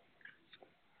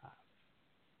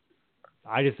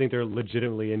 I just think they're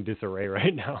legitimately in disarray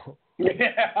right now.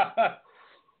 Yeah.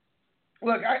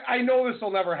 Look, I know this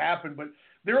will never happen, but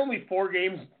they're only 4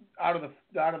 games out of the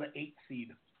 8th seed.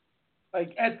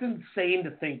 Like, that's insane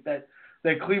to think that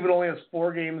Cleveland only has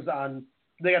 4 games on.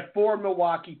 They got 4 on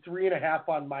Milwaukee, 3.5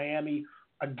 on Miami,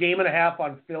 a game and a half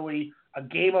on Philly, a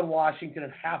game on Washington,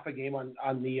 and half a game on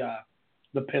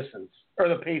the Pistons or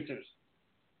the Pacers.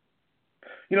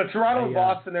 You know, Toronto and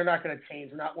Boston, they're not going to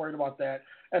change. We're not worried about that.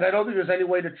 And I don't think there's any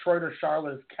way Detroit or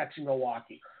Charlotte is catching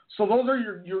Milwaukee. So those are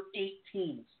your 8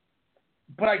 teams.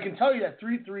 But I can tell you that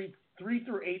 3 through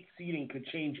 8 seeding could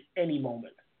change any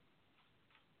moment.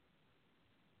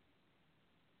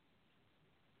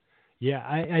 Yeah,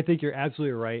 I think you're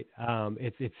absolutely right.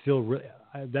 It's still really,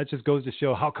 that just goes to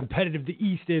show how competitive the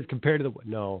East is compared to the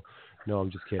no,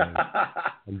 I'm just kidding.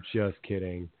 I'm just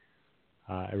kidding.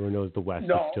 Everyone knows the West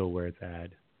is still where it's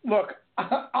at. Look,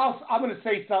 I'm going to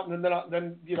say something and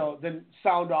then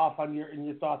sound off on your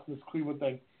thoughts on this Cleveland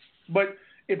thing. But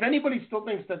if anybody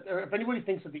thinks that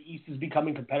the East is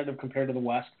becoming competitive compared to the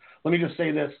West, let me just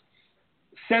say this: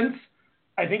 since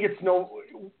I think it's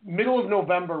middle of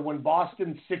November when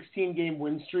Boston's 16-game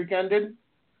win streak ended,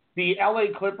 the LA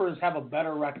Clippers have a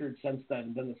better record since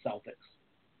then than the Celtics.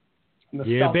 And the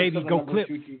Celtics baby, go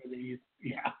Clips.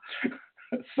 Yeah.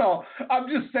 So I'm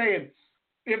just saying,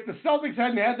 if the Celtics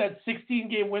hadn't had that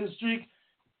 16-game win streak,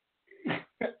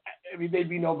 I mean, they'd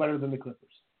be no better than the Clippers.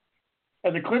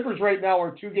 And the Clippers right now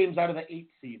are 2 games out of the 8th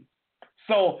seed.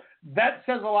 So that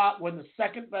says a lot when the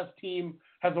second best team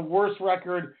has a worse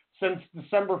record since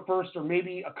December 1st or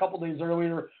maybe a couple days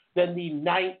earlier than the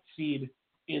 9th seed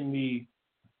in the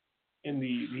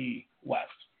West.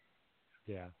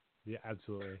 Yeah,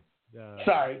 absolutely.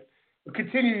 Sorry.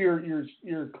 Continue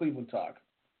your Cleveland talk.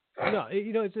 No,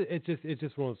 it's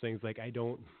just one of those things. Like,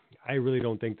 I really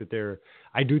don't think that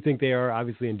I do think they are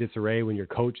obviously in disarray when your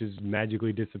coach is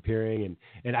magically disappearing,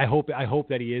 and I hope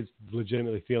that he is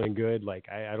legitimately feeling good. Like,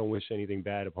 I don't wish anything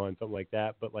bad upon something like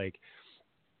that, but like,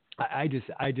 I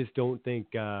just don't think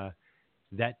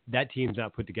that team's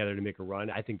not put together to make a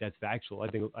run. I think that's factual. I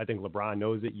think LeBron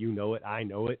knows it. You know it. I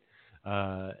know it.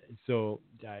 So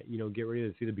get ready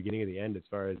to see the beginning of the end as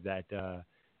far as that.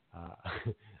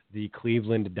 The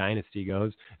Cleveland dynasty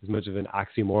goes, as much of an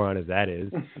oxymoron as that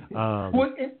is.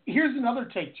 Well, here's another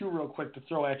take, too, real quick to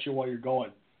throw at you while you're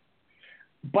going.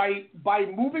 By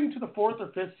moving to the 4th or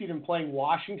 5th seed and playing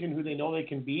Washington, who they know they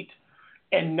can beat,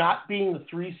 and not being the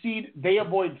 3 seed, they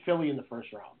avoid Philly in the first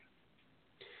round.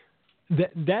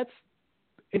 That's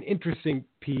an interesting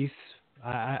piece,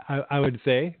 I would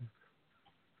say.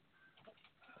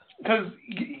 Because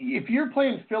if you're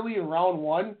playing Philly in round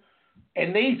 1,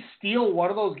 and they steal one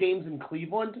of those games in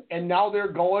Cleveland, and now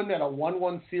they're going at a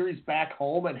 1-1 series back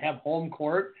home and have home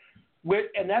court,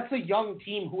 and that's a young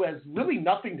team who has really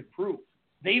nothing to prove.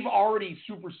 They've already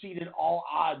superseded all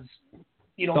odds.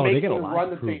 Making the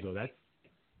run that they.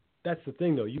 That's the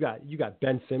thing, though. You got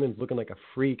Ben Simmons looking like a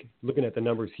freak, looking at the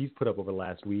numbers he's put up over the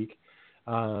last week.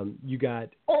 You got.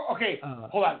 Oh, okay.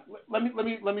 Hold on. Let me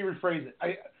rephrase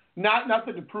it.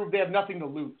 nothing to prove. They have nothing to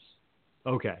lose.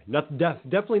 Okay,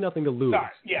 definitely nothing to lose. Sorry,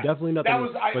 yeah. Definitely nothing.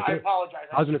 I apologize.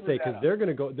 I was going to say because they're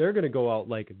going to go out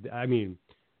like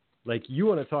you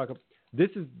want to talk. This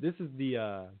is the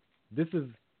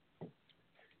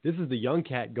young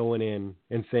cat going in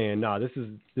and saying, "Nah, this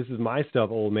is my stuff,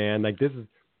 old man." Like this is.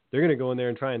 They're going to go in there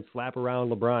and try and slap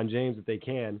around LeBron James if they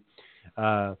can.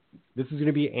 This is going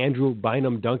to be Andrew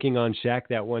Bynum dunking on Shaq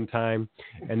that one time,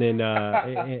 and then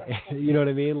you know what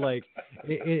I mean? Like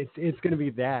it's going to be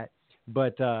that,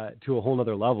 but to a whole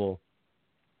nother level.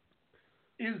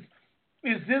 Is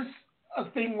this a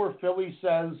thing where Philly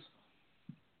says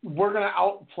we're going to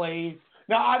outplay?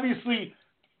 Now, obviously,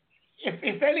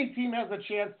 if any team has a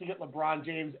chance to get LeBron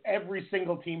James, every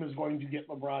single team is going to get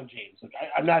LeBron James. Like,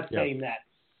 I'm not saying that.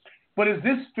 But is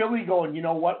this Philly going, you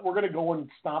know what, we're going to go and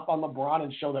stomp on LeBron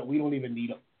and show that we don't even need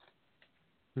him?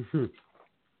 Mm-hmm.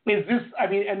 Is this,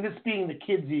 and this being the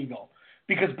kid's ego?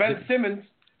 Because Ben Simmons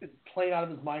is playing out of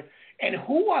his mind. And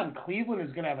who on Cleveland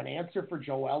is going to have an answer for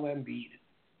Joel Embiid?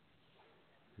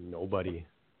 Nobody.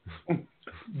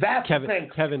 That's the thing.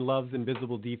 Kevin Love's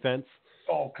invisible defense.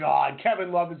 Oh, God.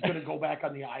 Kevin Love is going to go back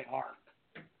on the IR.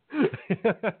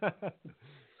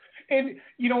 And,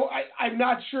 I'm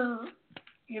not sure...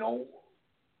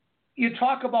 you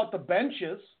talk about the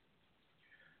benches.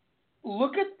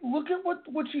 Look at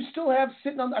what you still have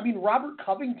sitting on. Robert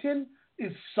Covington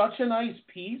is such a nice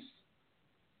piece.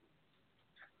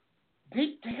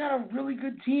 They got a really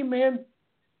good team, man.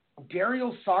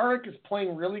 Dario Saric is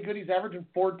playing really good. He's averaging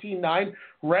 14-9.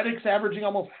 Redick's averaging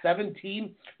almost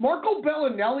 17. Marco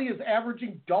Bellinelli is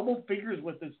averaging double figures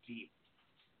with this team.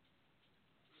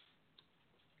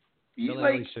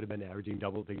 Bellinelli should have been averaging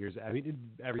double figures.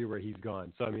 Everywhere he's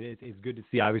gone. So it's good to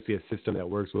see. Obviously, a system that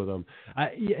works with him.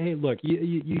 Hey, look,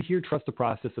 you hear trust the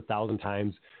process 1,000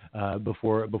 times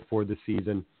before the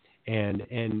season,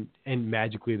 and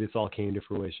magically this all came to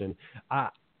fruition.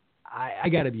 I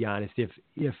got to be honest.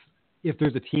 If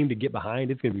there's a team to get behind,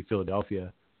 it's going to be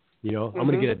Philadelphia. I'm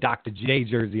going to get a Dr. J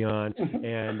jersey on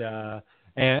and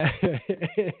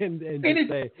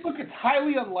look, it's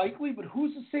highly unlikely, but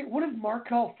who's to say? What if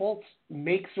Markelle Fultz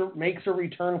makes a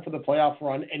return for the playoff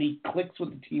run and he clicks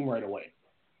with the team right away?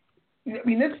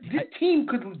 This team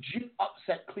could legit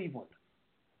upset Cleveland.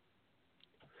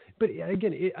 But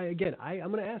again, I'm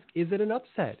going to ask: is it an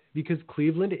upset? Because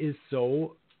Cleveland is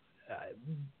so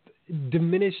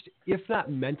diminished, if not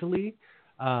mentally,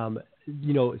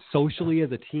 socially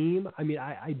as a team.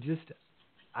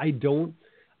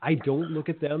 I don't look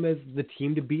at them as the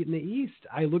team to beat in the East.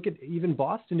 I look at even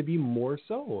Boston to be more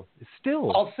so.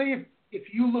 Still, I'll say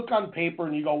if you look on paper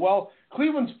and you go, well,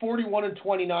 Cleveland's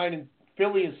 41-29 and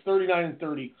Philly is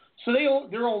 39-30, so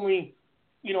they're only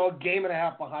a game and a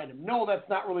half behind them. No, that's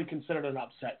not really considered an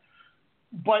upset.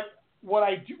 But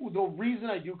the reason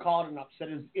I do call it an upset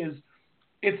is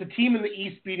it's a team in the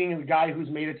East beating a guy who's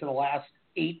made it to the last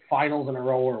 8 finals in a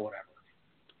row or whatever.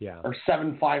 Yeah. Or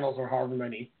 7 finals or however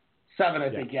many. 7, I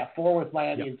think, 4 with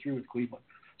Miami and 3 with Cleveland.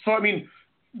 So,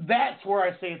 that's where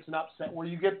I say it's an upset, where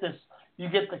you get the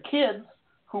kids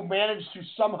who manage to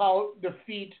somehow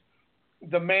defeat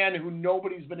the man who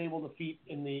nobody's been able to defeat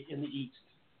in the East.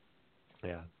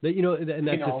 Yeah. And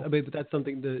that's but that's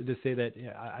something to say that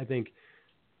I think,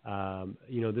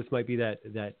 this might be that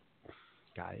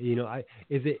guy,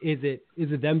 is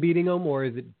it them beating them or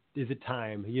is it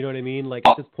time? You know what I mean? Like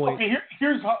at this point. Okay,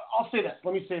 here's how I'll say this.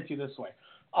 Let me say it to you this way.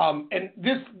 And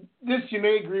this you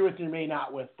may agree with, you may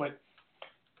not with, but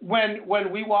when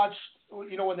we watched,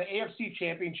 when the AFC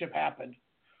Championship happened,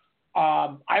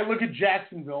 I look at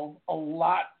Jacksonville a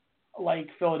lot like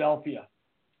Philadelphia,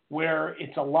 where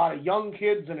it's a lot of young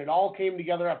kids and it all came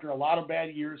together after a lot of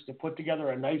bad years to put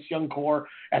together a nice young core,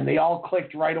 and they all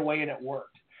clicked right away and it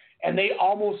worked. And they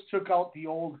almost took out the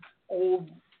old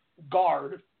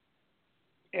guard.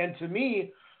 And to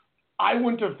me, I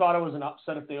wouldn't have thought it was an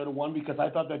upset if they would have won because I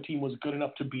thought that team was good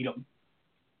enough to beat them.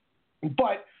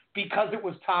 But because it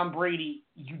was Tom Brady,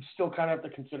 you'd still kind of have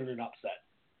to consider it an upset.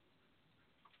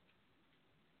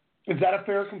 Is that a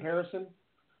fair comparison?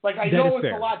 Like, I know it's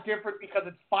fair. A lot different because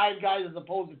it's 5 guys as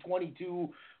opposed to 22,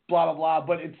 blah, blah, blah.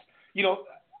 But it's,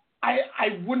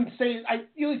 I wouldn't say,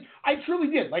 I truly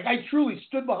did. Like, I truly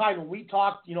stood behind when we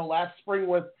talked, last spring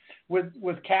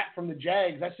with Kat from the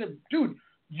Jags. I said, dude,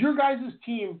 your guys'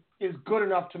 team is good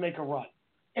enough to make a run.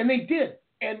 And they did.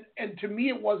 And to me,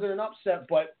 it wasn't an upset,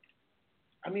 but,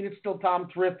 it's still Tom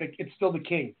Terrific. It's still the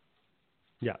king.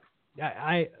 Yeah.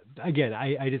 I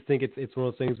just think it's one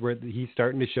of those things where he's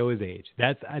starting to show his age.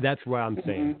 That's what I'm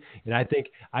saying. And I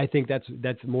think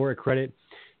that's more a credit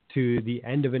to the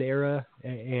end of an era,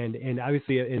 and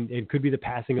obviously it could be the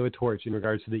passing of a torch in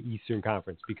regards to the Eastern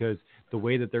Conference, because the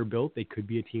way that they're built, they could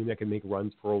be a team that can make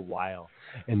runs for a while,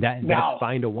 and that's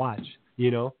fine to watch,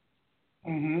 you know?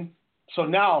 Mm-hmm. So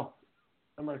now,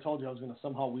 remember I told you I was going to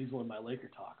somehow weasel in my Laker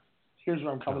talk. Here's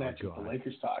where I'm coming at you with the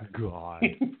Lakers talk. God.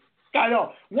 I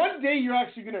know. One day you're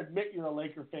actually going to admit you're a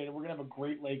Laker fan, and we're going to have a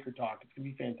great Laker talk. It's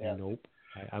going to be fantastic. Nope.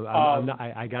 I'm not,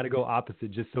 I got to go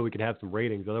opposite just so we can have some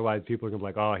ratings. Otherwise, people are going to be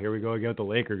like, oh, here we go again with the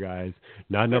Laker guys.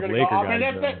 Not enough Laker guys.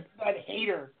 That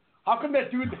hater. How come that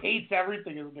dude hates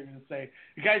everything is what they're going to say.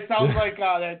 The guy sounds like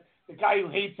the guy who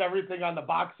hates everything on the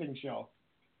boxing show.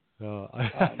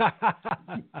 I'm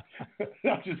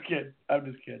just kidding.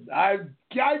 I'm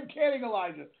kidding,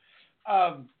 Elijah.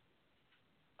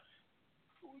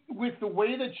 With the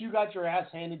way that you got your ass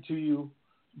handed to you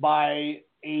by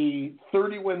a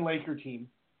 30-win Laker team,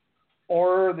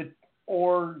 or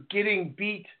getting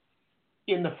beat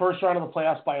in the first round of the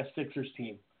playoffs by a Sixers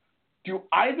team, do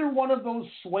either one of those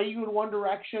sway you in one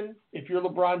direction if you're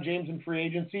LeBron James in free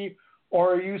agency,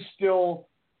 or are you still,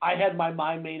 I had my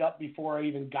mind made up before I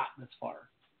even got this far?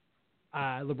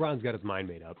 LeBron's got his mind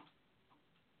made up.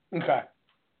 Okay.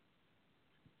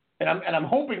 And I'm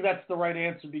hoping that's the right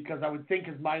answer, because I would think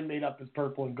his mind made up is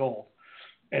purple and gold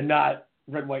and not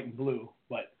red, white, and blue.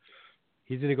 But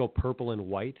he's going to go purple and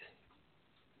white.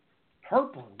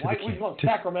 Purple and white? What, you going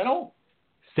Sacramento?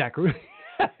 Sacramento.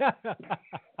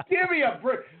 Give me a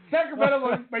break.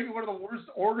 Sacramento might be one of the worst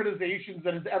organizations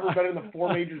that has ever been in the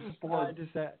four major sports.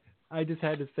 I just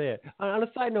had to say it. On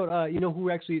a side note, you know who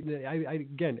actually?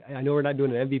 I know we're not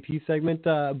doing an MVP segment,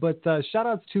 but shout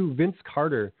outs to Vince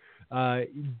Carter,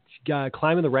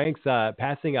 climbing the ranks,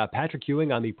 passing Patrick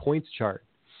Ewing on the points chart.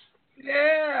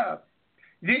 Yeah.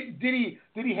 Did he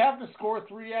have to score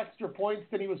 3 extra points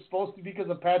than he was supposed to because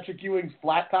of Patrick Ewing's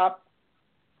flat top?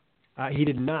 He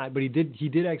did not, but he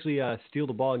did actually steal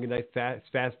the ball and get a nice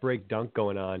fast break dunk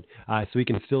going on, so he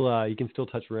can still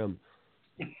touch rim.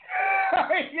 He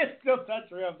can still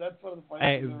touch rim. That's one of the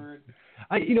funniest I've heard.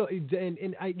 I know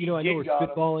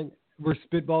we're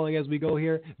spitballing as we go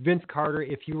here. Vince Carter,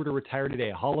 if he were to retire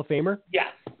today, a Hall of Famer?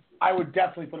 Yes, I would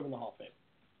definitely put him in the Hall of Fame.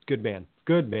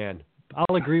 Good man.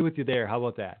 I'll agree with you there. How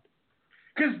about that?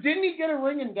 Because didn't he get a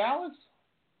ring in Dallas?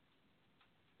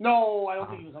 No, I don't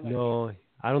think he was on that team.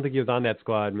 I don't think he was on that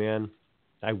squad, man.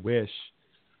 I wish.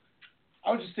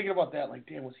 I was just thinking about that. Like,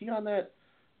 damn, was he on that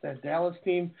Dallas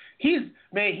team? He's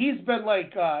been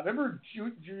like, remember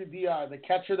the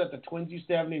catcher that the Twins used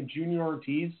to have named Junior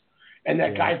Ortiz? And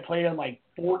that guy played on like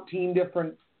 14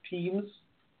 different teams?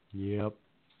 Yep.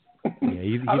 Yeah,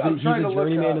 he's a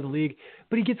journeyman of the league,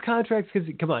 but he gets contracts because,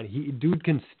 come on, dude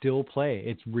can still play.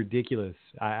 It's ridiculous.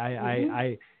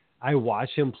 I watch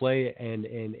him play, and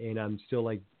I'm still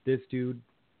like, this dude,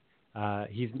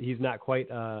 he's not quite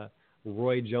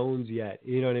Roy Jones yet.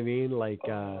 You know what I mean? Like,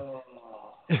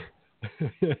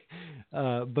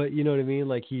 but you know what I mean?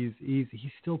 Like he's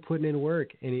still putting in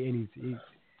work, and he's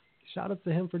shout out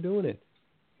to him for doing it.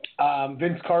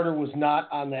 Vince Carter was not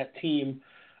on that team.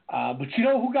 But you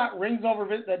know who got rings over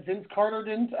that Vince Carter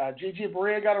didn't? J.J.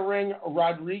 Barea got a ring.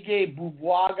 Rodriguez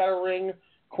Beaubois got a ring.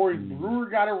 Corey Brewer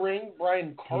got a ring.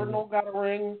 Brian Cardinal got a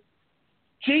ring.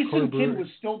 Jason Kidd was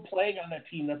still playing on that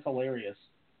team. That's hilarious.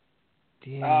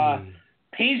 Peja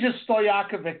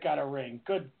Stojakovic got a ring.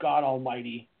 Good God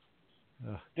Almighty.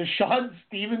 Deshaun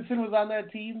Stevenson was on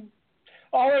that team.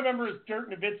 All I remember is Dirk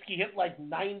Nowitzki hit like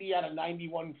 90 out of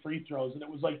 91 free throws, and it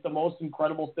was like the most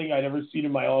incredible thing I'd ever seen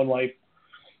in my own life.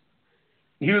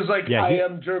 He was like, I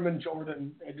am German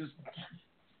Jordan. And just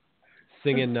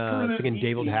singing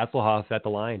David Hasselhoff at the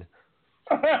line.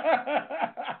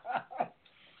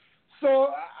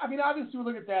 So, I mean, obviously we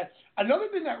look at that. Another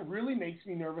thing that really makes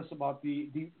me nervous about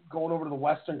the going over to the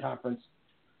Western Conference,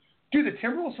 dude, the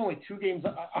Timberwolves are only 2 games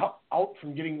out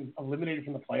from getting eliminated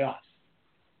from the playoffs.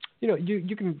 You know,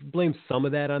 you can blame some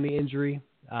of that on the injury,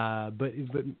 but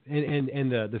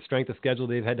the strength of schedule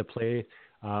they've had to play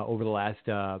over the last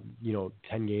 10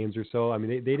 games or so. I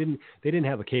mean, they didn't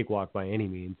have a cakewalk by any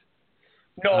means.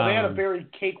 No, they had a very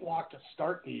cakewalk to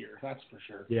start the year. That's for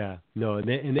sure. Yeah, no, and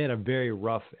they had a very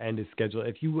rough end of schedule.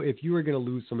 If you were going to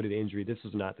lose somebody to injury, this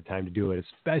was not the time to do it,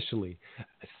 especially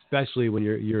when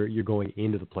you're going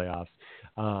into the playoffs.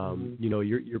 You know,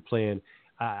 you're playing.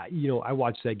 I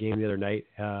watched that game the other night,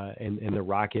 and the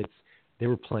Rockets, they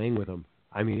were playing with them.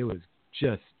 I mean, it was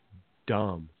just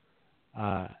dumb.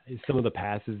 Some of the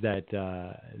passes that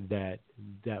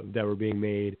were being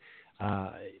made,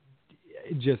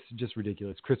 just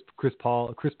ridiculous. Chris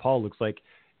Paul looks like,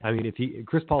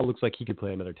 Chris Paul looks like he could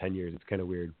play another 10 years. It's kind of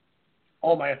weird.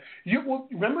 Oh my! You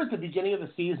remember at the beginning of the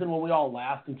season when we all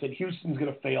laughed and said Houston's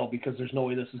going to fail because there's no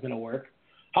way this is going to work?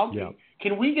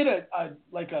 Can we get a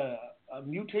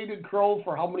mutated crow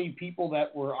for how many people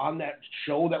that were on that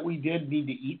show that we did need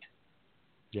to eat?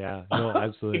 Yeah, no,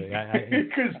 absolutely.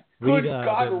 Because we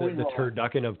need the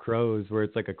turducken of crows, where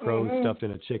it's like a crow stuffed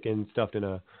in a chicken, stuffed in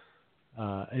a.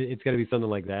 It's got to be something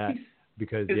like that.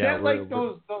 Because is that like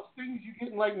those things you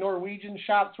get in like Norwegian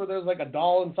shops where there's like a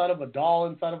doll inside of a doll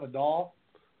inside of a doll?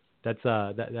 That's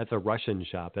a Russian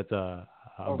shop. That's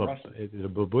is it a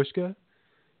babushka?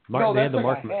 No, that's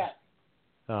like a hat.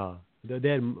 They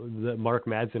had the Mark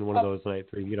Madsen one of those nights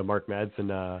where you get a Mark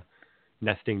Madsen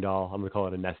nesting doll. I'm gonna call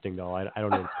it a nesting doll. I don't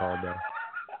know what it's called though.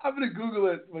 I'm gonna Google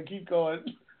it, but keep going.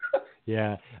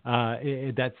 Yeah,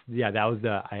 that was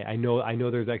the. I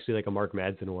know there's actually like a Mark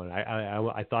Madsen one.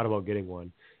 I thought about getting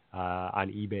one on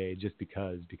eBay just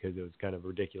because it was kind of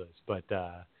ridiculous. But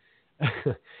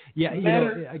yeah,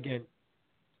 again,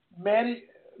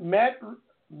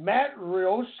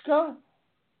 Matryoshka.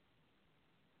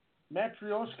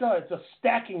 It's a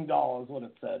stacking doll, is what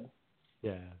it said.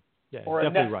 Yeah, or a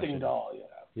definitely nesting Russian. Doll.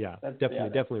 Yeah,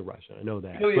 definitely Russian. I know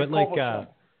that. Ilya but like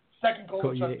second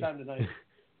Kovalchuk time tonight.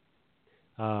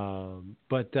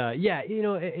 Yeah,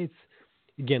 it's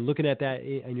again looking at that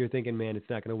and you're thinking, man, it's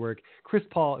not going to work. Chris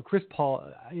Paul,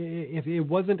 if it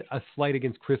wasn't a slight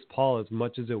against Chris Paul as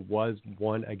much as it was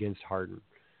one against Harden,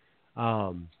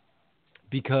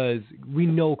 because we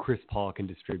know Chris Paul can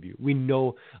distribute. We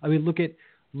know. I mean, look at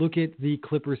the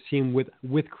Clippers team with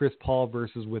Chris Paul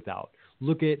versus without.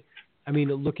 Look at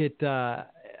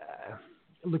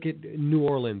New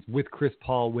Orleans with Chris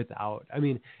Paul without. I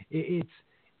mean, it's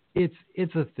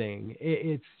a thing.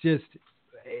 It's just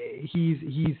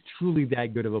he's truly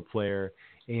that good of a player,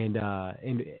 and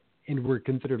we're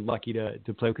considered lucky to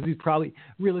play him because he's probably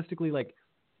realistically like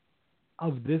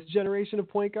of this generation of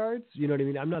point guards. You know what I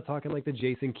mean? I'm not talking like the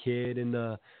Jason Kidd and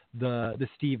the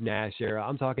Steve Nash era.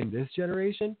 I'm talking this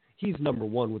generation. He's number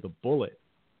one with a bullet.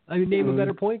 I mean, name a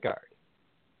better point guard.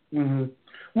 Mm-hmm.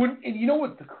 And you know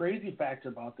what the crazy factor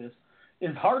about this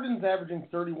is? Harden's averaging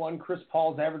 31. Chris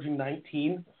Paul's averaging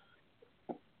 19.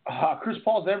 Chris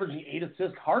Paul's averaging 8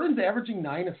 assists. Harden's averaging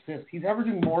 9 assists. He's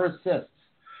averaging more assists.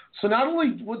 So not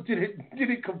only did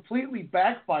it completely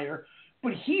backfire,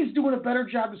 but he's doing a better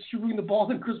job distributing the ball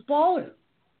than Chris Paul is.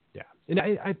 Yeah, and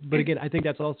but again, I think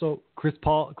that's also Chris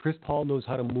Paul. Chris Paul knows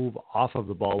how to move off of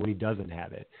the ball when he doesn't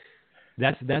have it.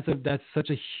 That's such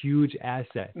a huge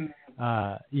asset.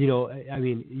 I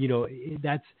mean,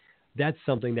 that's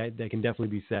something that can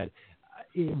definitely be said.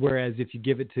 Whereas if you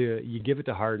give it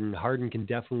to Harden, Harden can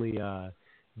definitely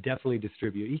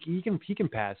distribute. He can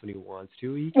pass when he wants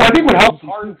to. I think what helps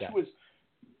Harden too is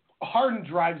Harden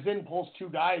drives in, pulls two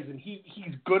guys, and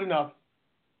he's good enough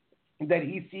that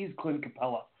he sees Clint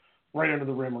Capella right under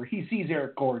the rim, or he sees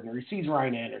Eric Gordon, or he sees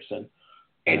Ryan Anderson,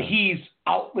 and he's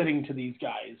outletting to these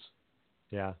guys.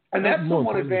 Yeah, and that's the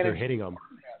one advantage. They're hitting them.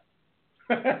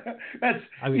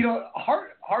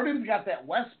 Harden's got that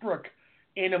Westbrook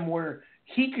in him where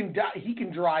he can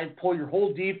drive, pull your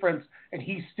whole defense, and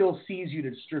he still sees you to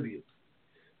distribute.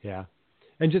 Yeah,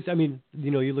 and just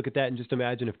you look at that and just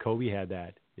imagine if Kobe had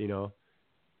that.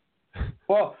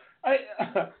 Well,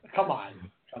 come on,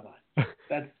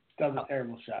 that was a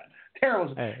terrible shot.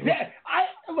 Terrible. Hey,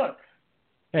 Look.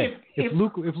 Hey, if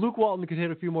Luke Walton could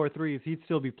hit a few more threes, he'd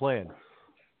still be playing.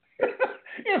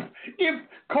 If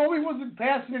Kobe wasn't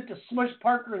passing it to Smush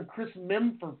Parker and Chris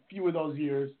Mim for a few of those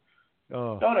years,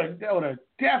 that would have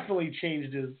definitely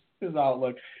changed his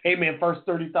outlook. Hey man, first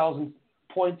 30,000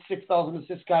 points, 6,000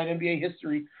 assist guy in NBA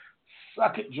history.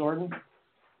 Suck it, Jordan.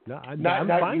 No, I'm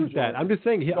fine with that. I'm just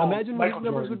saying. Imagine what his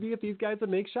numbers would be if these guys would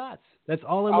make shots. That's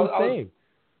all I was saying.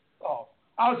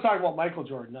 I was talking about Michael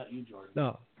Jordan, not you, Jordan.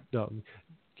 No.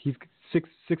 He's 6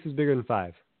 is bigger than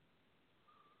 5.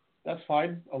 That's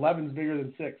fine. 11 is bigger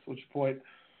than 6. What's your point?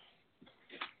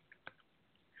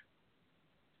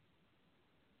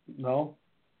 No.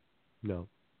 Bill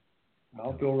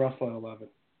Russell at 11.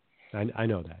 I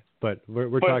know that, but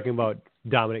we're talking about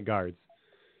dominant guards.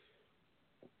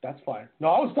 That's fine. No,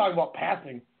 I was talking about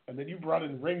passing, and then you brought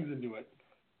in rings into it.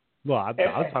 Well, I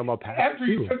was talking about passing after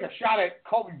you took a shot at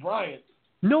Kobe Bryant.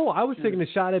 No, I was taking a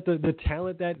shot at the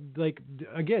talent that,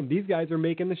 again, these guys are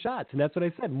making the shots, and that's what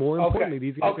I said. More importantly,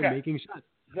 these guys are making shots.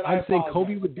 Then I'm saying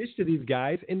Kobe would dish to these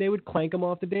guys, and they would clank them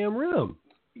off the damn rim.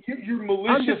 Your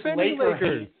malicious Laker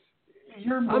hate.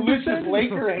 Your malicious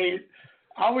Laker hate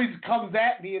always comes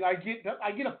at me, and I get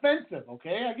offensive.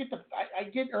 Okay, I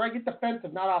get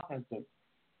defensive, not offensive.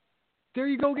 There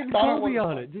you go, getting Kobe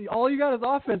on it. All you got is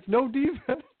offense, no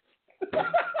defense.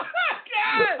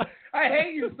 God, I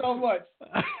hate you so much.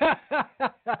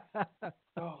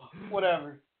 Oh,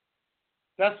 whatever.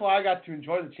 That's why I got to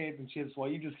enjoy the championships, while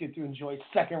you just get to enjoy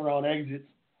second round exits.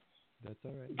 That's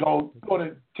all right.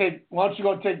 Why don't you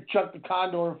go take Chuck the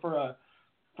Condor for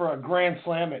a grand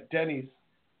slam at Denny's?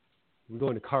 We're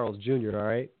going to Carl's Jr., all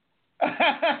right?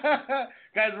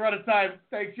 Guys, we're out of time.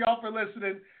 Thanks, y'all, for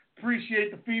listening.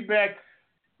 Appreciate the feedback.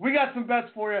 We got some bets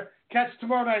for you. Catch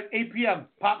tomorrow night, 8 p.m.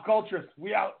 Pop Culture.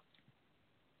 We out.